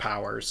without his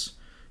powers,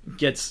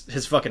 gets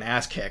his fucking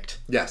ass kicked.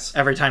 Yes.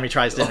 Every time he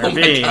tries to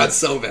intervene. Oh my God,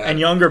 so bad. And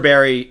younger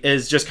Barry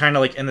is just kind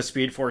of like in the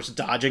Speed Force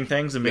dodging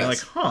things and being like,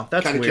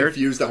 that's kinda weird.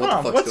 Confused on what the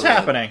fuck's what's going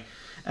happening? on.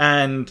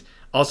 And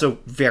also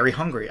very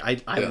hungry.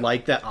 I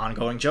like that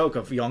ongoing joke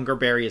of younger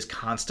Barry is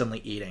constantly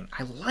eating.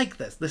 I like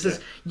this. This is,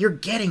 you're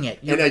getting it.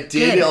 And I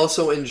did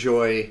also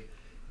enjoy,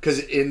 because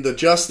in the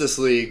Justice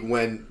League,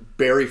 when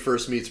Barry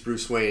first meets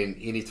Bruce Wayne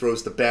and he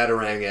throws the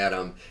Batarang at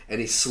him and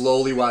he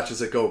slowly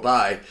watches it go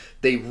by,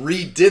 they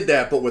redid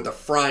that but with a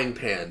frying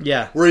pan.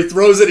 Yeah. Where he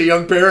throws it at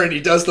young Barry and he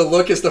does the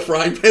look as the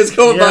frying pan's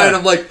going by, and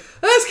I'm like,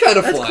 that's kind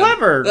of fun. That's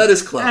clever. That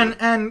is clever.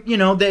 And you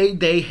know,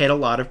 they hit a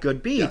lot of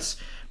good beats.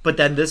 Yeah. But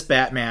then this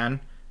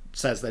Batman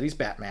says that he's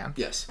Batman.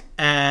 Yes.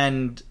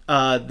 And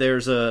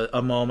there's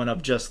a moment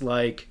of just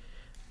like,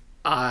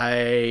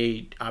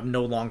 I'm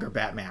no longer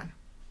Batman.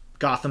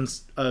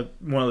 Gotham's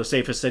one of the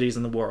safest cities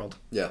in the world.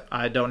 Yeah.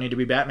 I don't need to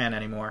be Batman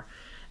anymore.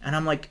 And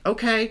I'm like,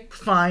 okay,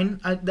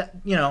 fine.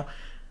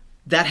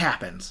 That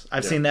happens.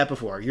 I've seen that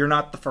before. You're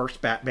not the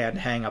first Batman to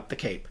hang up the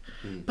cape.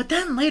 But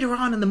then later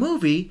on in the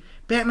movie,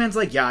 Batman's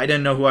like, yeah, I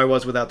didn't know who I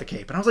was without the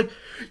cape. And I was like,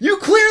 you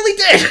clearly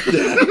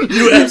did!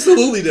 You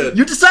absolutely did.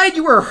 You decided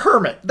you were a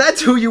hermit. That's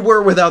who you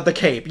were without the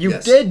cape. You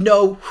did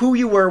know who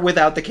you were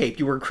without the cape.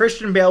 You were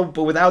Christian Bale,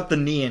 but without the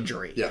knee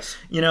injury. Yes.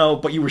 You know,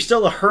 but you were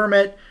still a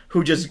hermit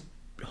who just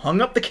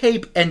hung up the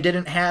cape and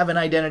didn't have an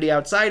identity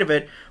outside of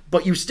it,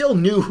 but you still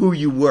knew who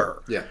you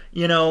were. Yeah.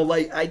 You know,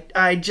 like,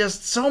 I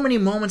just, so many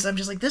moments, I'm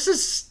just like, this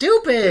is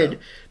stupid. Yeah.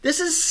 This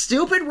is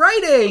stupid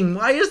writing.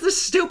 Why is this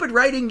stupid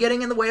writing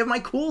getting in the way of my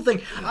cool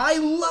thing? I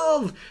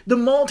love the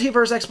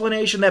multiverse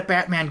explanation that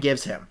Batman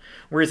gives him,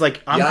 where he's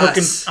like,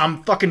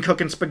 I'm fucking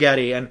cooking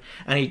spaghetti, and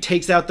he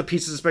takes out the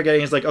pieces of spaghetti,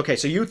 and he's like, okay,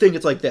 so you think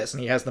it's like this,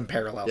 and he has them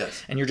parallel.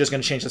 Yes. And you're just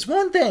going to change this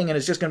one thing, and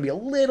it's just going to be a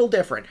little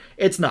different.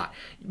 It's not.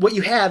 What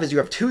you have is you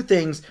have two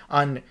things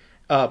on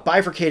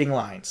bifurcating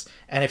lines,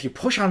 and if you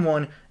push on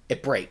one,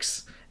 it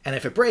breaks, and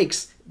if it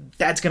breaks,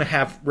 that's going to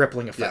have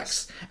rippling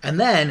effects. Yes. And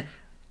then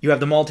you have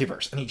the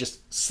multiverse, and he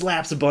just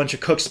slaps a bunch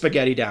of cooked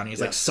spaghetti down. He's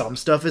like, some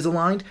stuff is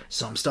aligned,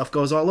 some stuff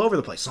goes all over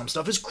the place, some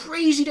stuff is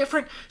crazy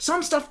different,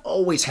 some stuff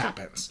always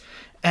happens.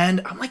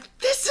 And I'm like,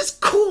 this is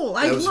cool.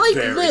 I like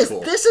this.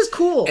 Cool. This is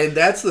cool. And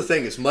that's the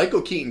thing, is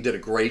Michael Keaton did a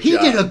great job. He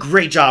did a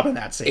great job in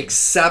that scene.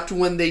 Except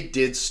when they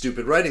did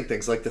stupid writing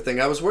things. Like, the thing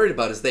I was worried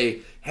about is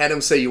they had him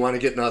say, you want to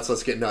get nuts,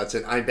 let's get nuts,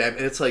 and I'm Batman.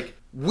 And it's like,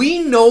 we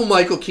know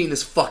Michael Keaton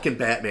is fucking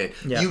Batman.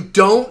 Yeah. You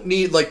don't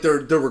need, like,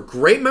 there were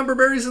great member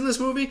berries in this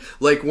movie.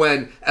 Like,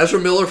 when Ezra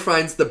Miller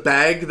finds the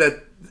bag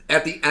that,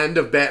 at the end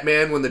of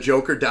Batman, when the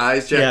Joker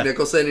dies, Jack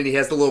Nicholson, and he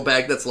has the little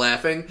bag that's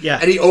laughing. Yeah.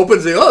 And he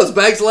opens it, his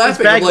bag's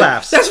laughing. His bag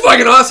laughs. That's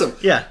fucking awesome.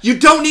 Yeah. You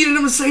don't need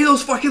him to say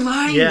those fucking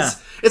lines. Yeah.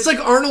 It's like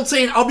Arnold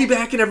saying, I'll be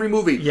back in every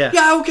movie. Yeah.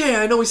 Yeah, okay,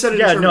 I know he said it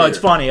in Terminator. No, it's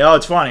funny. Oh,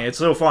 it's funny. It's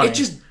so funny. It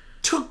just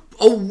took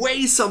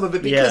away some of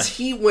it because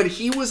when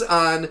he was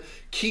on,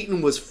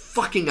 Keaton was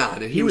fucking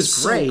on, and he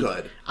was great. So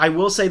good. I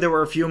will say there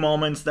were a few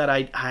moments that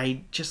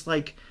I just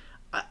like,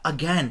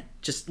 again,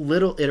 just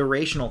little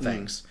iterational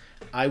things.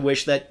 I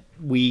wish that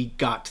we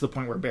got to the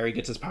point where Barry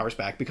gets his powers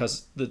back,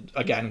 because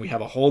again, we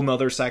have a whole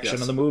nother section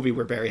of the movie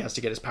where Barry has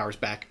to get his powers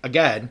back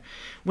again,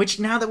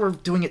 which now that we're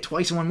doing it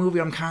twice in one movie,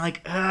 I'm kind of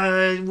like,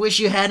 I wish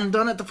you hadn't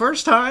done it the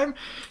first time.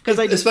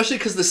 Especially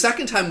because the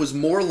second time was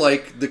more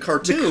like the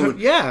cartoon,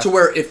 to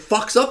where it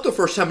fucks up the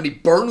first time and he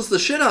burns the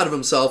shit out of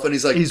himself, and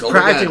he's like, he's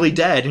practically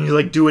dead, and he's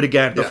like, do it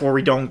again before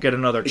we don't get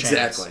another chance.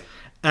 Exactly.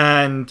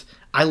 And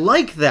I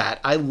like that.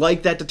 I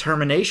like that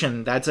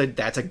determination. That's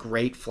a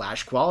great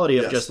Flash quality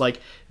of just like,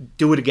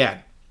 do it again.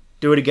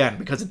 Do it again,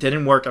 because it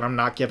didn't work and I'm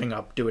not giving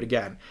up. Do it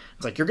again.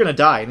 It's like, you're going to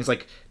die. And he's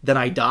like, then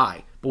I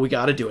die. but we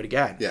got to do it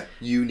again. Yeah,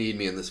 you need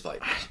me in this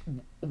fight.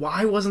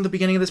 Why wasn't the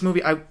beginning of this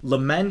movie? I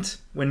lament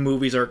when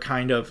movies are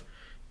kind of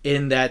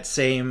in that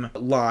same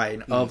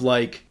line of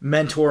like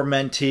mentor,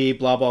 mentee,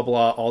 blah, blah,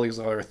 blah, all these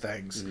other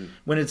things.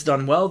 When it's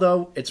done well,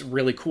 though, it's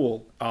really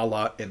cool, a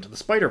la Into the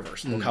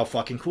Spider-Verse. Look how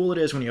fucking cool it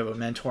is when you have a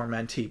mentor,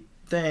 mentee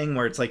thing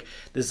where it's like,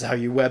 this is how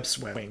you web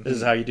swing. This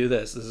is how you do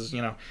this. This is,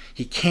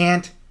 he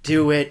can't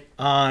do it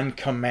on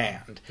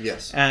command.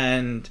 Yes.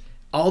 And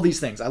all these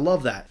things. I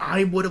love that.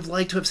 I would have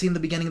liked to have seen the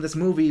beginning of this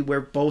movie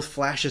where both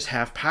Flashes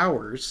have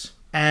powers,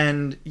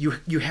 and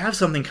you have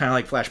something kind of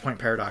like Flashpoint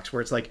Paradox,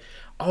 where it's like,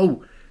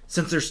 oh,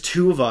 since there's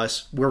two of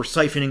us, we're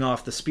siphoning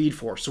off the Speed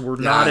Force, so we're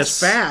not as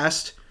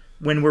fast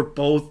when we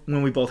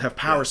both have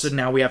powers. So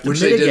now we have to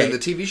mitigate. Which they did in the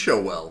TV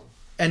show well.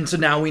 And so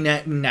now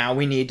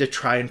we need to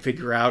try and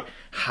figure out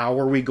how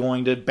are we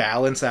going to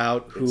balance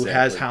out who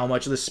has how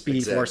much of the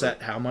Speed Force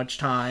at how much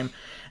time.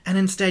 And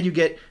instead you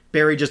get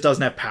Barry just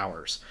doesn't have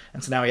powers.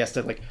 And so now he has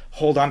to like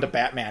hold on to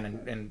Batman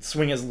and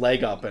swing his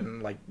leg up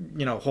and like,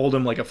 hold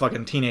him like a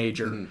fucking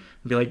teenager and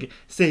be like,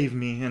 save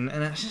me. And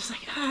it's just like,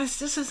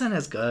 this isn't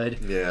as good.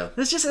 Yeah.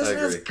 This just isn't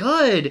as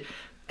good.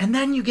 And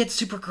then you get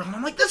Supergirl and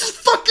I'm like, this is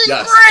fucking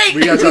great!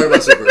 We gotta talk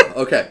about Supergirl.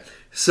 Okay.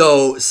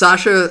 So,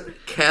 Sasha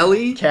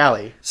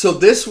Callie. So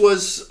this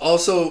was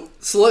also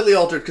slightly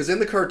altered because in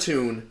the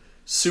cartoon,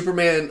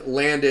 Superman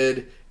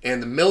landed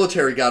and the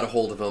military got a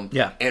hold of him.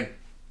 Yeah. And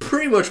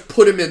pretty much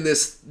put him in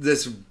this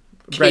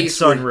red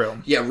sun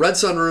room. Yeah, red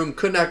sun room,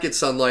 could not get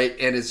sunlight,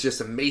 and is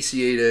just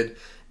emaciated,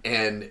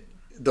 and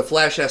the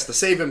Flash has to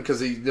save him because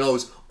he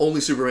knows only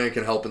Superman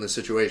can help in this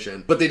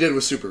situation. But they did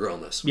with Supergirl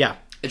in this. Yeah.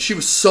 And she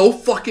was so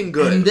fucking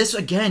good. And this,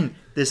 again,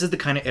 this is the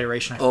kind of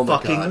iteration I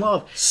fucking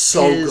love.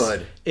 So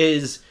good.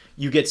 Is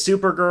you get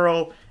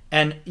Supergirl,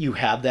 and you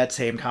have that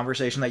same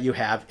conversation that you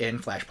have in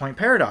Flashpoint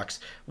Paradox,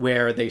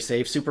 where they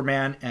save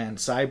Superman and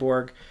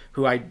Cyborg,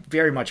 who I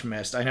very much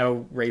missed. I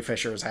know Ray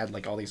Fisher has had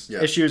like all these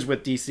issues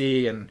with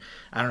DC, and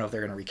I don't know if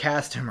they're going to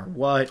recast him or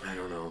what. I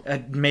don't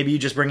know. Maybe you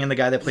just bring in the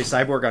guy that plays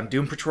Cyborg on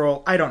Doom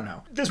Patrol. I don't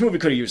know. This movie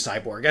could have used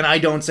Cyborg, and I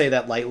don't say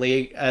that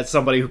lightly as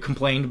somebody who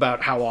complained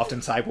about how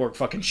often Cyborg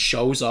fucking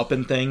shows up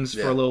in things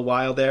for a little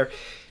while there.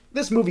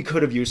 This movie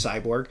could have used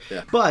Cyborg,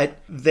 but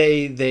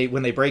they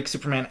when they break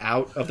Superman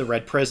out of the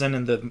red prison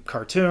in the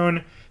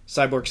cartoon,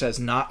 Cyborg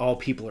says, "Not all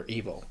people are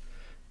evil,"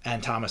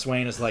 and Thomas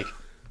Wayne is like,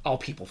 "All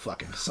people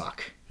fucking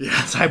suck." Yeah.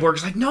 And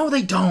Cyborg's like, "No,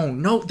 they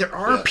don't. No, there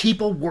are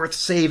people worth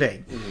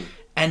saving." Mm-hmm.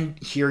 And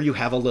here you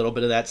have a little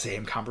bit of that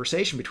same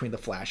conversation between the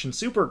Flash and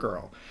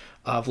Supergirl,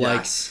 of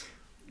like,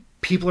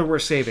 people are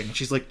worth saving. And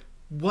she's like,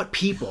 what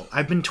people?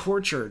 I've been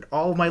tortured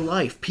all my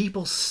life.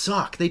 People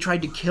suck. They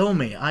tried to kill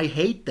me. I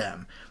hate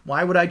them.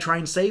 Why would I try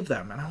and save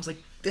them? And I was like,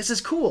 this is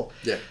cool.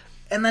 Yeah.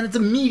 And then it's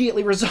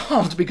immediately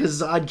resolved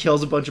because Zod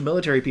kills a bunch of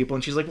military people.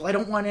 And she's like, well, I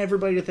don't want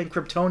everybody to think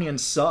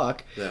Kryptonians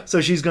suck. Yeah. So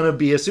she's going to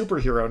be a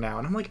superhero now.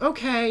 And I'm like,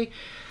 okay.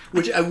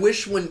 Which I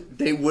wish when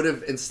they would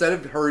have, instead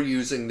of her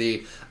using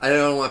the, I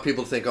don't want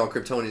people to think all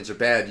Kryptonians are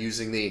bad,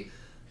 using the,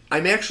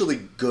 I'm actually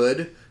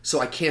good, so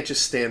I can't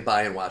just stand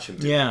by and watch him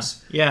do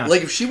this. Yeah.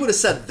 Like, if she would have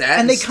said that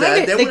and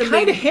instead, they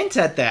kind of hint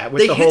at that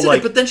with the whole,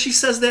 like... but then she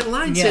says that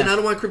line saying, I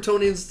don't want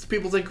Kryptonians,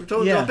 people think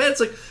Kryptonians are bad. It's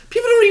like,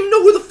 people don't even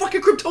know who the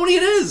fucking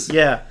Kryptonian is.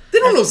 Yeah. They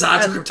don't know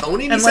Zod's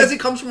Kryptonian. He says he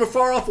comes from a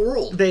far-off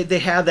world. They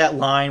have that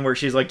line where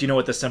she's like, do you know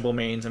what the symbol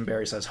means? And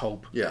Barry says,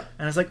 hope. Yeah.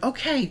 And it's like,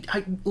 okay,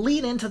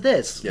 lean into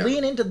this. Yeah.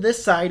 Lean into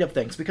this side of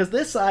things, because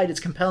this side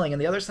is compelling,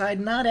 and the other side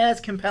not as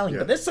compelling.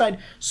 Yeah. But this side,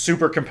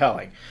 super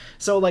compelling.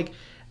 So, like,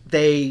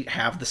 they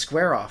have the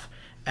square off.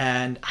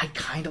 And I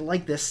kind of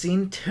like this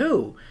scene,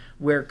 too,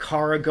 where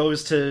Kara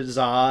goes to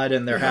Zod,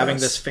 and they're having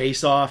this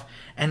face-off,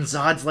 and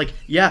Zod's like,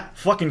 yeah,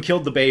 fucking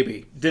killed the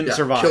baby. Didn't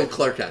survive. Killed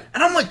Clark Kent.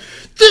 And I'm like,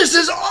 this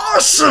is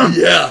awesome!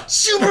 Yeah.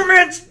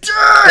 Superman's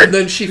dead! And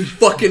then she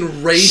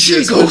fucking rages.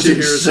 She goes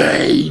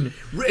insane!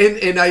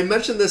 And I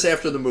mentioned this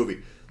after the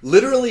movie.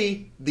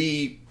 Literally,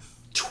 the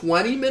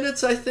 20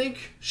 minutes, I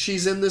think,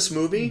 she's in this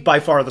movie...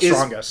 by far the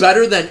strongest.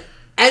 Better than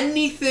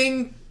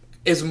anything,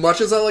 as much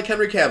as I like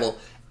Henry Cavill...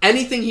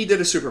 anything he did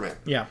as Superman.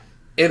 Yeah.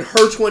 And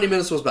her 20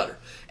 minutes was better.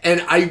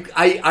 And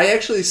I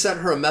actually sent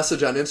her a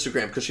message on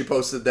Instagram because she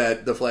posted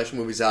that the Flash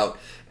movie's out.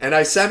 And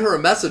I sent her a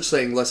message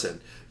saying,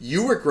 listen,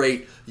 you were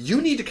great. You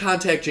need to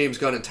contact James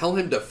Gunn and tell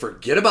him to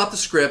forget about the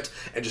script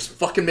and just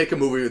fucking make a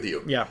movie with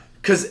you. Yeah.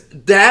 Because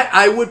that,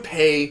 I would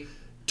pay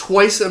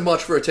twice as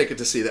much for a ticket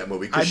to see that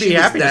movie. Because she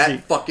was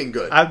that fucking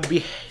good. I'd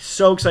be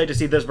so excited to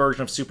see this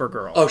version of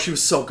Supergirl. Oh, she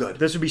was so good.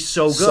 This would be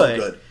so good. So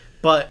good.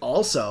 But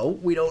also,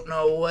 we don't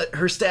know what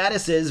her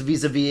status is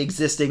vis-a-vis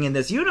existing in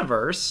this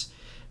universe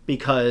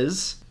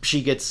because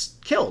she gets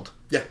killed.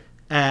 Yeah.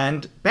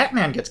 And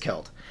Batman gets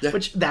killed. Yeah.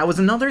 Which, that was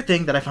another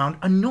thing that I found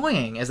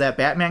annoying, is that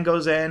Batman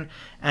goes in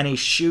and he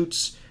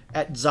shoots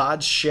at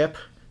Zod's ship.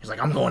 He's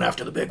like, I'm going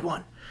after the big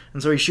one.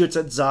 And so he shoots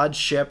at Zod's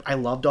ship. I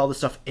loved all the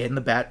stuff in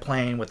the bat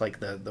plane with like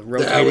the That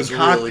rotating was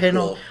cockpit. really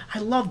cool. I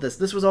love this.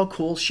 This was all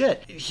cool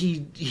shit.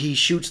 He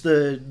shoots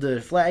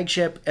the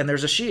flagship and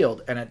there's a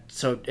shield and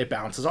it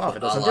bounces off. It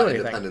doesn't do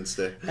anything. Independence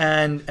Day.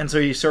 And so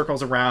he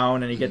circles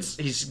around and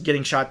he's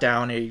getting shot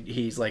down.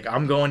 He's like,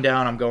 I'm going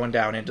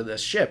down into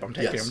this ship. I'm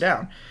taking him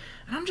down.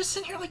 And I'm just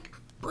sitting here like,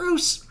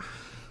 Bruce,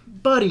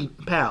 buddy,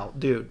 pal,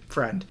 dude,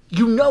 friend,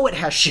 you know it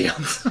has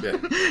shields. Yeah.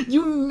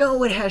 You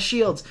know it has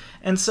shields.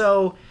 And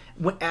so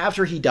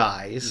after he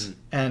dies,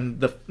 and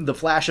the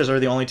Flashes are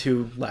the only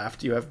two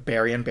left, you have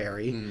Barry and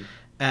Barry.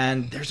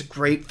 And there's a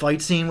great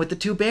fight scene with the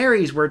two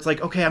Barrys where it's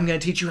like, okay, I'm going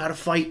to teach you how to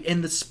fight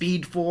in the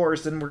Speed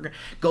Force, and we're going to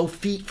go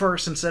feet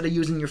first instead of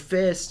using your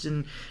fist,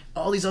 and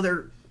all these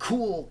other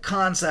cool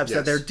concepts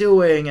that they're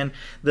doing, and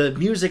the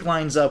music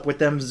lines up with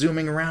them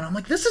zooming around. I'm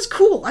like, this is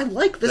cool. I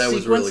like this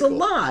sequence a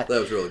lot. That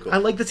was really cool. I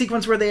like the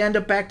sequence where they end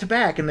up back to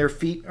back and their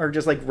feet are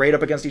just like right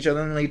up against each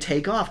other and they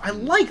take off. I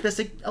like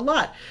this a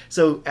lot.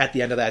 So at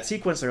the end of that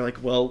sequence, they're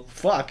like, well,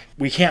 fuck,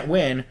 we can't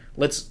win.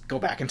 Let's go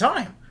back in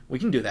time. We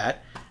can do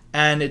that.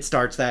 And it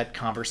starts that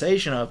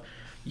conversation of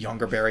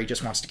younger Barry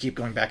just wants to keep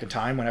going back in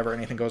time whenever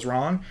anything goes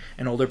wrong,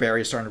 and older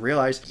Barry is starting to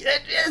realize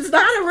it's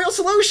not a real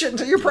solution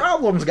to your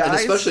problems, guys. And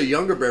especially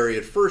younger Barry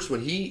at first,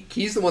 when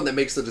he's the one that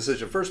makes the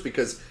decision first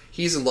because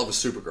he's in love with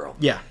Supergirl.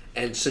 Yeah.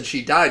 And since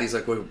she died, he's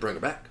like, well, we'll bring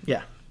her back.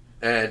 Yeah.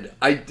 And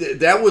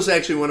that was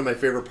actually one of my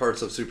favorite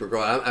parts of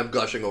Supergirl. I'm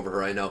gushing over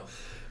her, I know.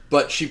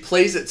 But she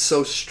plays it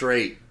so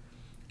straight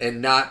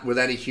and not with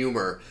any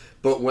humor.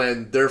 But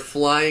when they're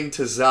flying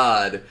to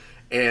Zod,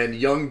 and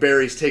young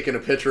Barry's taking a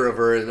picture of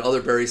her, and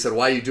other Barry said,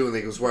 why are you doing that?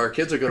 He goes, well, our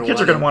kids are going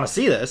to want to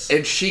see this.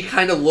 And she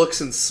kind of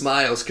looks and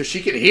smiles, because she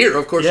can hear.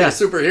 Of course, she has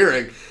super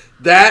hearing.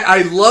 That,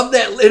 I love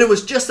that. And it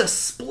was just a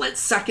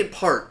split-second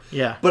part.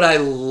 Yeah. But I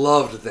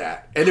loved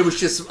that. And it was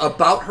just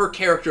about her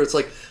character. It's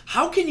like,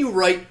 how can you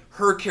write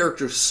her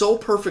character so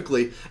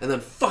perfectly and then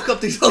fuck up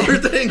these other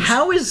things?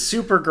 How is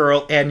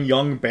Supergirl and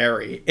young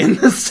Barry in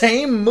the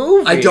same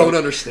movie? I don't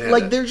understand.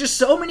 Like, there's just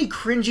so many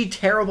cringy,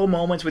 terrible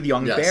moments with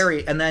young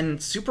Barry, and then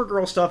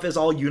Supergirl stuff is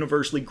all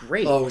universally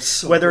great. Oh, it's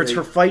so whether great. It's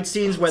her fight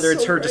scenes, whether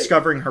it's her great.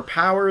 discovering her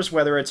powers,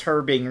 whether it's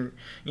her being,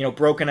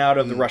 broken out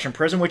of the Russian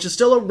prison, which is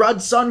still a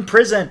Red Sun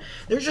prison.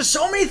 There's just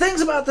so many things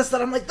about this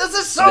that I'm like, this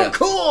is so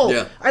cool.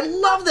 Yeah. I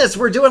love this.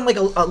 We're doing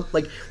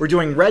we're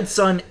doing Red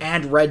Sun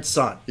and Red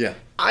Sun. Yeah.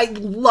 I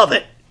love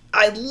it.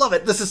 I love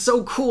it. This is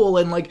so cool.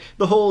 And like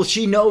the whole,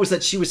 she knows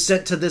that she was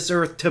sent to this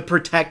Earth to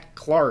protect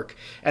Clark.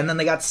 And then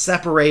they got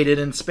separated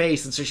in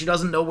space. And so she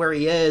doesn't know where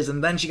he is.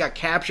 And then she got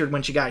captured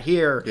when she got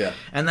here. Yeah.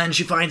 And then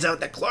she finds out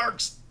that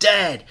Clark's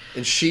dead.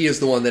 And she is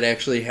the one that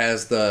actually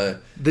has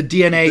the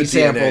DNA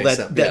sample that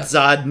yeah.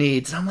 Zod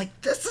needs. And I'm like,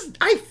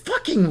 I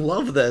fucking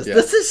love this. Yeah.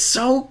 This is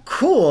so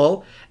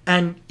cool.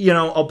 And,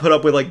 I'll put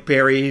up with, like,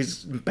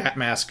 Barry's bat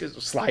mask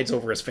slides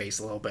over his face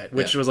a little bit,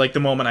 which was, like, the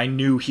moment I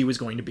knew he was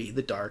going to be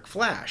the Dark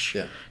Flash.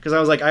 Yeah. Because I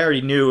was like, I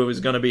already knew it was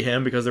going to be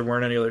him because there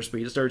weren't any other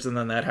speedsters, and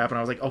then that happened.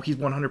 I was like, oh, he's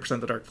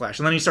 100% the Dark Flash.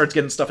 And then he starts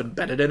getting stuff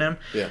embedded in him.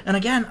 Yeah. And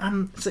again,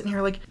 I'm sitting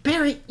here like,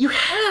 Barry, you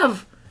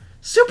have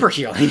super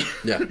healing.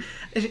 Yeah.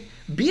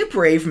 Be a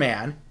brave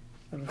man.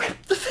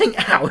 Rip the thing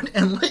out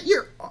and let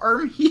your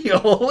arm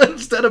heal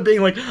instead of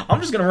being like, I'm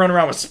just going to run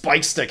around with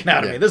spikes sticking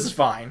out of me. This is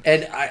fine.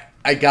 And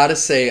I gotta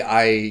say,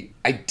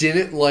 I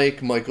didn't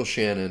like Michael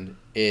Shannon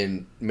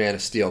in Man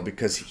of Steel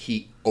because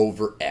he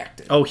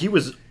overacted. Oh, he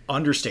was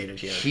understated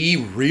here. He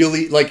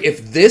really, like,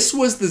 if this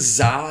was the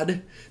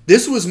Zod,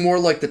 this was more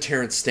like the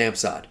Terrence Stamp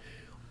Zod.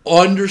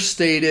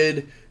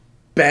 Understated,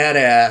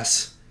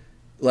 badass,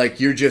 like,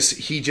 he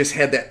just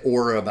had that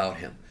aura about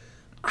him.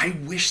 I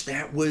wish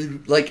that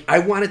would, like, I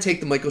want to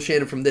take the Michael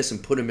Shannon from this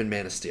and put him in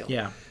Man of Steel.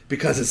 Yeah.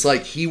 Because it's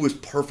like, he was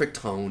perfect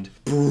toned,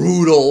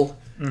 brutal,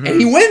 and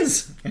he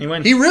wins. And he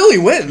wins. He really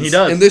wins. He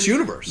does. In this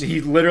universe. He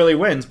literally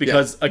wins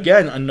because,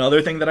 again,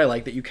 another thing that I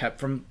like that you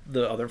kept from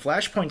the other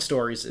Flashpoint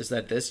stories is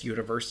that this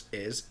universe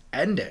is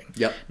ending.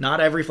 Yep.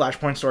 Not every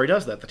Flashpoint story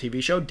does that. The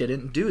TV show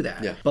didn't do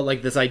that. Yeah. But,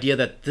 like, this idea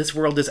that this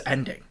world is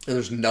ending. And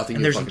there's nothing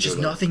And you there's fucking just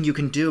do about it. nothing you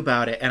can do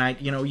about it. And,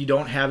 you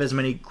don't have as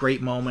many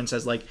great moments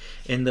as, like,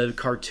 in the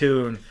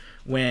cartoon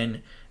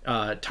when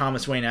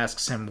Thomas Wayne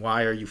asks him,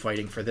 why are you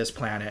fighting for this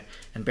planet?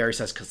 And Barry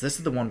says, because this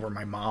is the one where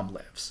my mom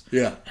lives.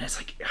 Yeah. And it's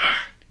like,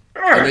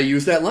 And they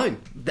use that line.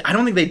 I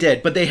don't think they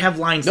did, but they have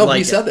lines No, like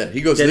he said that.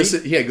 He goes, Did this he?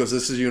 is, yeah, he goes,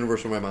 this is the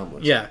universe where my mom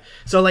lives. Yeah.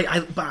 So, like,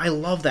 I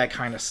love that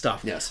kind of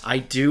stuff. Yes. I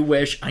do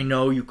wish, I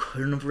know you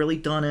couldn't have really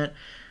done it,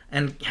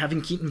 and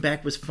having Keaton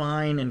back was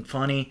fine and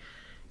funny.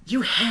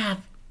 You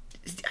had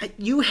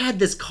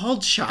this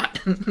called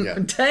shot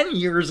 10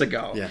 years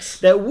ago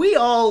that we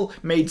all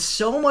made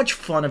so much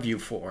fun of you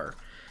for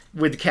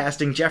with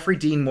casting Jeffrey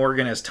Dean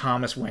Morgan as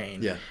Thomas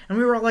Wayne. Yeah. And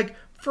we were all like,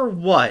 for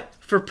what?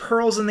 For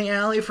Pearls in the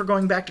Alley? For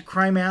going back to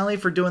Crime Alley?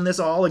 For doing this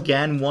all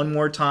again one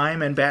more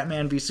time and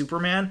Batman v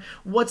Superman?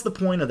 What's the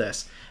point of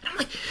this? And I'm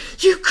like,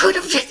 you could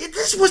have...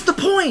 This was the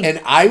point! And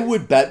I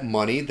would bet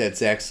money that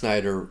Zack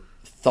Snyder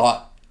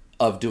thought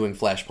of doing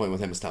Flashpoint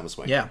with him as Thomas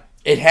Wayne. Yeah.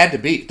 It had to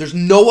be. There's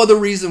no other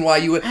reason why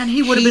you would. And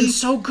he would have been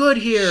so good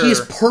here. He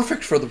is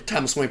perfect for the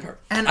Thomas Wayne part.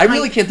 And I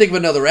really can't think of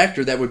another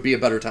actor that would be a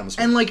better Thomas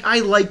Wayne. And, like, I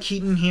like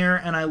Keaton here,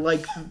 and I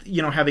like,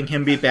 you know, having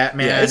him be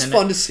Batman. Yeah, it's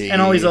fun to see.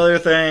 And all these other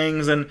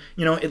things, and,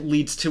 you know, it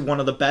leads to one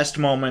of the best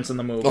moments in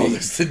the movie. Oh,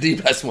 this is the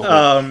best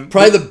moment.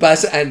 Probably the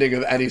best ending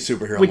of any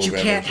superhero movie. Which you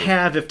can't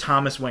have if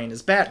Thomas Wayne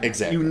is Batman.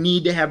 Exactly. You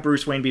need to have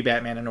Bruce Wayne be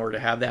Batman in order to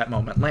have that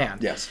moment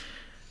land. Yes.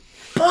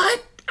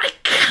 But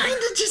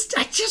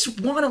I just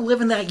want to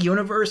live in that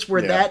universe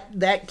where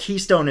that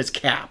keystone is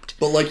capped.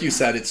 But like you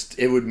said,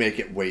 it would make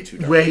it way too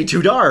dark. Way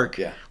too dark.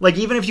 Yeah. Like,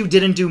 even if you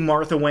didn't do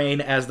Martha Wayne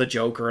as the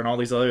Joker and all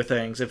these other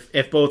things,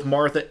 if both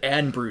Martha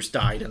and Bruce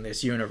died in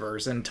this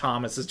universe, and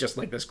Thomas is just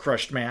like this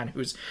crushed man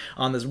who's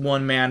on this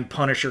one-man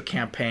Punisher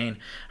campaign,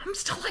 I'm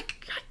still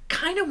like, I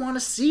kind of want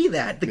to see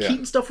that. The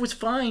Keaton stuff was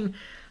fine.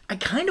 I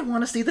kind of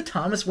want to see the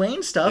Thomas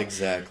Wayne stuff.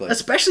 Exactly.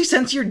 Especially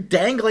since you're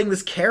dangling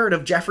this carrot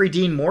of Jeffrey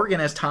Dean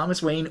Morgan as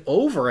Thomas Wayne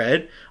over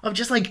it. Of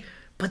just like,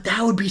 but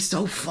that would be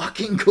so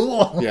fucking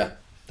cool. Yeah,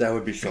 that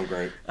would be so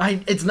great.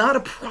 It's not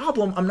a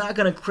problem. I'm not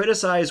going to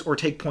criticize or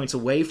take points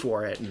away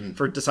for it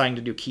for deciding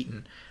to do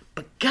Keaton.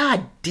 But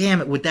god damn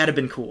it, would that have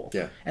been cool.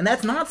 Yeah. And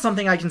that's not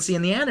something I can see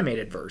in the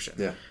animated version.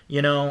 Yeah.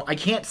 You know, I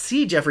can't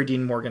see Jeffrey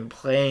Dean Morgan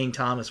playing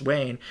Thomas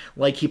Wayne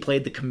like he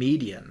played the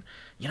comedian.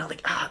 You know,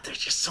 like, there's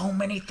just so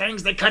many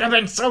things that could have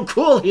been so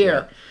cool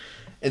here. Yeah.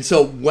 And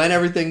so when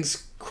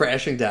everything's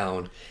crashing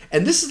down,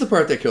 and this is the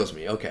part that kills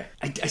me, okay.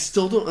 I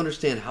still don't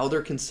understand how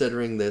they're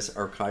considering this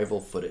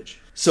archival footage.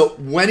 So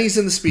when he's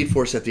in the Speed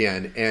Force at the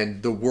end,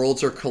 and the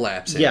worlds are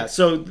collapsing. Yeah,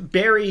 so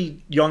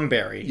Barry, young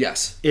Barry,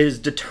 yes, is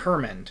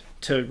determined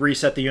to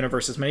reset the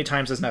universe as many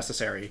times as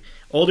necessary.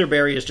 Older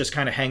Barry is just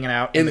kind of hanging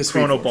out in the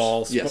Chrono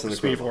Balls, yes, in the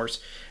Speed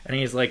Force. And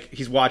he's like,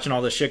 he's watching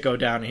all this shit go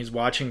down, and he's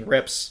watching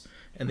rips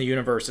in the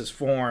universes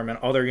form and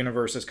other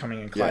universes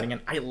coming and colliding.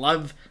 And I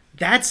love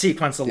that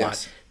sequence a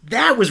lot.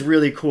 That was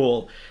really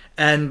cool.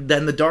 And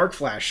then the Dark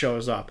Flash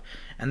shows up.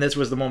 And this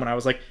was the moment I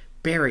was like,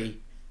 Barry,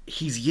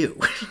 he's you.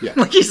 Yeah.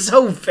 Like, he's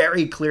so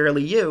very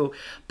clearly you.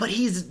 But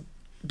he's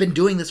been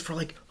doing this for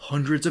like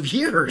hundreds of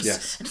years.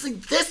 Yes. And it's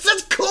like, this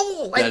is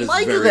cool. I is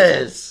like very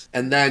this. Cool.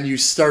 And then you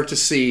start to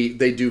see,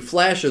 they do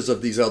flashes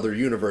of these other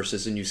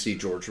universes, and you see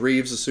George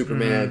Reeves as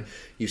Superman.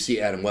 You see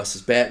Adam West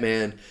as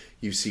Batman.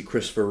 You see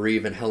Christopher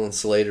Reeve and Helen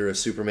Slater as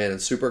Superman and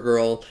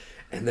Supergirl.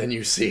 And then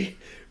you see,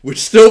 which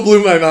still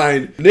blew my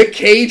mind, Nick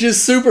Cage as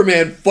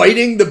Superman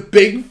fighting the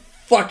big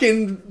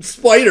fucking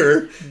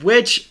spider.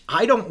 Which,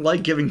 I don't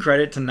like giving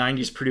credit to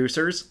 90s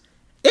producers.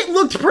 It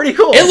looked pretty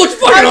cool. It looked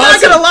fucking awesome.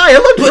 I'm not gonna lie,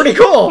 it looked pretty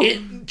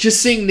cool.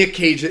 Just seeing Nick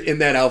Cage in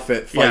that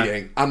outfit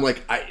fighting, I'm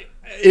like,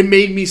 it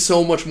made me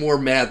so much more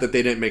mad that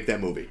they didn't make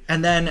that movie.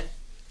 And then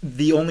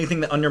the only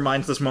thing that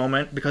undermines this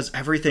moment, because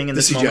everything in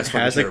this moment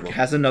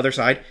has another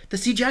side, the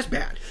CGI's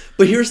bad.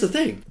 But here's the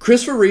thing.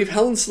 Christopher Reeve,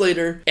 Helen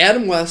Slater,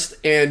 Adam West,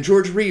 and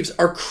George Reeves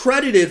are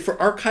credited for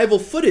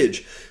archival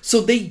footage. So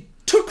they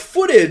took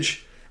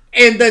footage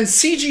and then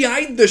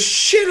CGI'd the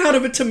shit out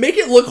of it to make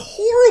it look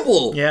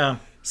horrible. Yeah.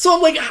 So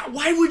I'm like,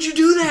 why would you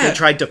do that? They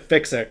tried to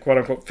fix it, quote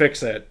unquote,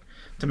 fix it.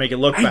 To make it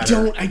look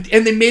better.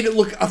 And they made it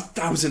look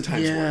 1,000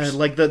 times worse. Yeah,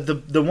 like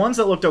the ones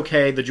that looked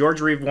okay, the George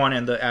Reeve one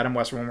and the Adam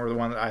West one were the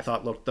one that I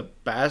thought looked the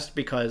best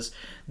because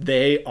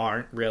they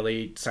aren't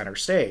really center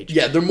stage.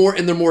 Yeah, they're more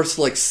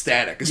like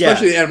static.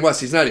 Especially Adam West,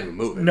 he's not even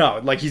moving. No,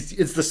 like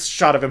it's the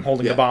shot of him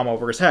holding the bomb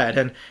over his head,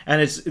 and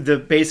it's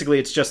basically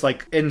it's just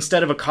like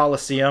instead of a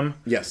coliseum,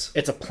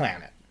 it's a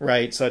planet.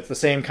 Right, so it's the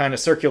same kind of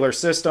circular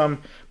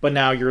system, but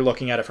now you're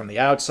looking at it from the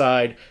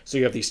outside. So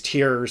you have these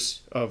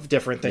tiers of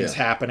different things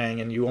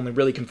happening, and you only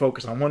really can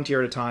focus on one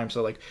tier at a time.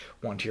 So like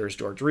one tier is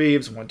George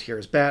Reeves, one tier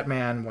is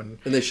Batman.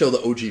 And they show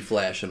the OG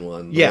Flash in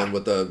one, the one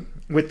with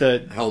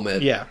the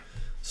helmet,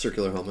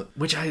 circular helmet.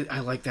 Which I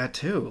like that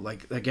too.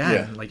 Like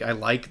again, like I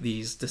like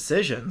these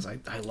decisions. I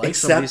like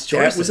some of these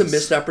choices. That was a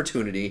missed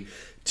opportunity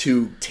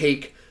to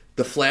take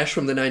the Flash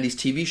from the 90s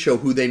TV show,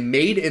 who they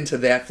made into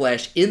that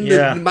Flash in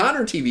the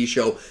modern TV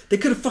show. They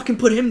could have fucking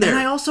put him there. And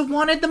I also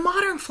wanted the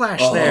modern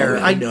Flash there.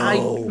 I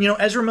know.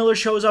 Ezra Miller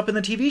shows up in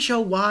the TV show.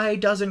 Why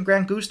doesn't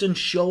Grant Gustin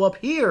show up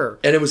here?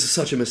 And it was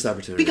such a missed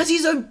opportunity. Because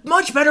he's a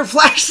much better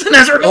Flash than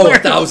Ezra Miller.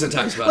 1,000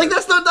 times better. Like,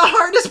 that's the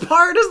hardest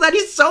part, is that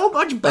he's so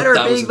much better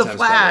at being the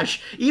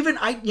Flash. Better. Even,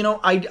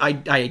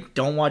 I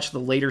don't watch the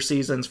later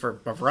seasons for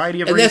a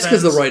variety of reasons. And that's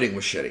because the writing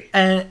was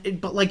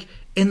shitty. But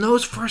in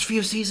those first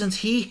few seasons,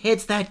 he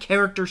hits that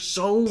character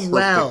so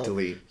well.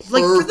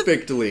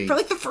 Perfectly.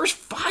 For the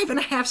first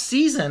 5.5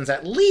 seasons,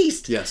 at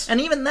least. Yes.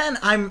 And even then,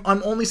 I'm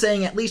only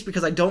saying at least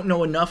because I don't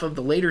know enough of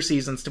the later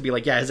seasons to be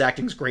like, yeah, his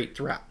acting's great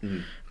throughout.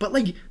 Mm. But,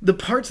 the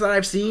parts that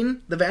I've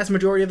seen, the vast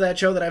majority of that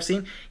show that I've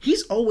seen,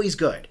 he's always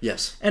good.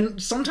 Yes.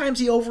 And sometimes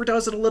he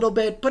overdoes it a little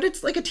bit, but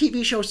it's like a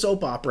TV show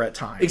soap opera at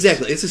times.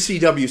 Exactly. It's a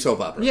CW soap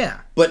opera.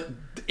 Yeah. But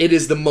it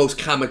is the most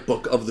comic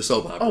book of the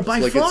soap opera. Oh,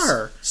 by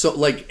far. So,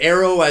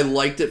 Arrow, I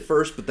liked it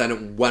first, but then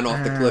it went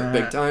off the cliff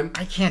big time.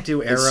 I can't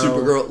do Arrow. And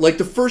Supergirl.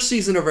 The first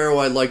season of Arrow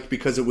I liked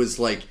because it was,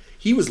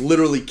 he was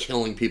literally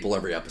killing people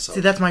every episode.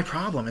 See, that's my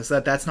problem, is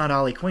that's not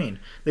Ollie Queen.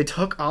 They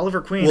took Oliver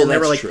Queen Well, and they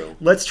were that's like, true.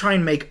 let's try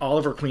and make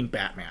Oliver Queen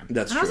Batman.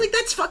 That's and I was true. like,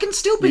 that's fucking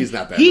stupid. He's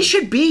not He Batman.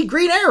 should be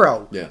Green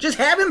Arrow. Yeah. Just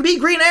have him be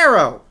Green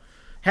Arrow.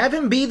 Have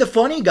him be the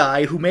funny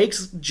guy who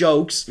makes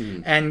jokes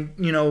and,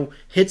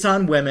 hits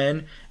on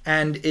women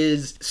and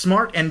is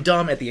smart and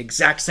dumb at the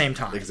exact same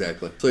time.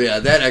 Exactly. So yeah,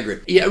 that I agree.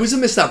 Yeah, it was a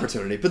missed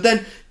opportunity. But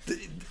then,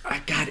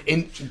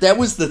 and that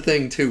was the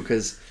thing too,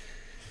 because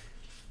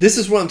this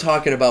is what I'm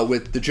talking about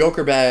with the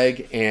Joker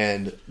bag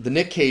and the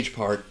Nick Cage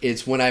part.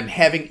 Is when I'm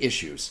having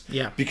issues.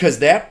 Yeah. Because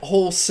that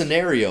whole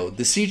scenario,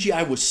 the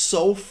CGI was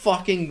so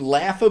fucking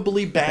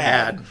laughably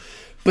bad.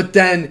 But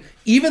then,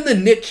 even the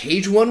Nick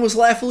Cage one was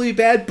laughably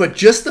bad, but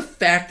just the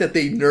fact that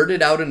they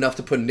nerded out enough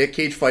to put Nick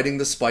Cage fighting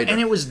the Spider.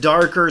 And it was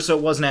darker, so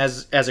it wasn't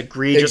as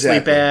egregiously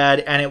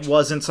bad, and it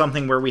wasn't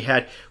something where we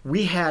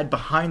had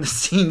behind the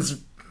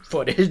scenes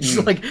footage,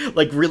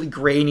 like really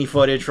grainy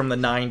footage from the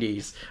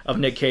 90s of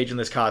Nick Cage in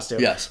this costume.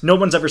 Yes. No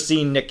one's ever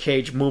seen Nick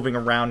Cage moving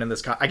around in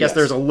this costume. I guess Yes.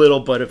 there's a little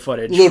bit of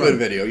footage. A little bit of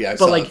video, yeah. I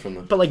saw but it from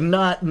them. but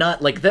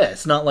not like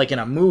this, not like in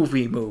a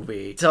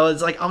movie. So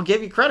it's like, I'll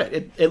give you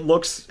credit. It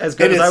looks as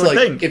good And as I it's would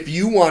like, think. if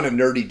you want a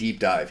nerdy deep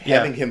dive,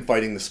 having him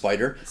fighting the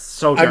Spider,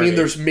 So I mean, nerdy.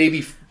 there's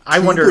maybe 2% I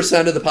wonder-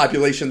 of the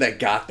population that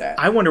got that.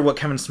 I wonder what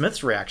Kevin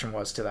Smith's reaction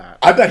was to that.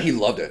 I bet he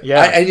loved it.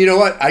 Yeah. And you know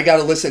what? I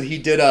gotta listen. He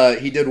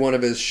did one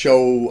of his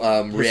show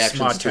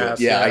reactions to it. Smodcast,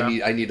 Yeah,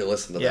 yeah. I need to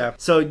listen to Yeah.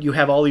 that. So you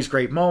have all these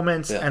great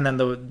moments, Yeah. and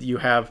then you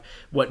have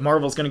what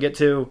Marvel's going to get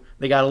to.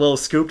 They got a little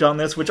scooped on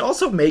this, which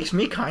also makes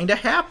me kind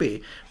of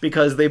happy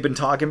because they've been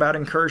talking about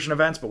incursion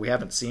events, but we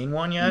haven't seen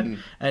one yet.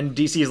 Mm-hmm. And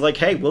DC's like,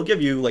 hey, we'll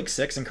give you like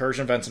 6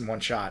 incursion events in one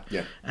shot.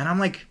 Yeah. And I'm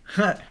like,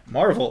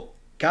 Marvel,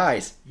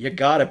 guys, you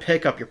gotta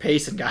pick up your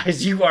pacing,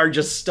 guys. You are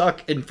just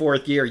stuck in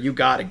 4th year. You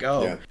gotta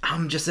go. Yeah.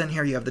 I'm just in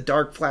here. You have the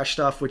Dark Flash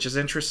stuff, which is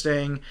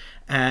interesting.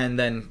 And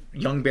then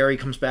young Barry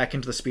comes back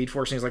into the Speed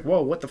Force and he's like,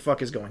 whoa, what the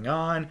fuck is going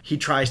on? He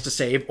tries to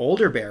save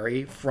older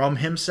Barry from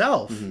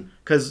himself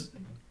because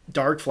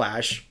Dark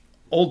Flash,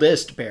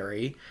 oldest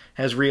Barry,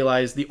 has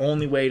realized the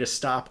only way to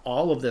stop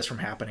all of this from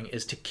happening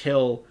is to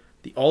kill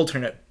the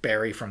alternate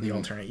Barry from the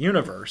alternate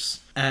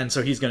universe. And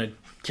so he's going to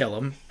kill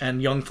him.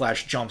 And young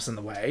Flash jumps in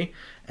the way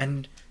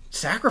and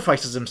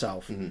sacrifices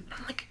himself. I'm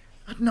like,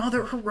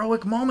 another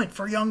heroic moment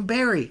for young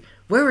Barry.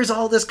 Where is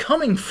all this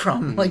coming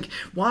from? Like,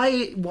 why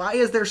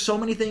is there so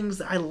many things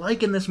that I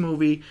like in this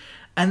movie,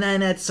 and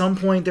then at some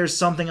point there's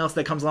something else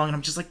that comes along, and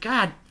I'm just like,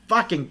 God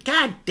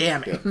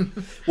damn it. Yeah.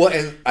 Well,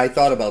 and I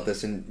thought about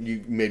this, and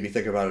you made me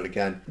think about it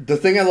again. The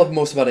thing I love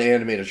most about an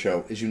animated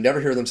show is you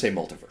never hear them say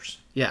multiverse.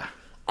 Yeah.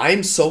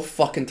 I'm so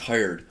fucking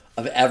tired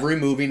of every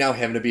movie now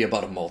having to be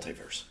about a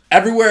multiverse.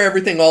 Everywhere,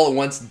 Everything, All at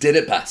Once did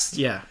it best.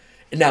 Yeah.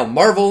 And now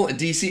Marvel and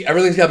DC,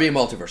 everything's got to be a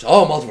multiverse.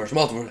 Oh,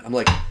 multiverse. I'm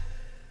like,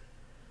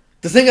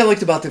 the thing I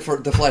liked about the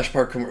Flash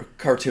Park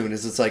cartoon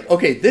is it's like,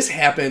 okay, this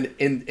happened,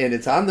 and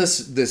it's on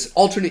this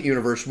alternate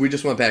universe. We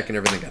just went back and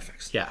everything got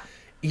fixed. Yeah.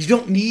 You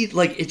don't need,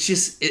 like, it's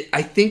just,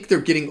 I think they're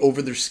getting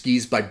over their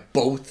skis by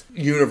both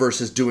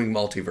universes doing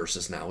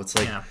multiverses now. It's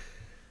like, Yeah.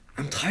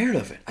 I'm tired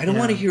of it. I don't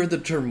want to hear the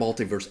term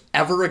multiverse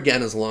ever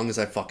again as long as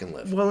I fucking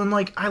live. Well, and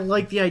like, I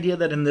like the idea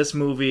that in this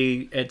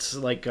movie, it's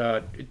like,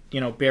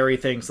 Barry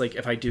thinks, like,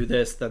 if I do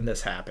this, then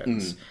this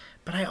happens.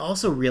 But I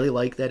also really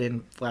like that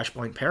in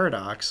Flashpoint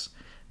Paradox,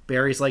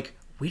 Barry's like,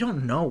 we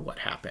don't know what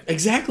happened.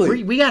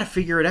 Exactly. We got to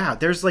figure it out.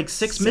 There's like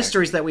 6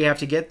 mysteries that we have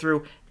to get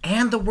through,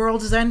 and the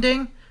world is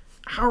ending.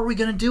 How are we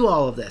going to do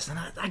all of this? And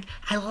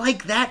I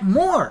like that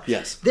more.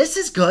 Yes. This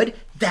is good.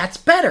 That's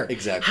better.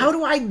 Exactly. How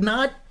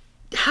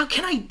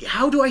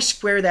do I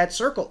square that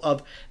circle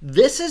of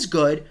this is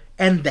good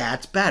and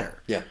that's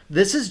better? Yeah.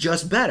 This is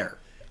just better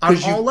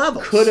on all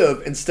levels. Could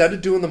have, instead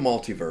of doing the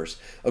multiverse,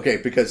 okay,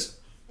 because,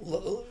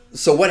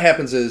 so what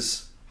happens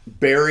is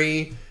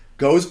Barry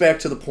goes back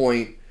to the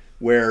point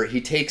where he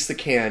takes the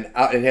can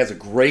out and has a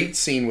great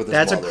scene with his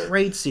That's mother. a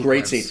great sequence.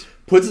 Great scene.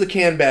 Puts the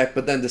can back,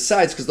 but then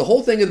decides, because the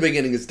whole thing in the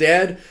beginning is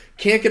Dad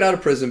can't get out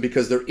of prison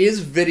because there is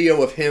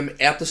video of him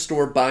at the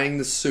store buying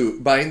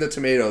the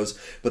tomatoes,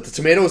 but the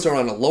tomatoes are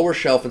on a lower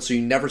shelf, and so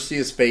you never see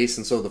his face,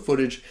 and so the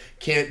footage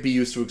can't be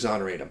used to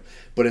exonerate him.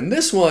 But in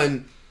this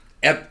one,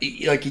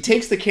 he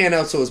takes the can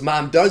out so his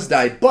mom does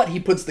die, but he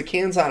puts the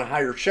cans on a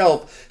higher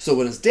shelf, so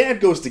when his dad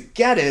goes to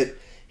get it,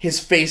 his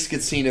face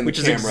gets seen in the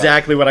camera. Which is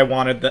exactly what I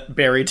wanted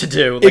Barry to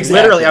do. Like,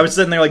 Exactly. literally, I was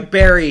sitting there like,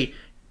 Barry,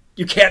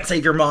 you can't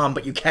save your mom,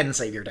 but you can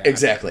save your dad.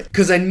 Exactly.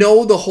 Because I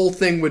know the whole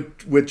thing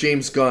with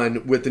James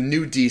Gunn, with the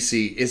new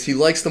DC, is he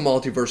likes the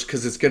multiverse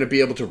because it's going to be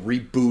able to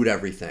reboot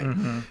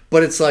everything.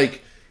 But it's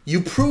like,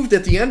 you proved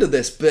at the end of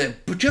this,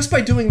 but just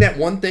by doing that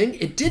one thing,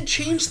 it did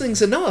change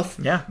things enough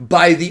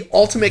by the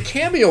ultimate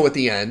cameo at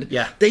the end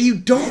that you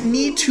don't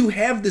need to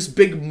have this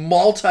big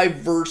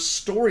multiverse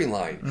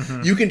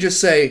storyline. You can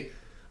just say,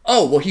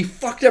 oh, well, he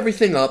fucked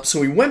everything up,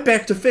 so he went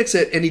back to fix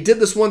it, and he did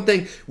this one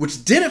thing,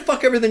 which didn't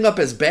fuck everything up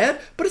as bad,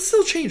 but it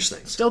still changed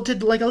things. Still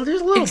did, like, there's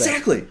a little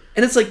Exactly.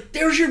 And it's like,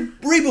 there's your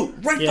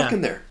reboot right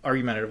fucking there.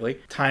 Argumentatively,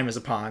 time is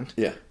a pond.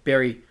 Yeah.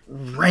 Barry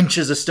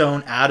wrenches a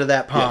stone out of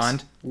that pond.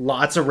 Yes.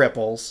 Lots of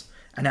ripples.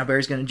 And now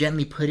Barry's going to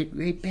gently put it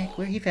right back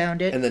where he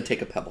found it. And then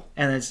take a pebble.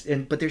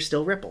 But there's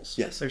still ripples.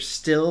 Yes. There's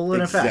still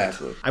an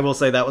effect. I will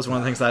say that was one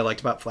of the things that I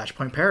liked about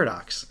Flashpoint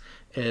Paradox,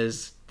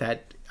 is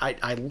that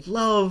I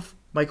love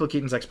Michael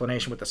Keaton's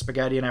explanation with the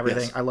spaghetti and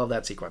everything. Yes. I love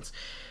that sequence.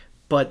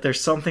 But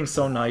there's something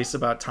so nice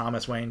about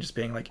Thomas Wayne just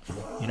being like,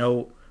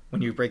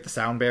 when you break the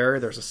sound barrier,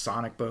 there's a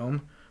sonic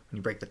boom. When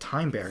you break the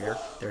time barrier,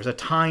 there's a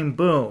time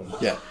boom.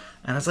 Yeah.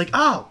 And it's like,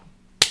 oh.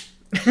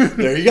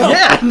 There you go.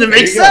 Yeah, that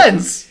makes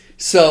sense.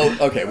 So,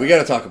 okay, we got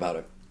to talk about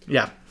it.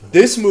 Yeah.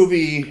 This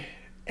movie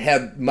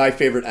had my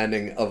favorite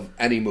ending of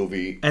any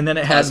movie. And then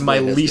it has my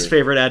least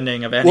favorite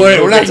ending of any movie.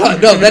 Wait, we're not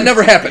talking. No, that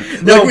never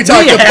happened. No, like we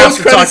talked. The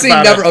post-credit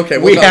scene never. Okay,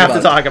 we have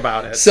to talk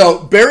about it. So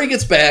Barry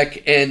gets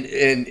back, and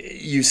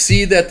you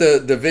see that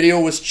the video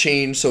was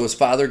changed, so his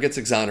father gets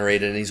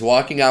exonerated, and he's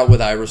walking out with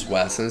Iris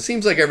West, and it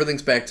seems like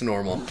everything's back to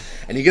normal.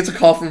 And he gets a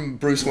call from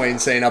Bruce Wayne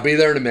saying, "I'll be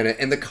there in a minute."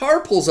 And the car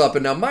pulls up,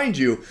 and now, mind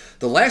you,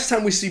 the last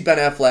time we see Ben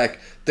Affleck,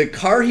 the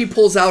car he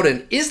pulls out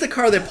in is the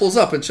car that pulls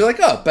up, and so you're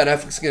like, "Oh, Ben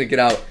Affleck's gonna get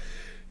out."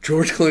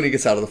 George Clooney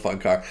gets out of the fun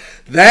car.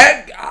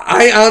 That,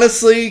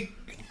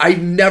 I've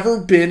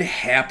never been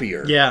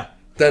happier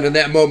than in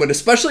that moment.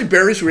 Especially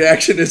Barry's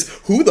reaction is,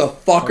 who the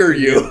fuck are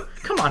you?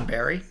 Come on,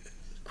 Barry.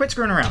 Quit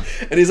screwing around.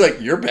 And he's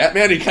like, you're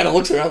Batman? He kind of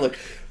looks around like,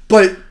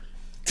 but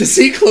to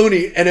see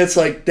Clooney, and it's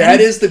like,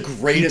 that is the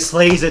greatest. He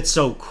plays it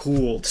so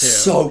cool, too.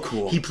 So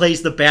cool. He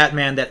plays the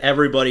Batman that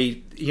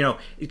everybody,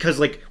 because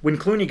like when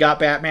Clooney got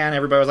Batman,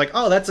 everybody was like,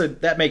 oh,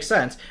 that makes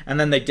sense. And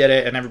then they did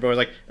it, and everybody was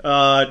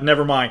like,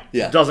 never mind.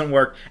 Yeah. It doesn't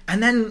work.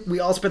 And then we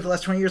all spent the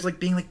last 20 years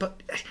like being like,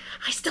 but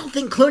I still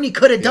think Clooney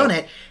could have done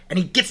it, and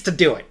he gets to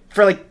do it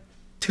for like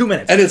 2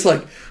 minutes. And it's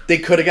like, they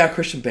could have got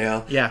Christian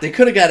Bale. Yeah. They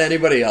could have got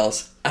anybody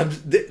else.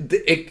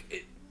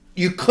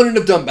 You couldn't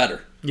have done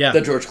better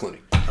than George Clooney.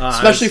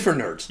 Especially for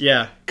nerds.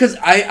 Yeah. Because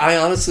I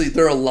honestly,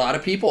 there are a lot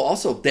of people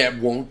also that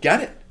won't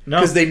get it. No.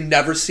 Because they've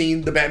never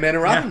seen the Batman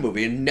and Robin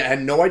movie and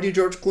had no idea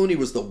George Clooney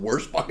was the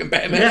worst fucking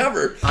Batman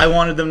ever. I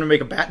wanted them to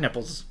make a Bat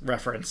Nipples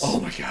reference.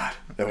 Oh my god.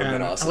 That would have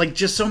been awesome. Like,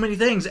 just so many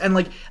things. And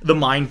like, the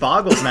mind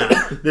boggles now.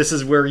 This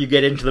is where you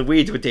get into the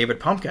weeds with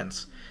David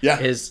Pumpkins. Yeah.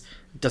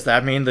 Does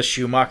that mean the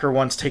Schumacher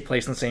ones take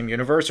place in the same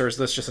universe, or is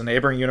this just a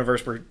neighboring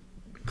universe where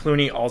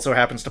Clooney also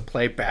happens to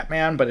play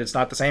Batman, but it's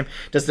not the same?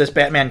 Does this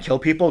Batman kill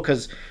people?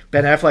 Because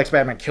Ben Affleck's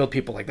Batman killed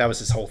people. Like, that was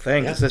his whole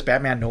thing. Does this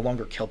Batman no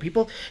longer kill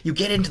people? You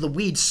get into the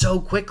weeds so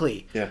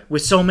quickly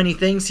with so many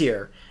things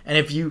here. And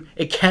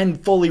it can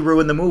fully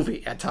ruin the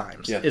movie at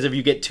times. Yeah. Is if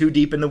you get too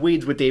deep in the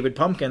weeds with David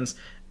Pumpkins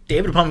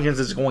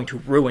is going to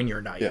ruin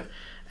your night. Yeah.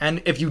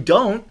 And if you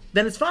don't,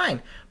 then it's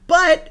fine.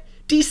 But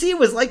DC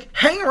was like,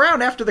 hang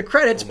around after the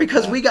credits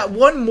because we got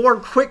one more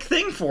quick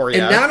thing for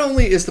you. And not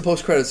only is the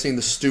post-credit scene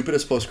the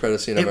stupidest post-credit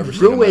scene I've ever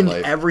seen in my life. It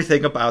ruined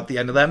everything about the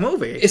end of that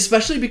movie.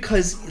 Especially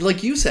because,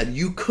 like you said,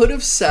 you could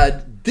have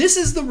said, this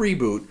is the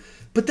reboot,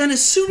 but then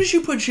as soon as you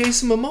put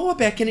Jason Momoa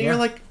back in it, you're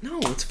like, no,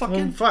 it's fucking...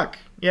 Well, fuck.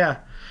 Yeah.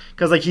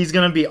 Because like he's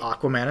going to be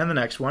Aquaman in the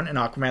next one, and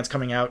Aquaman's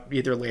coming out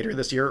either later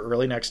this year or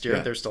early next year.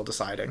 They're still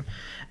deciding.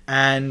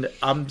 And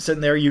I'm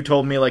sitting there, you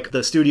told me like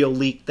the studio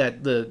leaked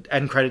that the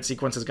end credit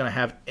sequence is going to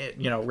have,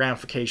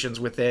 ramifications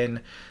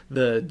within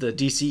the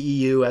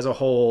DCEU as a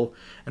whole.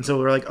 And so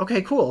we're like,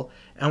 okay, cool.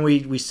 And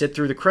we sit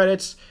through the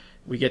credits.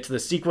 We get to the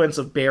sequence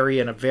of Barry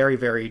and a very,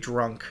 very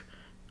drunk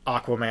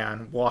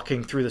Aquaman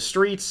walking through the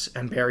streets,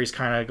 and Barry's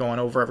kind of going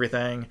over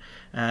everything.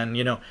 And,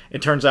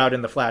 it turns out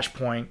in the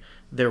Flashpoint,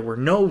 there were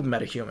no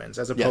metahumans,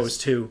 as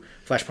opposed to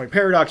Flashpoint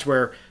Paradox,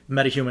 where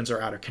metahumans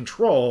are out of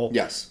control.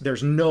 Yes.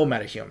 There's no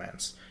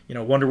metahumans.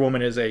 Wonder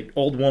Woman is a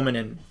old woman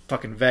in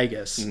fucking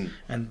Vegas,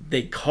 and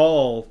they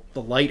call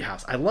the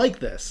lighthouse. I like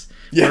this.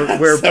 Yes,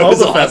 where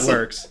Boba Fett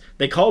works.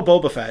 They call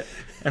Boba Fett,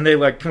 and they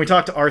like, can we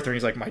talk to Arthur? And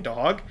he's like, my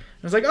dog?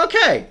 And it's like,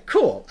 okay,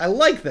 cool. I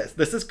like this.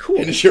 This is cool.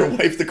 And is your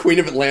wife the Queen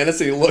of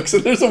Atlantis? And he looks,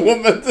 and there's a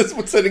woman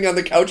that's sitting on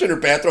the couch in her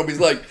bathrobe. He's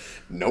like,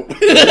 nope.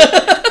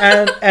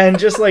 and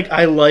just like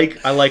I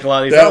like a lot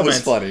of these elements. That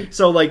was funny.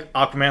 So like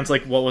Aquaman's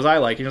like, what was I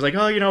like? And he's like,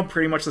 oh,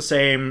 pretty much the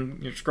same.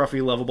 Your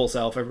scruffy, lovable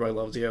self. Everybody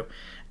loves you.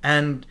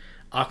 And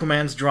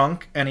Aquaman's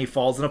drunk, and he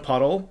falls in a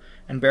puddle.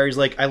 And Barry's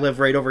like, I live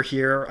right over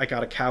here. I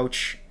got a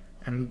couch.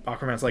 And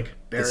Aquaman's like,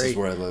 Barry, this is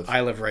where I live.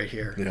 I live right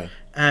here. Yeah.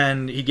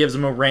 And he gives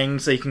him a ring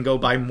so he can go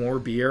buy more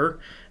beer.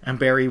 And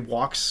Barry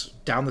walks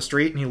down the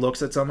street, and he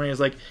looks at somebody. And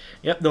he's like,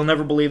 yep, they'll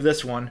never believe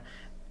this one.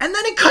 And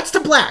then it cuts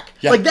to black.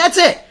 Yeah. Like, that's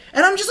it.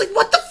 And I'm just like,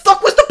 what the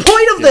fuck was the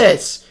point of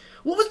this?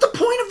 What was the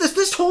point of this?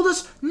 This told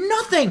us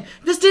nothing.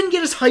 This didn't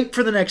get us hyped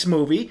for the next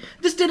movie.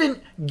 This didn't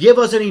give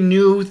us any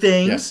new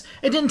things.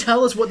 Yeah. It didn't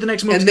tell us what the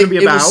next movie's going to be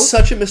about. It was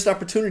such a missed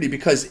opportunity,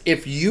 because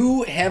if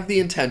you have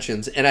the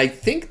intentions, and I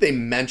think they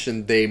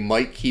mentioned they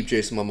might keep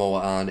Jason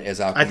Momoa on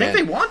as Aquaman. I think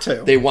they want to.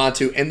 They want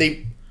to. And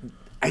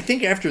I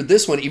think after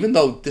this one, even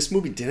though this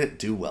movie didn't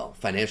do well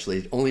financially,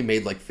 it only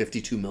made like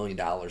 $52 million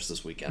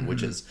this weekend,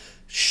 which is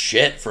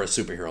shit for a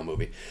superhero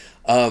movie.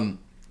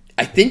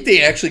 I think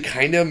they actually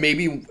kind of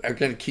maybe are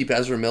going to keep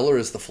Ezra Miller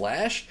as the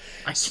Flash.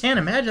 I can't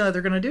imagine that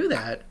they're going to do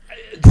that.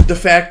 The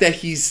fact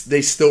that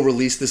they still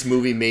released this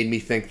movie made me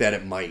think that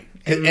it might.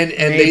 And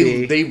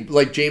they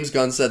like James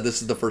Gunn said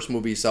this is the first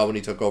movie he saw when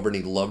he took over and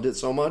he loved it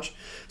so much.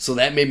 So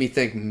that made me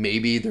think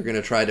maybe they're going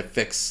to try to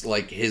fix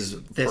like his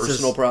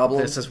personal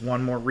problem. This is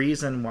one more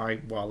reason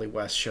why Wally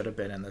West should have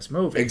been in this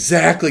movie.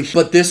 Exactly.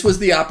 But this was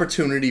the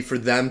opportunity for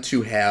them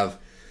to have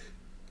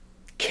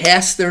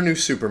cast their new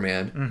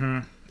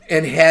Superman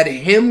and had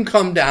him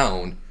come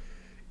down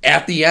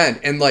at the end.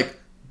 And like,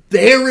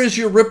 there is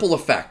your ripple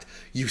effect.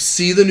 You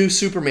see the new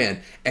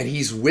Superman, and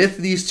he's with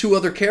these two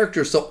other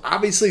characters, so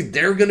obviously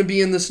they're going to be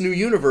in this new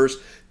universe.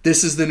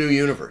 This is the new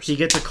universe. He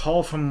gets a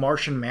call from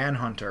Martian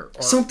Manhunter.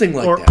 Or, something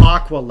like that. Or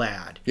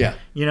Aqualad. Yeah.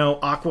 You know,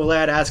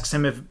 Aqualad asks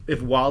him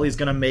if Wally's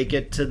going to make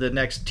it to the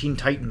next Teen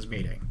Titans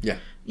meeting. Yeah.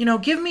 You know,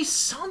 give me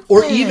something.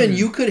 Or even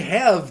you could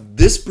have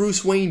this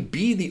Bruce Wayne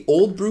be the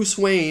old Bruce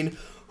Wayne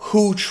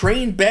who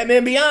trained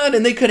Batman Beyond,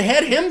 and they could have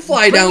had him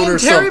fly down or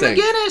something. Terry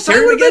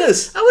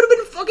McGinnis. I would have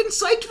been fucking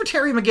psyched for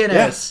Terry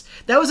McGinnis. Yeah.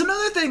 That was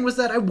another thing, was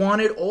that I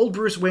wanted old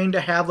Bruce Wayne to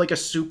have like a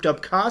souped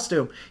up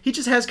costume. He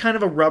just has kind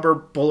of a rubber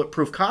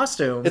bulletproof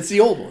costume. It's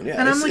the old one,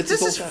 yeah. And I'm like,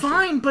 this is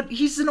fine, but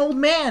he's an old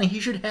man. He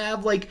should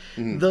have like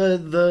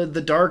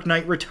the Dark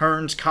Knight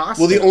Returns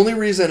costume. Well, the only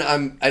reason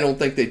I don't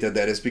think they did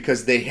that is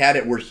because they had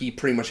it where he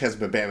pretty much has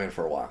been Batman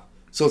for a while.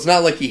 So it's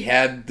not like he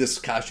had this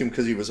costume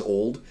because he was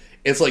old.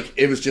 It's like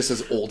it was just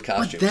his old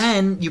costumes. But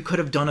then you could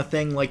have done a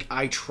thing like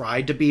I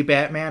tried to be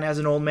Batman as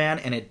an old man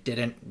and it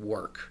didn't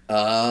work.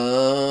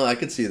 I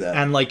could see that.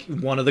 And like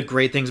one of the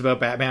great things about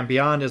Batman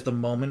Beyond is the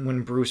moment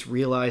when Bruce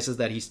realizes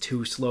that he's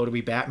too slow to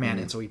be Batman,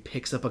 and so he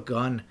picks up a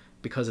gun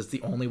because it's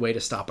the only way to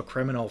stop a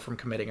criminal from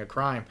committing a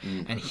crime.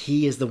 And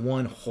he is the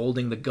one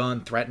holding the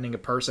gun, threatening a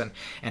person,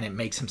 and it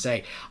makes him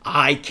say,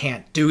 I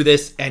can't do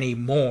this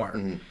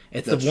anymore.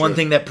 It's the one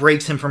thing that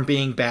breaks him from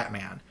being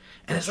Batman.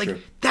 And it's like,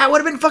 that would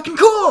have been fucking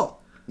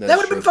cool. That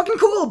would have been fucking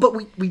cool. But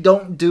we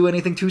don't do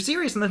anything too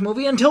serious in this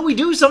movie until we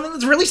do something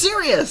that's really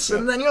serious.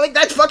 And then you're like,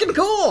 that's fucking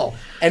cool.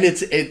 And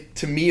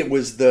to me, it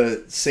was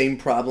the same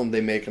problem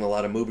they make in a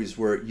lot of movies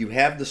where you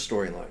have the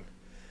storyline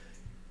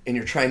and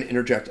you're trying to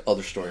interject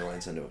other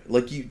storylines into it.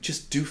 Like, you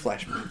just do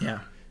Flashpoint. Yeah.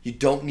 You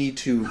don't need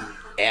to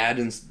add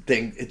and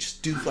thing.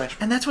 Just do Flashpoint.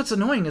 And that's what's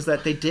annoying, is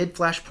that they did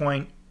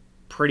Flashpoint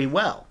pretty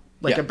well.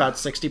 Like about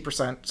 60%,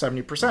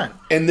 70%.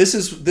 And this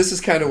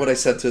is kind of what I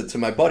said to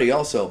my buddy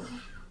also.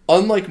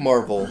 Unlike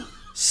Marvel,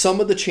 some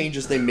of the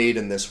changes they made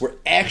in this were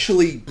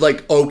actually,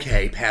 like,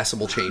 okay,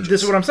 passable changes.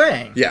 This is what I'm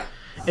saying. Yeah.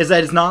 Is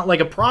that it's not like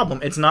a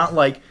problem. It's not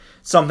like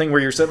something where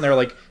you're sitting there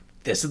like,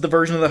 this is the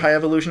version of the High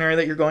Evolutionary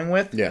that you're going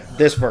with? Yeah.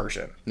 This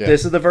version. Yeah.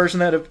 This is the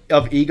version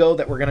of Ego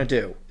that we're going to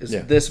do.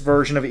 This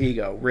version of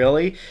Ego.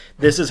 Really?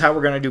 This is how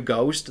we're going to do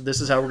Ghost.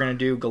 This is how we're going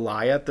to do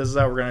Goliath. This is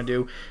how we're going to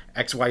do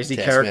XYZ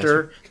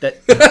character.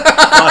 That fucking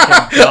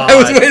God. I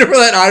was waiting for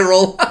that eye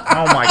roll.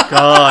 Oh my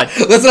God.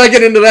 Let's not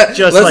get into that.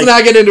 Let's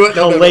not get into it.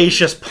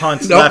 Hellacious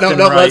punts left and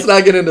right. Let's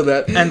not get into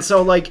that. And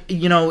so, like,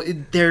 you know,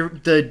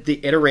 the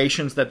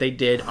iterations that they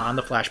did on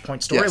the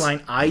Flashpoint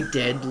storyline, I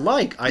did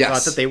like. I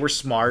thought that they were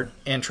smart,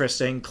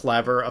 interesting,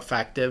 clever,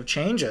 effective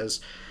changes.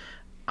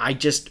 I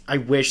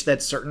wish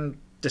that certain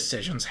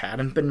decisions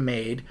hadn't been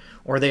made,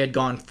 or they had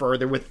gone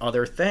further with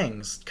other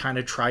things, kind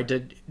of tried to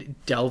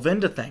delve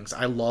into things.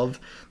 I love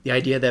the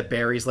idea that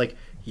Barry's like,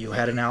 you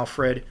had an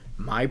Alfred,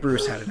 my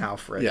Bruce had an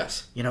Alfred.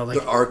 Yes. You know, like,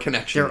 there are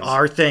connections. There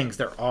are things.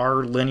 There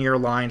are linear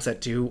lines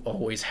that do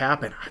always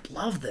happen. I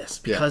love this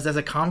because as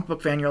a comic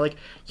book fan, you're like,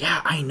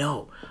 yeah, I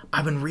know.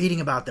 I've been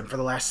reading about them for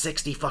the last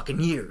 60 fucking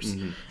years.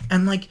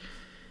 And like,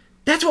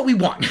 that's what we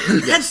want.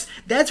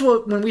 That's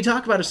what, when we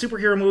talk about a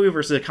superhero movie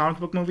versus a comic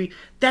book movie,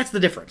 that's the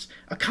difference.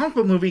 A comic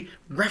book movie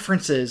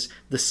references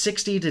the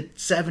 60 to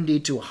 70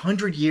 to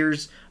 100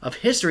 years of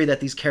history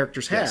that these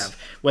characters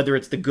have, whether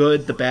it's the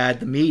good, the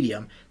bad, the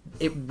medium.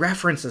 It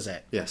references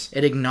it. Yes.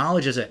 It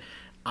acknowledges it.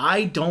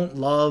 I don't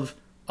love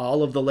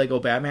all of the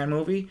Lego Batman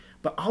movie,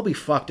 but I'll be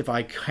fucked if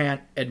I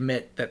can't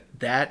admit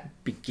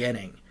that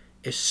beginning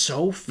is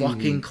so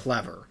fucking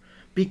clever.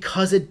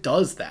 Because it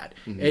does that.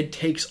 It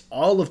takes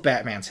all of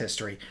Batman's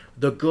history,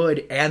 the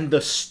good and the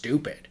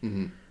stupid.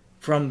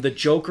 From the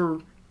Joker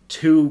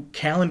to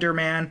Calendar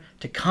Man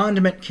to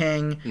Condiment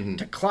King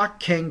to Clock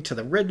King to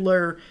the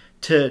Riddler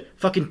to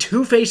fucking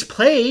Two-Face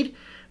played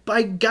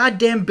by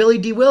goddamn Billy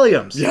D.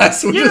 Williams.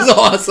 Yes, which is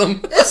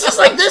awesome. It's just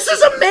like, this is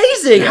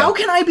amazing. Yeah. How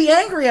can I be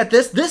angry at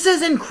this? This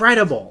is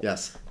incredible.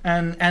 Yes.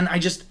 And I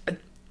just,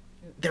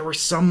 there were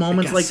some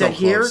moments like that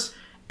here.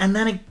 And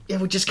then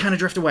it would just kind of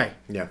drift away.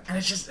 Yeah. And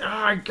it's just,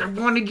 I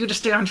wanted you to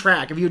stay on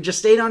track. If you had just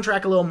stayed on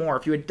track a little more,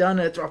 if you had done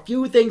a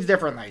few things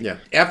differently. Yeah.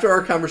 After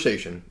our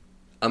conversation,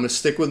 I'm going to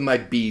stick with my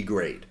B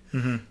grade.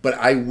 But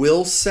I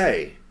will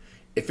say,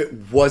 if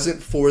it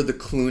wasn't for the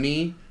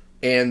Clooney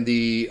and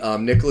the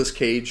Nicolas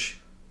Cage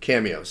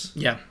cameos,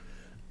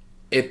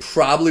 it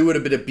probably would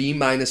have been a B-,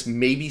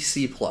 maybe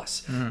C+.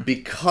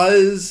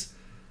 Because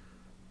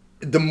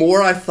the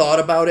more I thought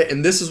about it,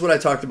 and this is what I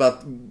talked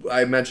about,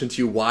 I mentioned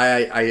to you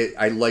why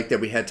I like that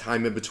we had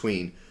time in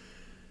between.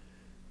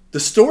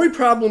 The story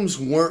problems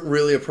weren't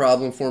really a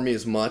problem for me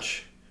as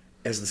much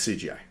as the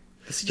CGI.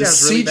 The CGI The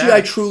is really CGI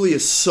bad. truly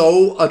is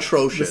so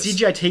atrocious The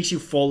CGI takes you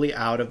fully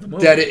out of the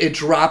movie. that it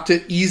dropped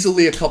it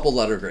easily a couple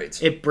letter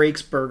grades. It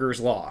breaks Berger's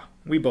law.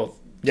 We both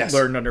Yes.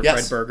 learned under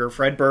Yes. Fred Berger.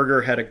 Fred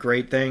Berger had a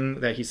great thing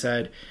that he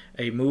said,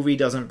 a movie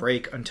doesn't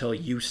break until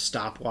you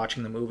stop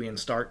watching the movie and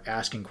start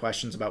asking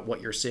questions about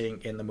what you're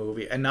seeing in the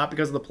movie. And not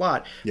because of the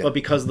plot, but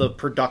because of the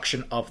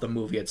production of the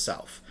movie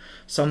itself.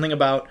 Something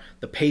about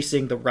the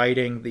pacing, the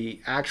writing,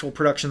 the actual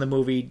production of the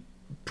movie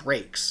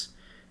breaks.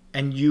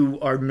 And you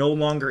are no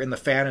longer in the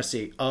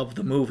fantasy of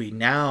the movie.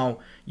 Now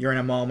you're in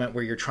a moment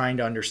where you're trying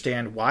to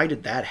understand, why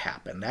did that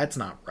happen? That's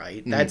not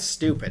right. That's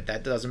stupid.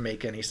 That doesn't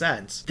make any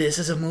sense. This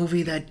is a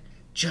movie that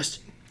just,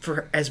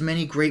 for as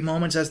many great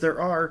moments as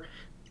there are,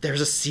 there's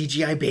a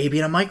CGI baby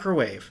in a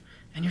microwave.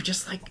 And you're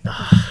just like,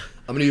 ugh.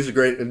 I'm going to use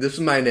and this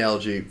is my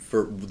analogy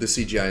for the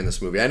CGI in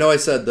this movie. I know I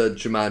said the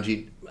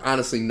Jumanji,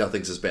 honestly,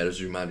 nothing's as bad as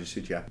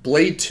Jumanji CGI.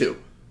 Blade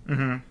 2.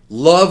 Mm-hmm.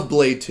 Love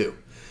Blade 2.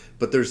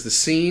 But there's the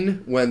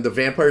scene when the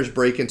vampires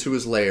break into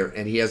his lair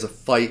and he has a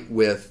fight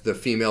with the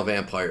female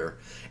vampire.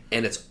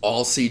 And it's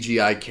all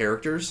CGI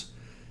characters.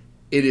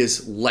 It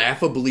is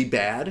laughably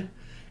bad.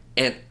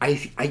 And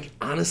I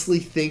honestly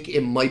think it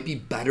might be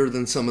better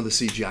than some of the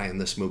CGI in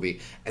this movie.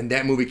 And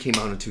that movie came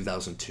out in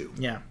 2002.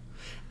 Yeah.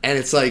 And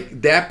it's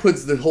like, that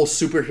puts the whole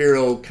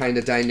superhero kind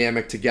of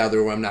dynamic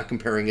together, where I'm not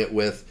comparing it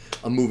with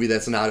a movie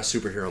that's not a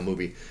superhero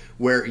movie,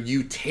 where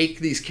you take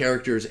these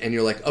characters and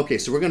you're like, okay,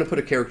 so we're going to put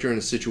a character in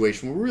a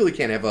situation where we really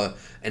can't have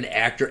an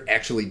actor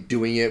actually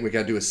doing it. We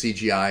got to do a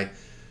CGI.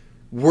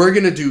 We're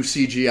going to do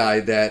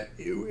CGI that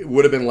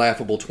would have been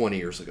laughable 20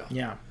 years ago.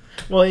 Yeah.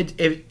 Well,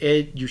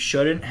 you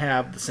shouldn't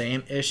have the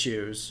same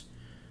issues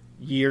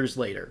years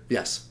later.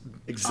 Yes,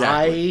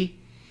 exactly.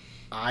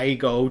 I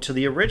go to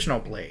the original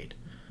Blade,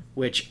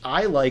 which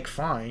I like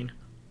fine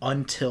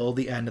until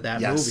the end of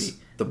that movie.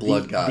 The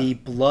Blood God. The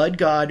Blood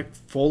God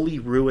fully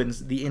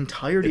ruins the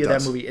entirety of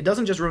that movie. It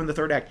doesn't just ruin the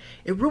third act.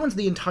 It ruins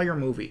the entire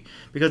movie,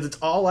 because it's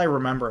all I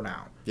remember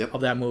now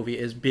of that movie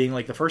is being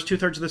like, the first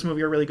 2/3 of this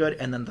movie are really good,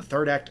 and then the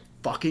third act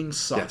fucking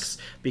sucks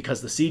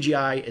because the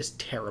CGI is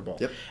terrible.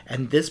 Yep.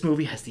 And this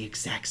movie has the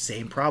exact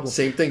same problem.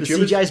 Same thing. The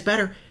CGI is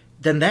better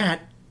than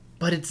that,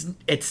 but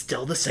it's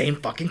still the same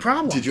fucking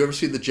problem. Did you ever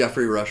see the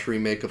Jeffrey Rush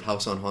remake of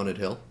House on Haunted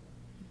Hill?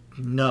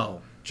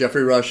 No.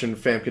 Jeffrey Rush and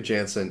Famke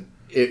Janssen.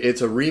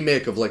 It's a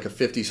remake of like a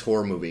 50s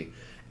horror movie.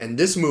 And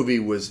this movie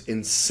was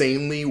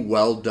insanely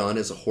well done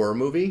as a horror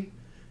movie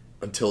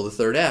until the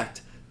third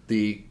act.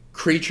 The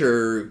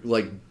creature,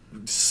 like,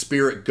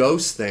 spirit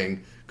ghost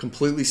thing,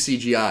 completely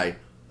CGI.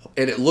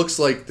 And it looks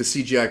like the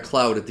CGI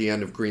cloud at the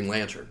end of Green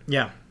Lantern.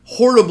 Yeah.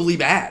 Horribly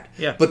bad.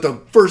 Yeah. But the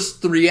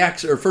first 2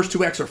 acts are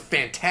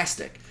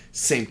fantastic.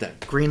 Same thing.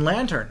 Green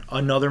Lantern,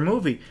 another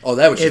movie. Oh,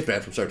 that was just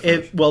bad from start to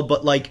finish. Well,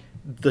 but like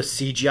the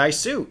CGI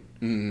suit.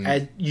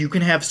 And you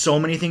can have so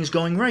many things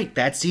going right.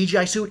 That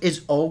CGI suit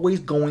is always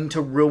going to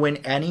ruin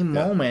any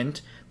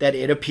moment that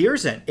it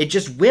appears in. It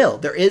just will.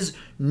 There is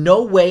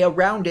no way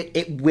around it.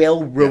 It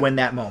will ruin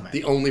that moment.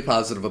 The only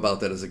positive about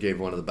that is it gave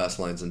one of the best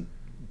lines in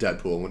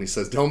Deadpool when he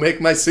says, "Don't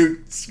make my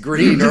suits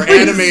green or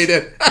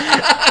animated."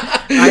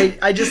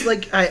 I just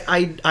like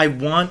I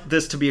want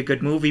this to be a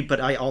good movie,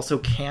 but I also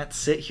can't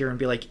sit here and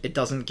be like, it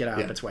doesn't get out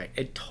of its way.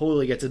 It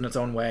totally gets in its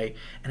own way,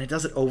 and it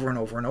does it over and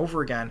over and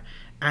over again.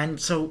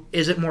 And so,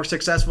 is it more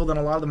successful than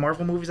a lot of the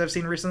Marvel movies I've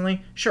seen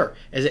recently? Sure.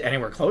 Is it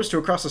anywhere close to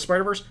Across the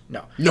Spider-Verse?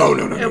 No.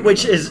 No.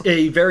 Which is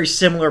a very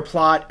similar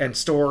plot and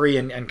story,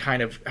 and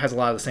kind of has a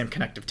lot of the same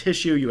connective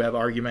tissue. You have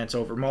arguments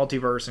over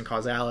multiverse and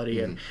causality,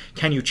 and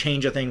can you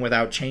change a thing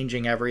without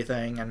changing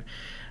everything? And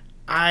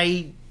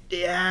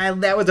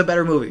that was a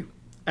better movie.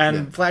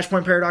 And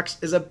Flashpoint Paradox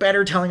is a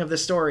better telling of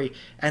this story.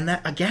 And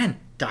that, again,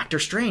 Doctor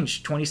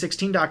Strange,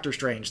 2016 Doctor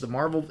Strange, the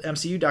Marvel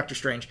MCU Doctor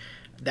Strange.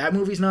 That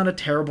movie's not a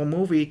terrible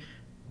movie.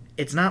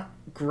 It's not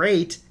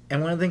great,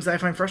 and one of the things that I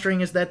find frustrating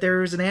is that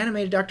there's an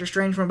animated Doctor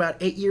Strange from about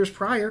 8 years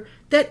prior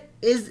that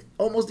is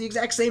almost the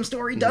exact same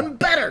story done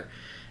better.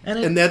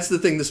 And that's the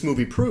thing this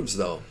movie proves,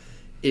 though,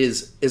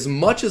 is as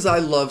much as I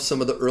love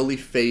some of the early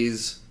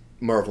phase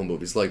Marvel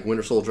movies, like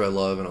Winter Soldier I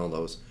love and all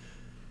those,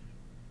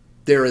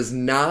 there is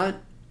not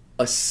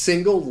a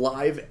single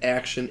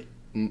live-action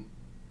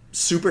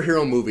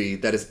superhero movie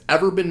that has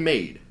ever been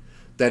made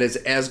that is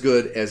as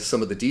good as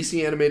some of the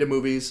DC animated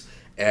movies,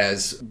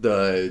 as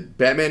the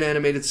Batman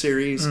animated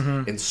series,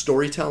 in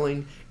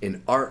storytelling,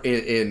 in art,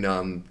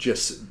 in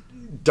just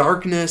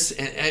darkness,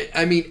 and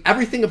I mean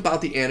everything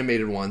about the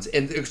animated ones,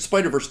 and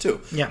Spider-Verse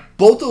too. Yeah,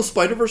 both those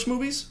Spider-Verse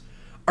movies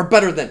are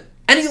better than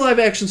any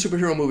live-action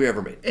superhero movie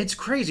ever made. It's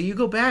crazy. You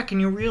go back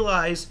and you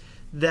realize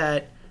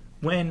that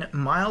when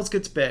Miles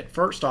gets bit,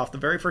 first off, the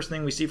very first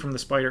thing we see from the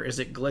spider is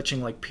it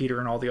glitching like Peter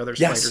and all the other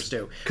spiders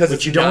do.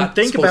 Which you don't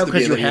think about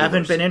because you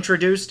haven't been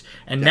introduced,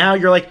 and now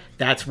you're like,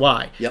 that's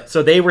why. Yep.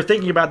 So they were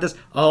thinking about this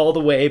all the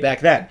way back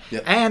then.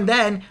 Yep. And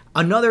then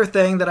another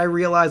thing that I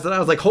realized that I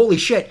was like, holy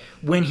shit,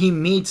 when he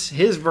meets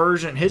his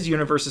version, his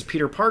universe is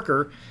Peter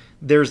Parker,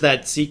 there's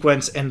that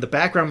sequence, and the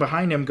background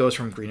behind him goes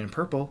from green and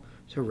purple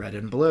to red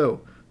and blue.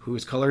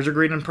 Whose colors are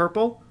green and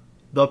purple?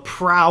 The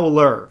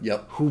Prowler.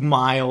 Yep. Who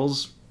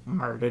Miles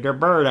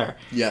murder.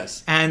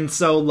 Yes. And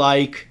so,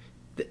 like,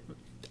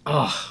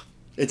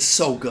 It's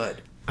so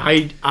good.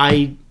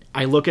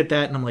 I look at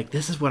that and I'm like,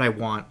 this is what I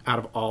want out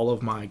of all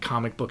of my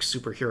comic book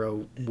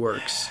superhero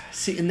works.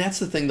 See, and that's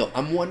the thing, though.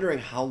 I'm wondering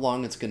how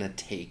long it's going to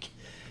take.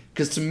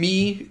 Because to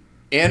me,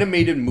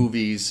 animated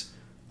movies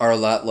are a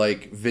lot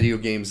like video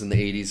games in the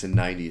 80s and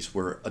 90s,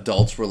 where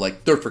adults were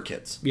like, they're for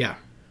kids. Yeah.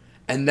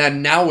 And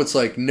then now it's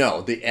like,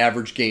 no, the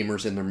average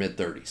gamer's in their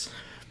mid-30s.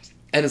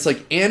 And it's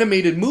like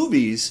animated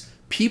movies,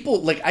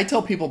 people, like, I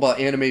tell people about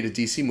animated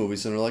DC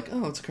movies, and they're like,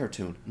 oh, it's a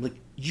cartoon. I'm like,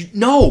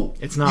 no!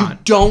 It's not. You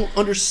don't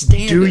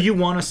understand Do it. you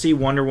want to see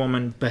Wonder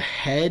Woman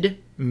behead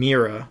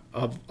Mira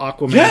of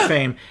Aquaman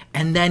fame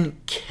and then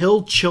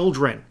kill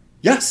children?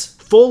 Yes.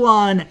 Full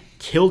on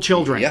kill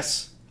children.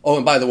 Yes. Oh,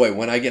 and by the way,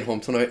 when I get home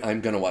tonight, I'm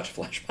going to watch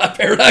Flashpoint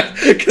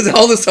Paradox. Because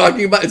all this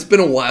talking about, it's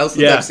been a while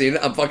since I've seen it.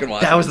 I'm fucking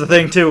watching That was the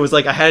thing, too. It was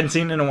like, I hadn't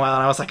seen it in a while,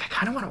 and I was like, I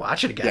kind of want to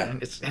watch it again. Yeah.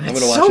 And it's I'm gonna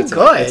so watch it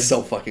good. It's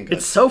so fucking good.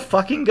 It's so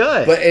fucking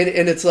good. But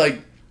and it's like,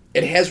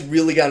 it has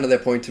really gotten to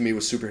that point to me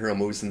with superhero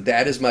movies, and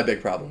that is my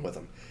big problem with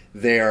them.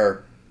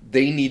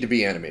 They need to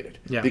be animated.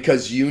 Yeah.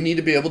 Because you need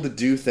to be able to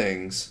do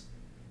things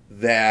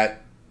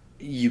that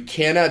you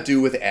cannot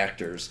do with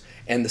actors.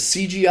 And the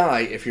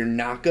CGI, if you're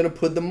not going to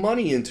put the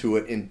money into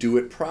it and do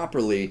it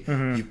properly,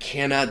 you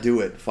cannot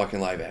do it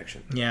fucking live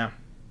action. Yeah.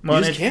 Well,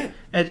 you just can't.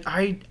 And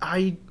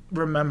I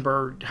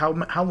remember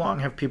how long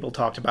have people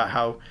talked about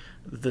how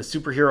the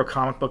superhero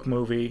comic book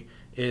movie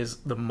is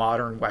the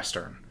modern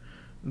Western,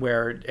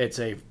 where it's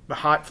a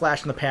hot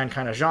flash in the pan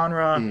kind of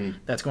genre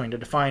that's going to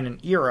define an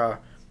era,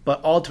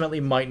 but ultimately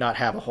might not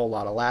have a whole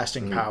lot of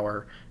lasting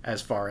power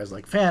as far as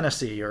like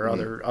fantasy or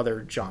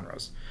other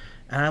genres.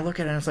 And I look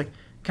at it and it's like,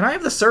 can I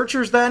have the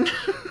Searchers then?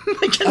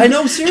 I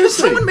know, seriously. Can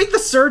someone make the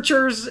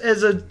Searchers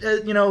as like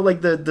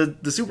the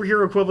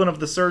superhero equivalent of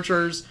the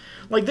Searchers?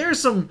 Like, there's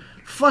some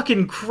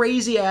fucking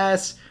crazy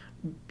ass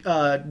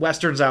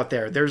westerns out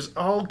there. There's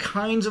all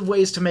kinds of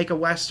ways to make a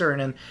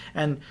western,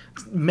 and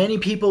many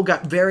people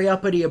got very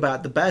uppity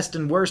about the best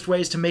and worst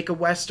ways to make a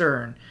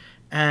western.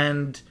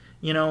 And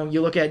you know, you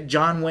look at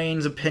John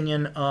Wayne's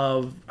opinion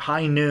of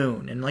High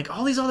Noon and like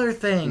all these other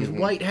things,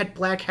 white hat,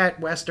 black hat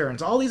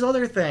westerns, all these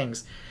other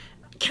things.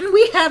 Can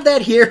we have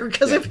that here?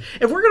 Because if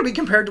we're going to be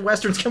compared to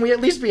westerns, can we at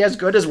least be as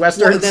good as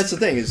westerns? Well, that's the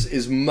thing,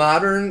 is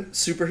modern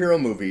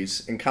superhero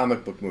movies and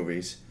comic book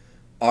movies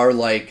are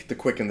like The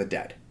Quick and the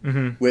Dead,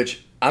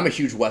 which I'm a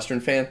huge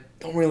western fan.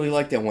 Don't really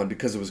like that one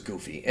because it was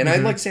goofy. And I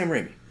like Sam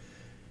Raimi.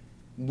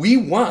 We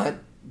want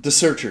The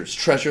Searchers,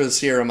 Treasure of the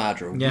Sierra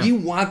Madre. Yeah. We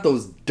want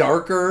those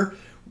darker,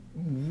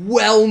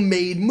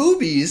 well-made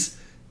movies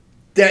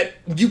that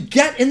you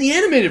get in the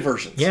animated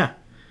versions. Yeah.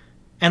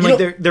 And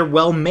like they're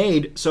well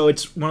made, so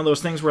it's one of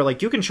those things where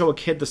like you can show a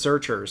kid The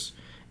Searchers,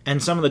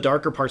 and some of the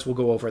darker parts will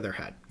go over their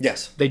head.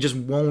 Yes, they just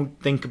won't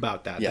think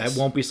about that. Yes. That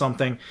won't be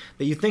something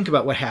that you think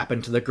about what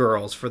happened to the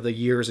girls for the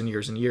years and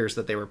years and years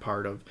that they were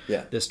part of.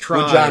 This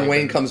tribe. When John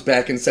Wayne comes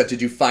back and said,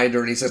 "Did you find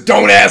her?" and he says,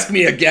 "Don't ask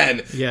me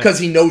again," because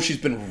he knows she's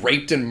been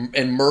raped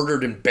and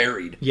murdered and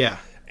buried. Yeah,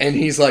 and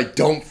he's like,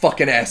 "Don't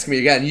fucking ask me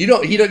again."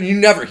 You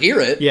never hear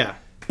it. Yeah.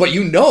 But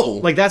you know.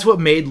 Like, that's what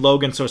made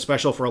Logan so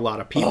special for a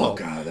lot of people. Oh,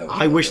 God. That was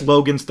I wish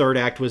Logan's third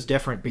act was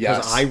different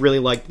because I really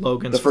liked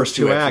Logan's first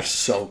two acts.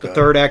 So good. The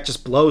third act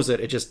just blows it.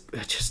 It just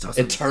doesn't.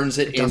 It turns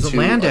it into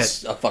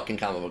a fucking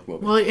comic book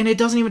movie. Well, and it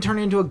doesn't even turn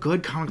it into a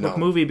good comic book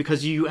movie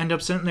because you end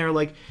up sitting there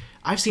like,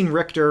 I've seen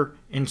Richter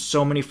in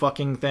so many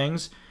fucking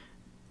things.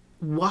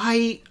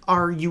 Why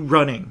are you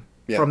running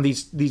from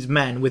these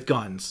men with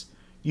guns?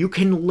 You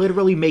can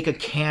literally make a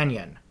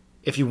canyon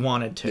if you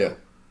wanted to. Yeah.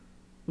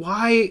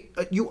 Why?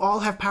 You all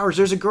have powers.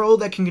 There's a girl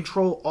that can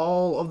control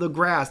all of the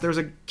grass. There's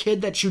a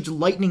kid that shoots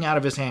lightning out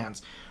of his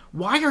hands.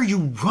 Why are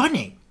you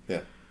running?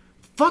 Yeah.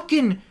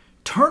 Fucking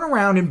turn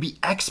around and be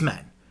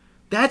X-Men.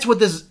 That's what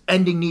this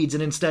ending needs,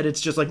 and instead it's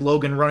just like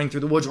Logan running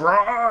through the woods.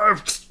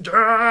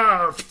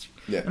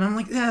 Yeah. And I'm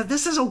like, yeah,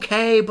 this is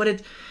okay, but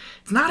it's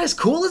not as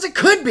cool as it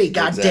could be,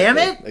 God damn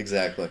it.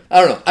 Exactly.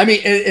 I don't know. I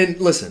mean, and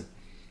listen,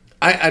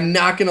 I'm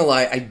not going to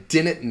lie, I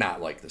didn't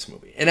not like this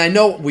movie. And I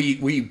know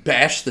we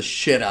bashed the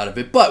shit out of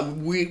it, but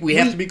we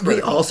have to be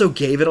critical. We also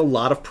gave it a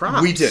lot of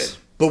props. We did,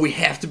 but we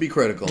have to be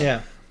critical.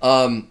 Yeah.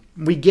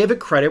 We give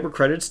it credit where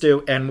credit's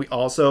due, and we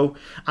also...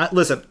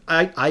 listen,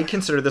 I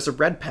consider this a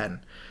red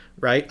pen,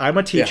 right? I'm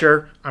a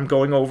teacher. Yeah. I'm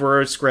going over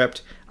a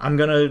script. I'm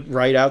going to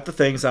write out the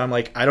things. I'm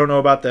like, I don't know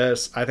about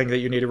this. I think that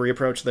you need to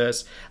reapproach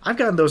this. I've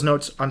gotten those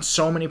notes on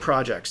so many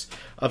projects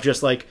of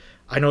just like...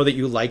 I know that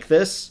you like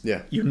this.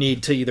 Yeah. You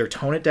need to either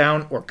tone it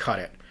down or cut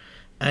it.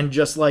 And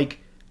just like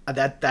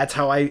that's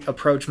how I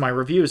approach my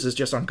reviews, is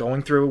just I'm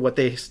going through what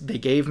they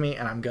gave me,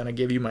 and I'm going to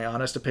give you my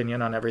honest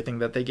opinion on everything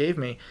that they gave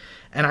me.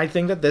 And I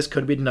think that this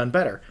could have been done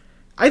better.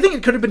 I think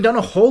it could have been done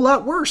a whole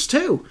lot worse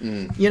too.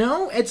 You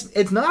know,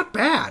 it's not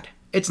bad.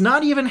 It's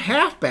not even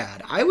half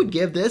bad. I would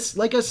give this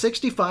like a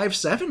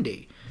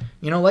 65-70.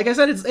 You know, like I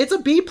said, it's a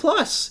B+,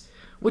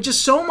 which is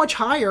so much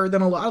higher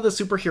than a lot of the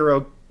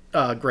superhero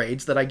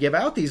grades that I give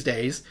out these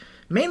days,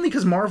 mainly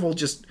because Marvel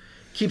just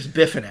keeps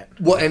biffing it.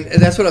 Well, and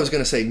that's what I was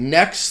going to say.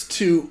 Next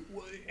to,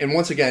 and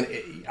once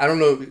again, I don't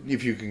know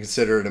if you can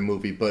consider it a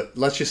movie, but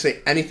let's just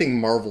say anything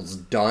Marvel's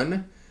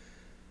done,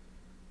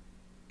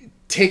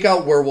 take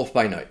out Werewolf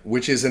by Night,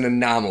 which is an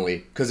anomaly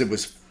because it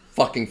was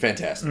fucking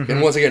fantastic.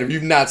 And once again, if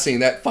you've not seen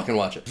that, fucking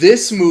watch it.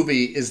 This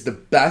movie is the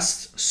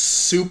best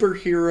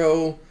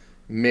superhero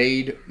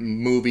made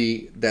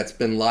movie that's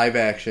been live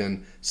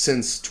action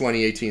since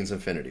 2018's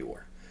Infinity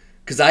War.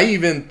 Because I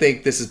even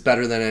think this is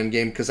better than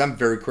Endgame, because I'm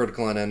very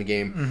critical on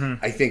Endgame.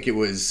 I think it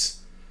was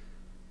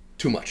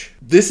too much.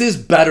 This is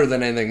better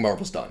than anything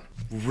Marvel's done.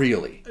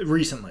 Really.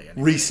 Recently.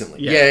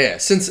 Yeah.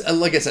 Since,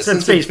 like I said,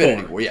 since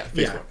Infinity War. Yeah,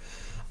 Phase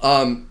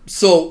 4.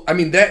 So, I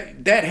mean,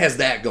 that has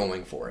that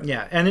going for it.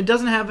 Yeah, and it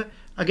doesn't have,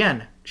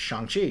 again,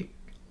 Shang-Chi.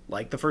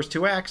 Like the first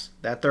 2 acts,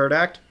 that third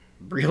act,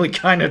 really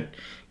kind of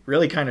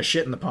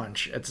shit in the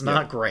punch. It's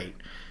not great.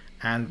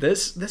 And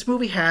this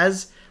movie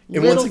has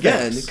and once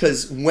again,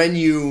 because when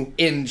you,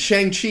 in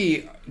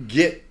Shang-Chi,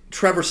 get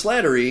Trevor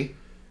Slattery,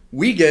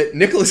 we get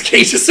Nicolas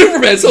Cage as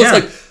Superman. So it's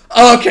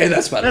like, okay,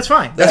 that's better. That's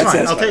fine. That's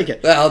fine. I'll take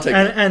it. I'll take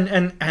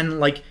it. And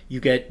like, you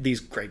get these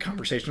great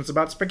conversations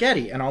about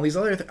spaghetti and all these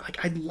other things.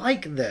 Like, I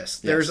like this.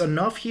 There's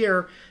enough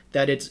here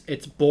that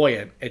it's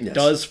buoyant. It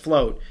does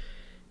float.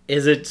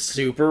 Is it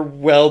super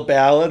well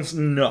balanced?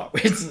 No,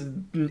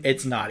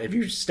 it's not. If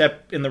you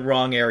step in the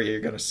wrong area, you're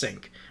going to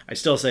sink. I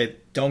still say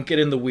don't get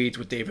in the weeds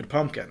with David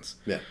Pumpkins.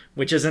 Yeah.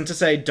 Which isn't to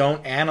say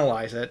don't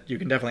analyze it. You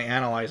can definitely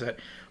analyze it.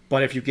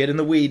 But if you get in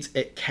the weeds,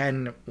 it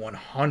can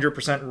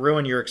 100%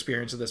 ruin your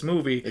experience of this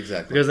movie.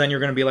 Exactly. Because then you're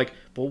going to be like,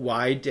 but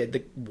why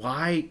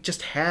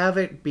just have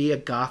it be a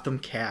Gotham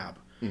cab?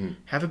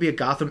 Have it be a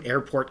Gotham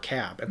airport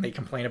cab. And they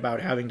complain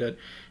about having to,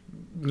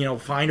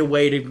 find a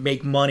way to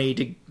make money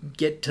to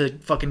get to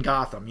fucking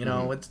Gotham.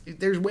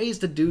 There's ways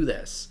to do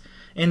this.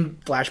 In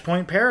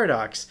Flashpoint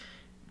Paradox,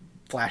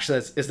 Flash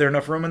says, is there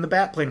enough room in the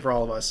bat plane for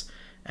all of us?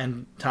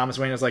 And Thomas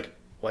Wayne is like,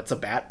 what's a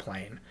bat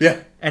plane?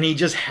 Yeah. And he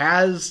just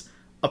has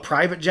a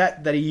private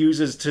jet that he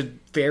uses to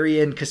ferry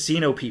in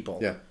casino people.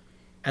 Yeah.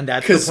 And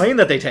that's the plane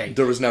that they take.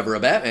 There was never a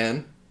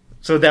Batman.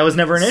 So that was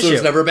never an issue. So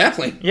there's never a bat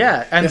plane.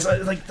 Yeah. And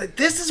so, like,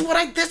 this is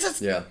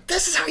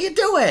how you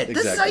do it. Exactly.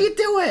 This is how you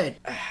do it.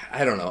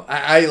 I don't know.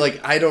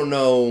 I don't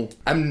know.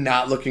 I'm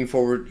not looking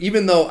forward.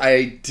 Even though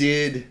I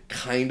did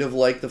kind of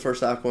like the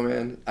first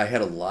Aquaman, I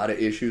had a lot of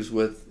issues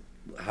with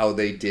how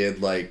they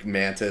did, like,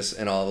 Mantis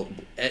and all.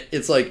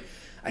 It's like,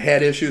 I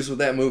had issues with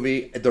that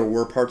movie. There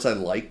were parts I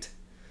liked.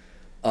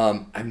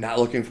 I'm not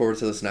looking forward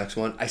to this next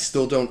one. I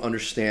still don't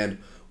understand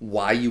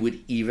why you would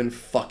even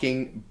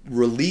fucking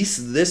release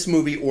this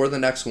movie or the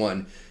next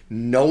one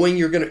knowing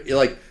you're going to...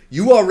 Like,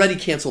 you already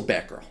canceled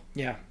Batgirl.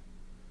 Yeah.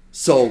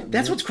 So...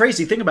 That's what's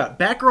crazy. Think about it.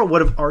 Batgirl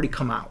would have already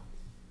come out.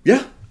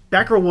 Yeah.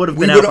 Batgirl would have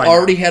been out. We would have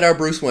already had our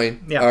Bruce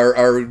Wayne. Yeah.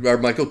 Our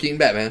Michael Keaton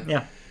Batman.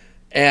 Yeah.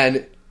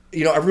 And,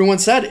 everyone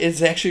said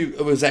it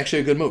was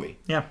actually a good movie.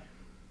 Yeah.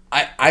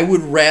 I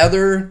would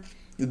rather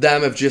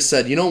them have just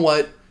said, you know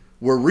what?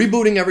 We're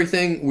rebooting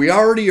everything. We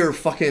already are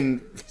fucking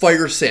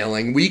fire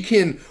sailing. We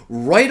can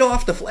write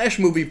off the Flash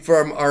movie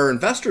from our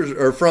investors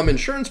or from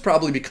insurance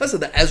probably because of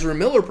the Ezra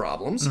Miller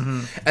problems.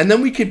 And then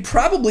we could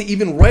probably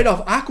even write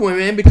off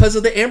Aquaman because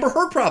of the Amber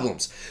Heard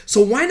problems. So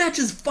why not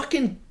just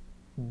fucking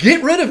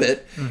get rid of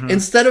it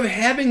instead of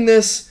having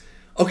this...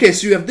 Okay,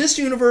 so you have this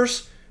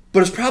universe,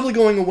 but it's probably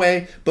going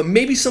away, but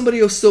maybe somebody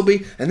will still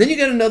be... And then you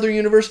get another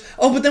universe.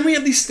 Oh, but then we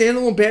have these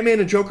standalone Batman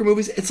and Joker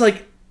movies. It's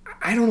like,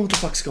 I don't know what the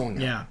fuck's going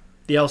on. Yeah.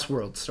 The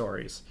Elseworld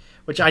stories,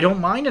 which I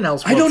don't mind an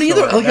Elseworld. I don't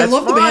either. Story. I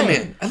love fine. the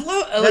Batman.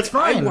 That's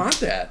fine. I want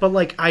that. But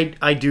like,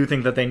 I do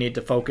think that they need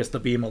to focus the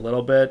beam a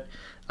little bit.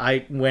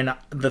 When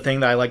the thing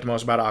that I liked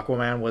most about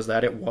Aquaman was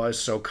that it was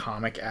so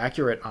comic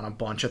accurate on a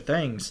bunch of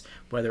things,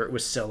 whether it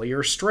was silly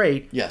or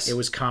straight. Yes, it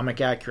was comic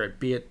accurate.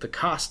 Be it the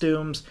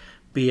costumes,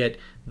 be it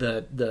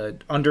the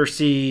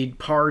undersea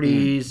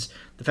parties,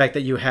 the fact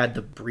that you had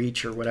the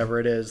breach or whatever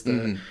it is,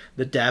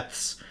 the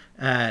depths.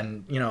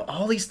 And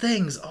all these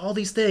things.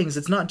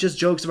 It's not just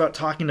jokes about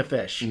talking to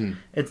fish.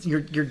 It's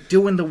you're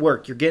doing the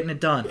work. You're getting it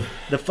done.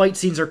 The fight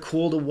scenes are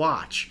cool to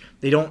watch.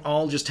 They don't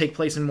all just take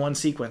place in one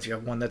sequence. You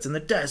have one that's in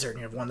the desert, and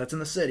you have one that's in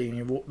the city, and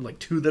you have like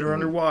 2 that are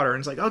underwater. And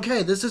it's like,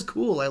 okay, this is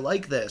cool. I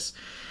like this.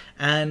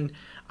 And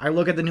I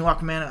look at the new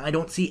Aquaman, and I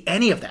don't see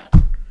any of that.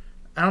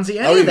 I don't see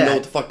any of that. I don't even know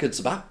what the fuck it's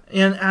about.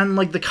 And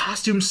like the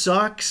costume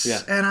sucks.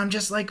 Yeah. And I'm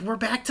just like, we're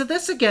back to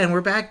this again.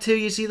 We're back to,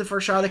 you see the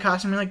first shot of the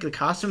costume, you're like, the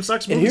costume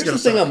sucks. And here's the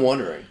thing I'm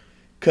wondering.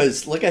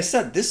 Because, like I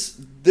said,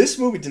 this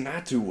movie did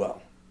not do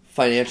well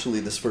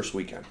financially this first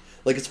weekend.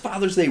 Like, it's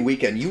Father's Day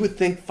weekend. You would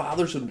think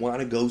fathers would want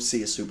to go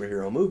see a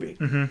superhero movie.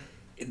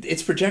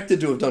 It's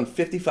projected to have done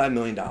 $55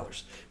 million.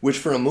 Which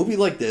for a movie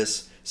like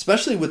this...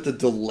 Especially with the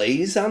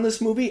delays on this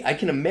movie, I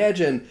can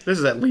imagine... This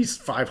is at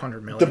least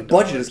 $500 million. The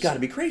budget has got to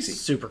be crazy.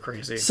 Super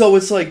crazy. So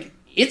it's like,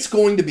 it's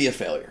going to be a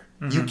failure.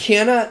 You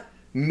cannot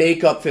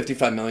make up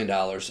 $55 million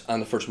on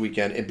the first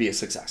weekend and be a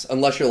success.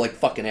 Unless you're like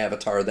fucking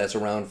Avatar that's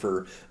around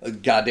for a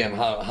goddamn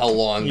how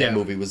long that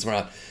movie was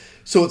around.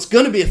 So it's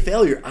going to be a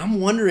failure. I'm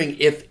wondering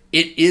if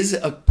it is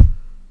a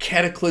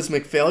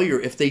cataclysmic failure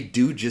if they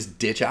do just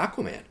ditch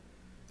Aquaman.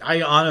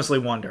 I honestly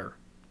wonder.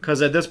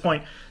 Because at this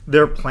point,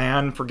 their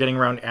plan for getting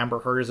around Amber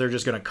Heard is they're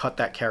just going to cut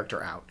that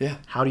character out. Yeah.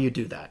 How do you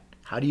do that?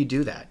 How do you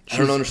do that? I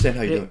don't understand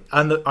how you do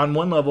it. On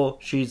one level,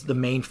 she's the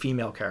main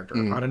female character.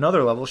 On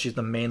another level, she's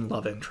the main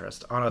love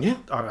interest. On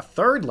a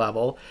third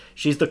level,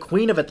 she's the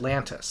queen of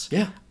Atlantis.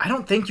 Yeah. I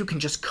don't think you can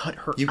just cut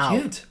her You out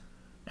can't.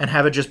 and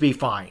have it just be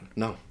fine.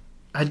 No.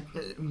 I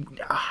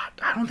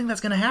don't think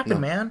that's going to happen,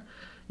 man.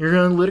 You're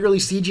going to literally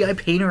CGI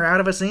paint her out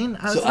of a scene?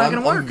 That's not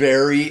going to work. I'm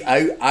very...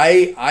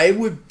 I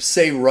would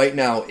say right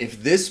now,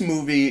 if this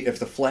movie, if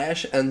The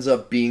Flash ends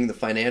up being the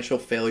financial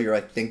failure I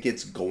think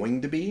it's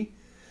going to be,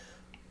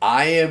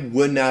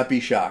 would not be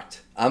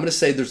shocked. I'm going to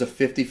say there's a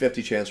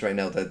 50-50 chance right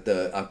now that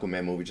the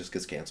Aquaman movie just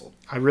gets canceled.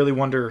 I really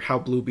wonder how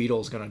Blue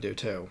Beetle is going to do,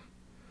 too.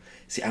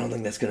 See, I don't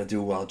think that's going to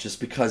do well just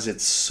because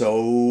it's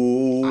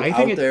so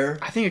out there.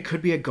 I think it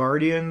could be a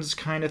Guardians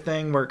kind of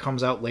thing where it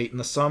comes out late in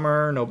the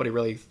summer, nobody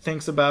really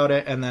thinks about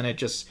it, and then it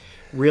just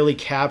really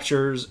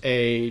captures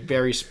a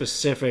very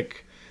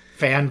specific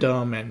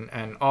fandom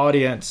and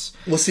audience.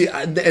 Well, see,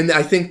 and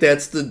I think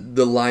that's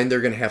the line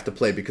they're going to have to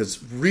play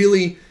because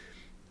really,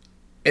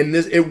 and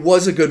it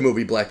was a good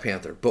movie, Black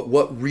Panther, but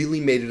what really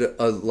made it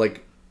a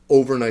like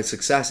overnight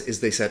success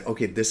is they said,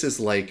 okay, this is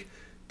like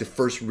the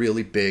first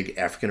really big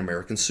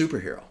African-American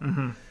superhero.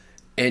 Mm-hmm.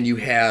 And you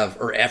have,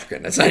 or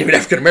African, it's not even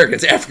African-American,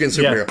 it's African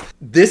superhero. Yeah.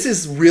 This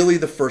is really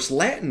the first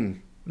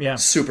Latin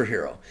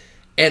superhero.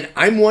 And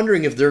I'm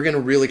wondering if they're going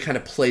to really kind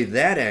of play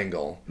that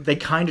angle. They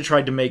kind of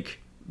tried to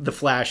make the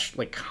Flash,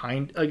 they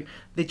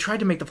tried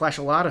to make the Flash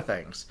a lot of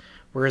things.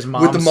 Whereas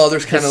mom's with the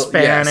mother's kind of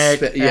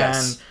Hispanic,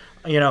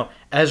 and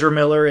Ezra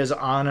Miller is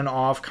on and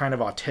off, kind of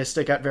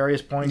autistic at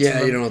various points.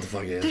 Yeah, you don't know what the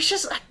fuck it is. There's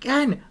just,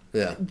 again,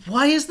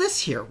 why is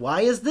this here?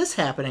 Why is this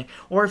happening?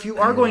 Or if you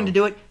are going to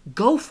do it,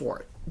 go for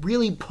it.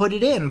 Really put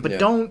it in, but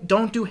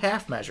don't do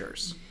half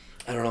measures.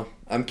 I don't know.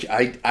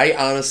 I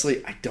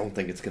honestly, I don't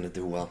think it's going to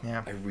do well.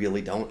 Yeah. I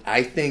really don't.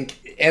 I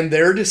think, and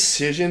their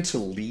decision to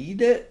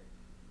lead it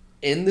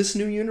in this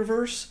new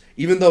universe,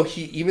 even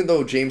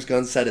though James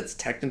Gunn said it's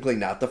technically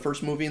not the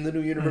first movie in the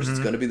new universe, it's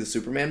going to be the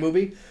Superman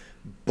movie,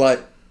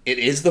 but it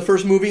is the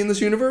first movie in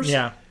this universe.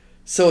 Yeah.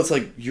 So it's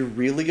like, you're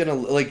really going to,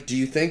 like, do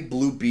you think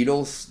Blue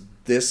Beetle's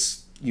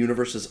this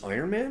universe is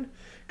Iron Man?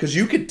 Because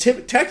you could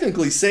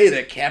technically say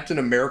that Captain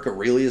America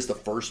really is the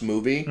first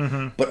movie,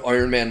 but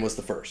Iron Man was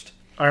the first.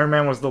 Iron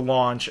Man was the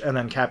launch, and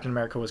then Captain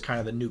America was kind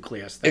of the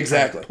nucleus that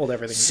exactly pulled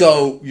everything together.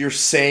 So you're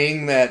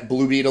saying that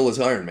Blue Beetle is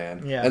Iron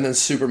Man, yeah, and then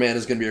Superman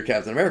is going to be your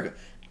Captain America.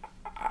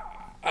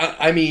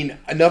 I mean,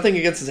 nothing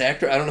against this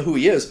actor. I don't know who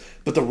he is,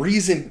 but the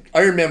reason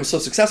Iron Man was so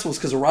successful is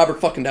because of Robert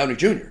fucking Downey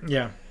Jr.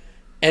 Yeah.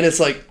 And it's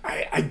like,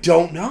 I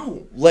don't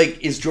know.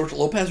 Like, is George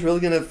Lopez really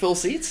going to fill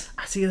seats?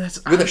 See, with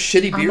a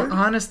shitty beard? I'm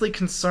honestly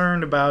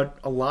concerned about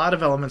a lot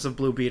of elements of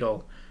Blue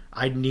Beetle.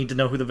 I need to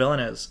know who the villain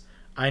is.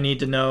 I need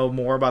to know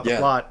more about the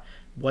plot.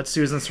 What's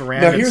Susan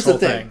Sarandon's now, here's whole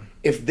the thing.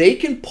 If they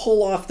can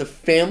pull off the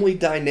family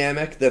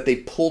dynamic that they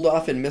pulled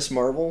off in Ms.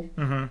 Marvel,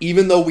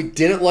 even though we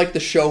didn't like the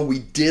show, we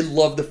did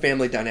love the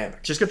family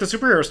dynamic. Just get the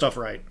superhero stuff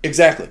right.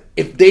 Exactly.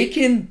 If they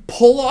can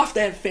pull off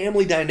that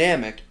family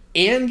dynamic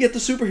and get the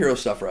superhero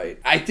stuff right,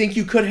 I think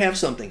you could have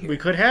something here. We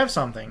could have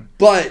something.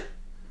 But,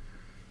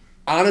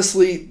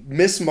 honestly,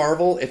 Ms.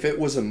 Marvel, if it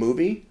was a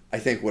movie, I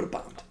think would have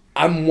bombed.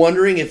 I'm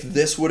wondering if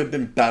this would have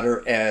been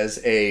better as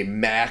a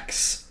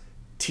Max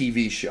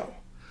TV show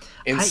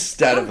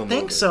instead of a movie. I don't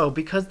think so,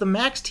 because the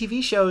Max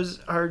TV shows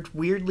are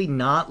weirdly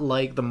not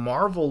like the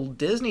Marvel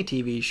Disney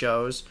TV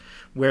shows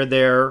where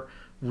they're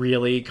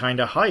really kind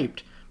of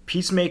hyped.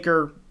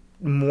 Peacemaker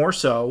more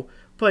so,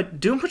 but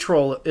Doom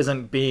Patrol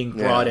isn't being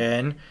brought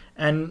in,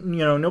 and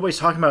nobody's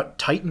talking about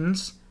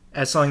Titans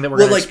as something that we're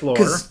going to explore.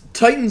 Because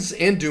Titans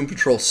and Doom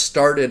Patrol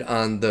started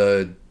on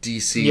the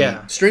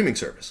DC streaming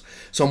service,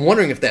 so I'm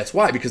wondering if that's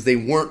why, because they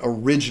weren't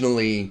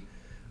originally.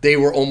 They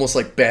were almost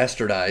like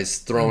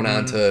bastardized, thrown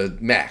onto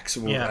Max,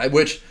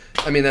 which,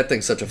 I mean, that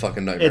thing's such a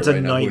fucking nightmare. It's a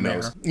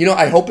nightmare. Who knows?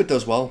 I hope it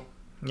does well.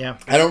 Yeah.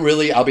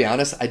 I'll be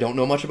honest, I don't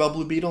know much about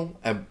Blue Beetle.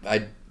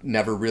 I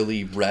never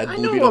really read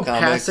Blue Beetle comics. I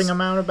know a passing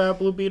amount about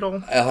Blue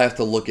Beetle. I'll have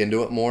to look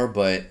into it more,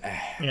 but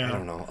I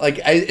don't know.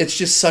 It's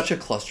just such a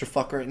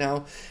clusterfuck right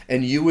now,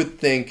 and you would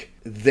think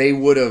that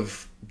would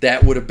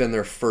have been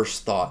their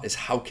first thought, is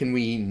how can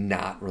we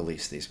not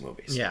release these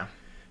movies? Yeah.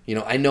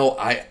 I know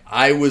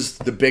I was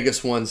the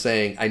biggest one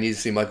saying I need to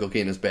see Michael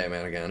Keaton as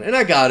Batman again. And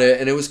I got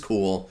it, and it was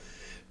cool.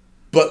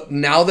 But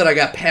now that I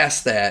got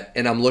past that,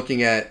 and I'm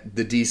looking at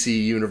the DC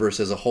universe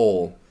as a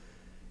whole,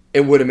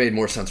 it would have made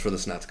more sense for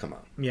this not to come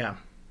out. Yeah.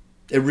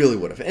 It really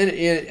would have.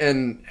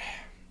 And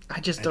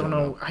I just don't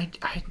know.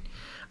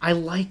 I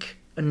like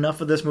enough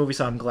of this movie,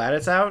 so I'm glad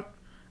it's out.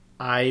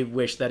 I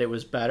wish that it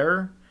was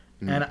better.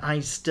 And I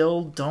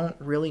still don't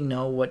really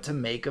know what to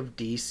make of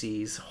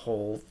DC's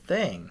whole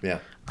thing. Yeah.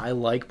 I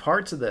like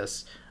parts of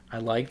this. I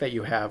like that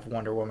you have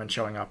Wonder Woman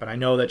showing up, and I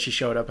know that she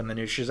showed up in the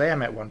new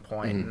Shazam at one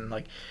point, and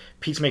like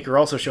Peacemaker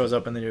also shows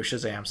up in the new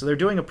Shazam. So they're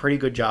doing a pretty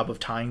good job of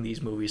tying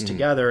these movies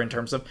together in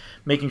terms of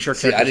making sure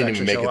characters I didn't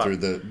even actually make show it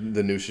up. through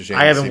the new Shazam.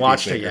 I haven't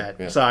watched it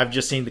yet, so I've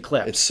just seen the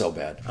clips. It's so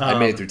bad. I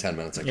made it through 10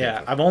 minutes.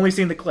 I've only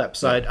seen the clips.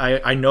 So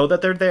I know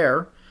that they're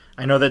there.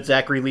 I know that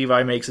Zachary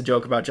Levi makes a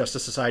joke about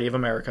Justice Society of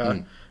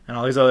America and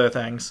all these other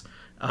things,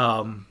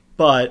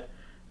 but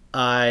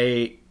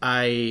I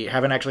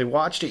haven't actually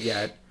watched it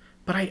yet.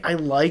 But I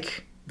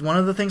like, one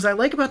of the things I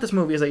like about this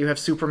movie is that you have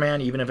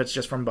Superman, even if it's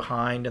just from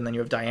behind, and then you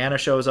have Diana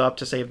shows up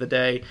to save the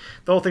day.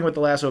 The whole thing with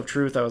the Lasso of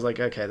Truth, I was like,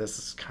 okay, this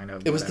is kind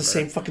of It was the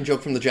same fucking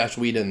joke from the Joss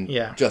Whedon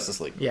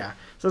Justice League. Yeah.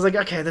 So I was like,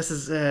 okay, this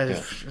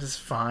is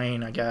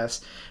fine, I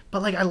guess.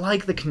 But like, I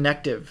like the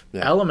connective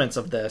elements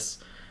of this.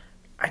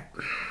 I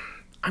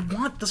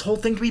want this whole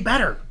thing to be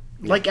better.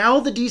 Yeah. Like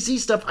all the DC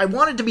stuff, I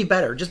want it to be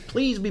better. Just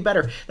please be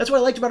better. That's what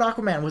I liked about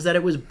Aquaman, was that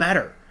it was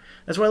better.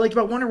 That's what I liked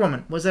about Wonder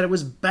Woman, was that it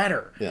was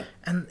better. Yeah.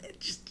 And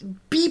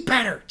just be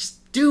better.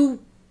 Just do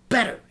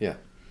better. Yeah.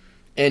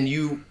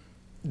 And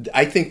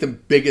I think the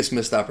biggest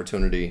missed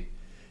opportunity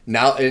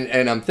now,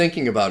 and I'm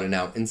thinking about it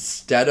now,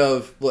 instead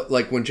of,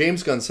 like when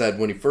James Gunn said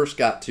when he first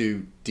got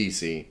to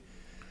DC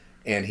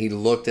and he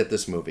looked at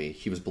this movie,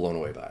 he was blown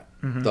away by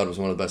it. Thought it was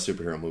one of the best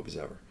superhero movies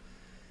ever.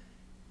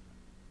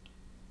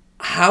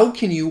 How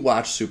can you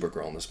watch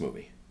Supergirl in this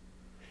movie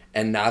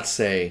and not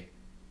say,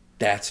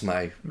 that's who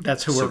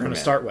we're going to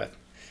start with?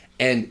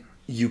 And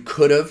you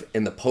could have,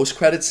 in the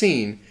post-credit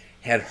scene,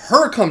 had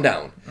her come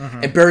down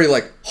and Barry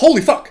like,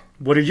 holy fuck,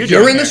 what are you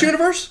doing? You're in this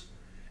universe?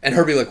 And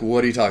her be like,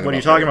 what are you talking about? What are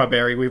you talking about,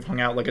 Barry? We've hung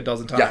out like a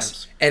dozen times.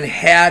 Yes. And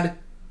had...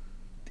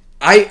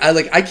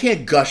 I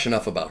can't gush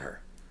enough about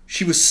her.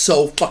 She was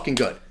so fucking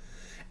good.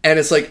 And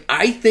it's like,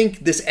 I think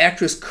this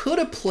actress could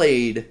have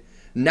played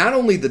not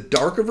only the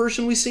darker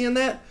version we see in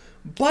that,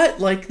 but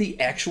like the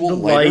actual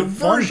lighter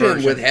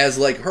version with has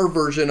like her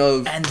version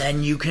of... And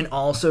then you can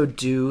also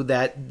do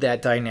that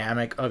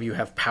dynamic of you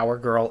have Power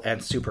Girl and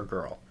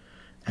Supergirl.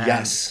 And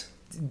yes.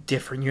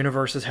 Different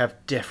universes have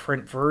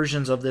different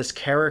versions of this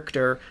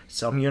character.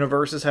 Some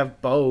universes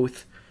have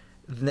both.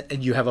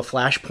 You have a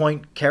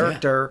Flashpoint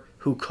character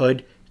who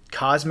could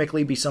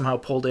cosmically be somehow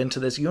pulled into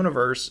this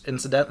universe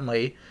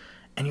incidentally,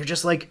 and you're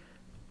just like,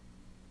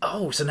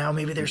 oh, so now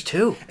maybe there's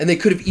two. And they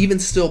could have even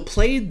still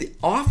played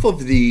off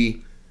of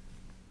the...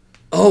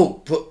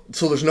 Oh,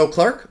 so there's no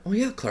Clark? Oh,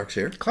 yeah, Clark's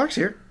here. Clark's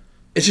here.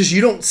 It's just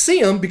you don't see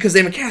him because they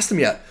haven't cast him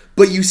yet.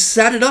 But you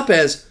set it up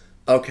as,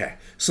 okay,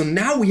 so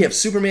now we have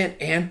Superman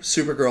and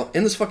Supergirl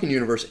in this fucking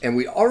universe, and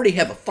we already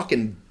have a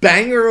fucking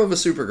banger of a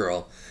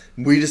Supergirl.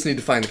 We just need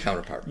to find the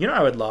counterpart. You know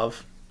what I would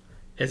love?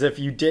 Is if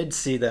you did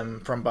see them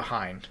from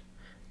behind,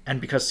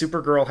 and because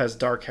Supergirl has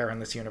dark hair in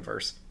this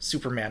universe,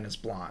 Superman is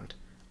blonde.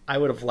 I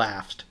would have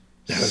laughed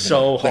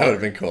so hard. That would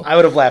have been cool. I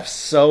would have laughed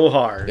so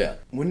hard. Yeah.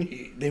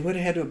 They would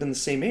have had to have been the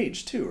same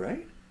age, too,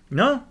 right?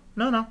 No.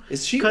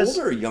 Is she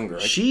older or younger?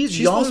 She's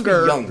younger. Supposed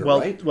to be younger,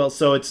 right? Well,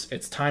 so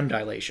it's time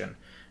dilation.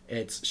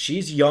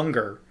 She's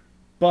younger,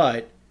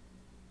 but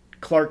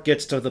Clark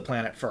gets to the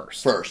planet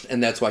first.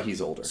 And that's why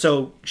he's older.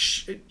 So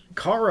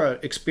Kara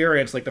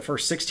experienced like the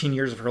first 16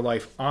 years of her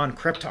life on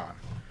Krypton,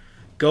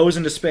 goes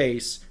into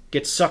space,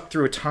 gets sucked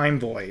through a time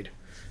void,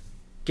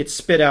 gets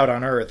spit out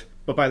on Earth,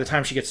 but by the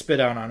time she gets spit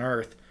out on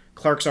Earth,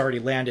 Clark's already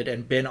landed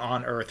and been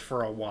on Earth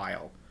for a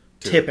while.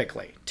 Dude,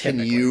 typically. Can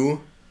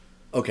you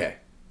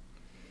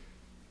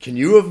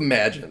have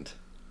imagined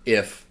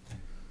if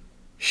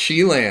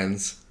she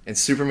lands and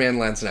Superman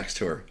lands next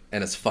to her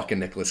and it's fucking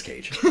Nicolas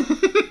Cage?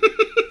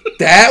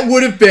 That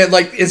would have been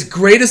like, as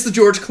great as the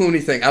George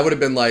Clooney thing, I would have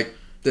been like,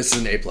 this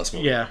is an A+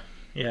 movie.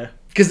 Yeah.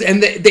 Because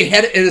they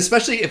had, and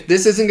especially if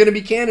this isn't going to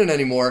be canon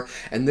anymore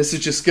and this is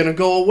just going to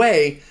go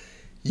away,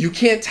 you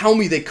can't tell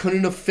me they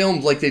couldn't have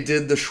filmed like they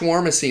did the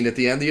shawarma scene at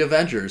the end of the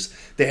Avengers.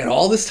 They had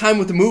all this time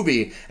with the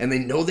movie, and they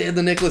know they had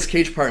the Nicolas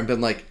Cage part and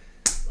been like,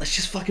 let's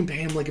just fucking pay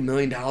him like $1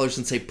 million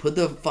and say, put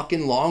the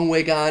fucking long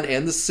wig on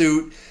and the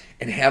suit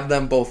and have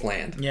them both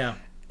land. Yeah.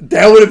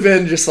 That would have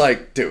been just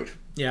like, dude.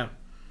 Yeah.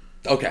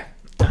 Okay.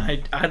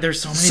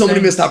 There's so many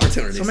missed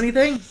opportunities. So many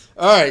things.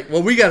 All right.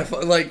 Well, we got to,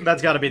 like...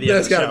 That's got to be the end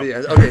of the show. That's got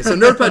to be it. Okay, so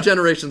NerdPod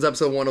Generations,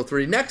 episode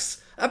 103.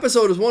 Next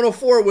episode is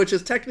 104, which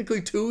is technically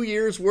 2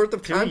 years worth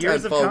of content, 2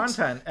 years of folks.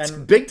 content. And it's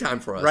big time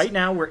for us. Right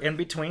now, we're in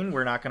between.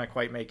 We're not going to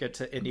quite make it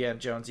to Indiana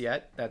Jones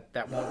yet.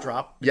 That won't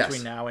drop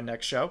between now and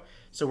next show.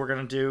 So we're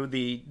going to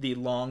do the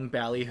long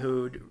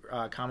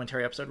ballyhooed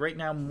commentary episode. Right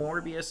now,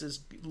 Morbius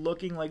is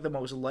looking like the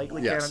most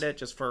likely candidate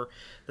just for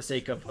the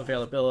sake of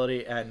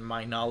availability and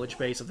my knowledge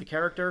base of the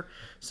character.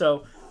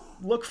 So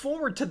look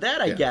forward to that,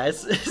 I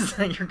guess. Is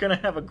that you're going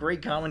to have a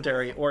great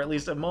commentary, or at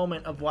least a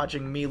moment of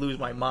watching me lose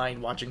my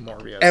mind watching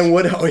Morbius. And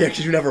what? Oh, yeah,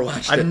 because you never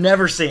watched it. I've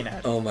never seen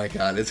it. Oh, my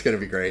God. It's going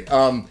to be great.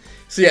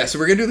 So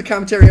we're going to do the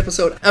commentary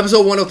episode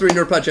 103,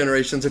 NerdPod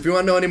Generations. If you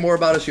want to know any more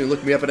about us, you can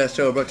look me up at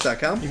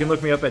SJoeBooks.com. You can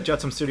look me up at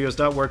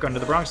JetsumStudios.work under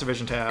the Bronx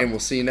Division tab. And we'll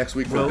see you next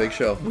week for a big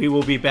show. We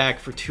will be back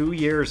for 2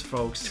 years,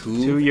 folks.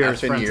 2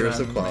 years, years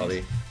of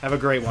quality. Have a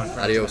great one, friends.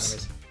 Adios.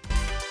 And enemies.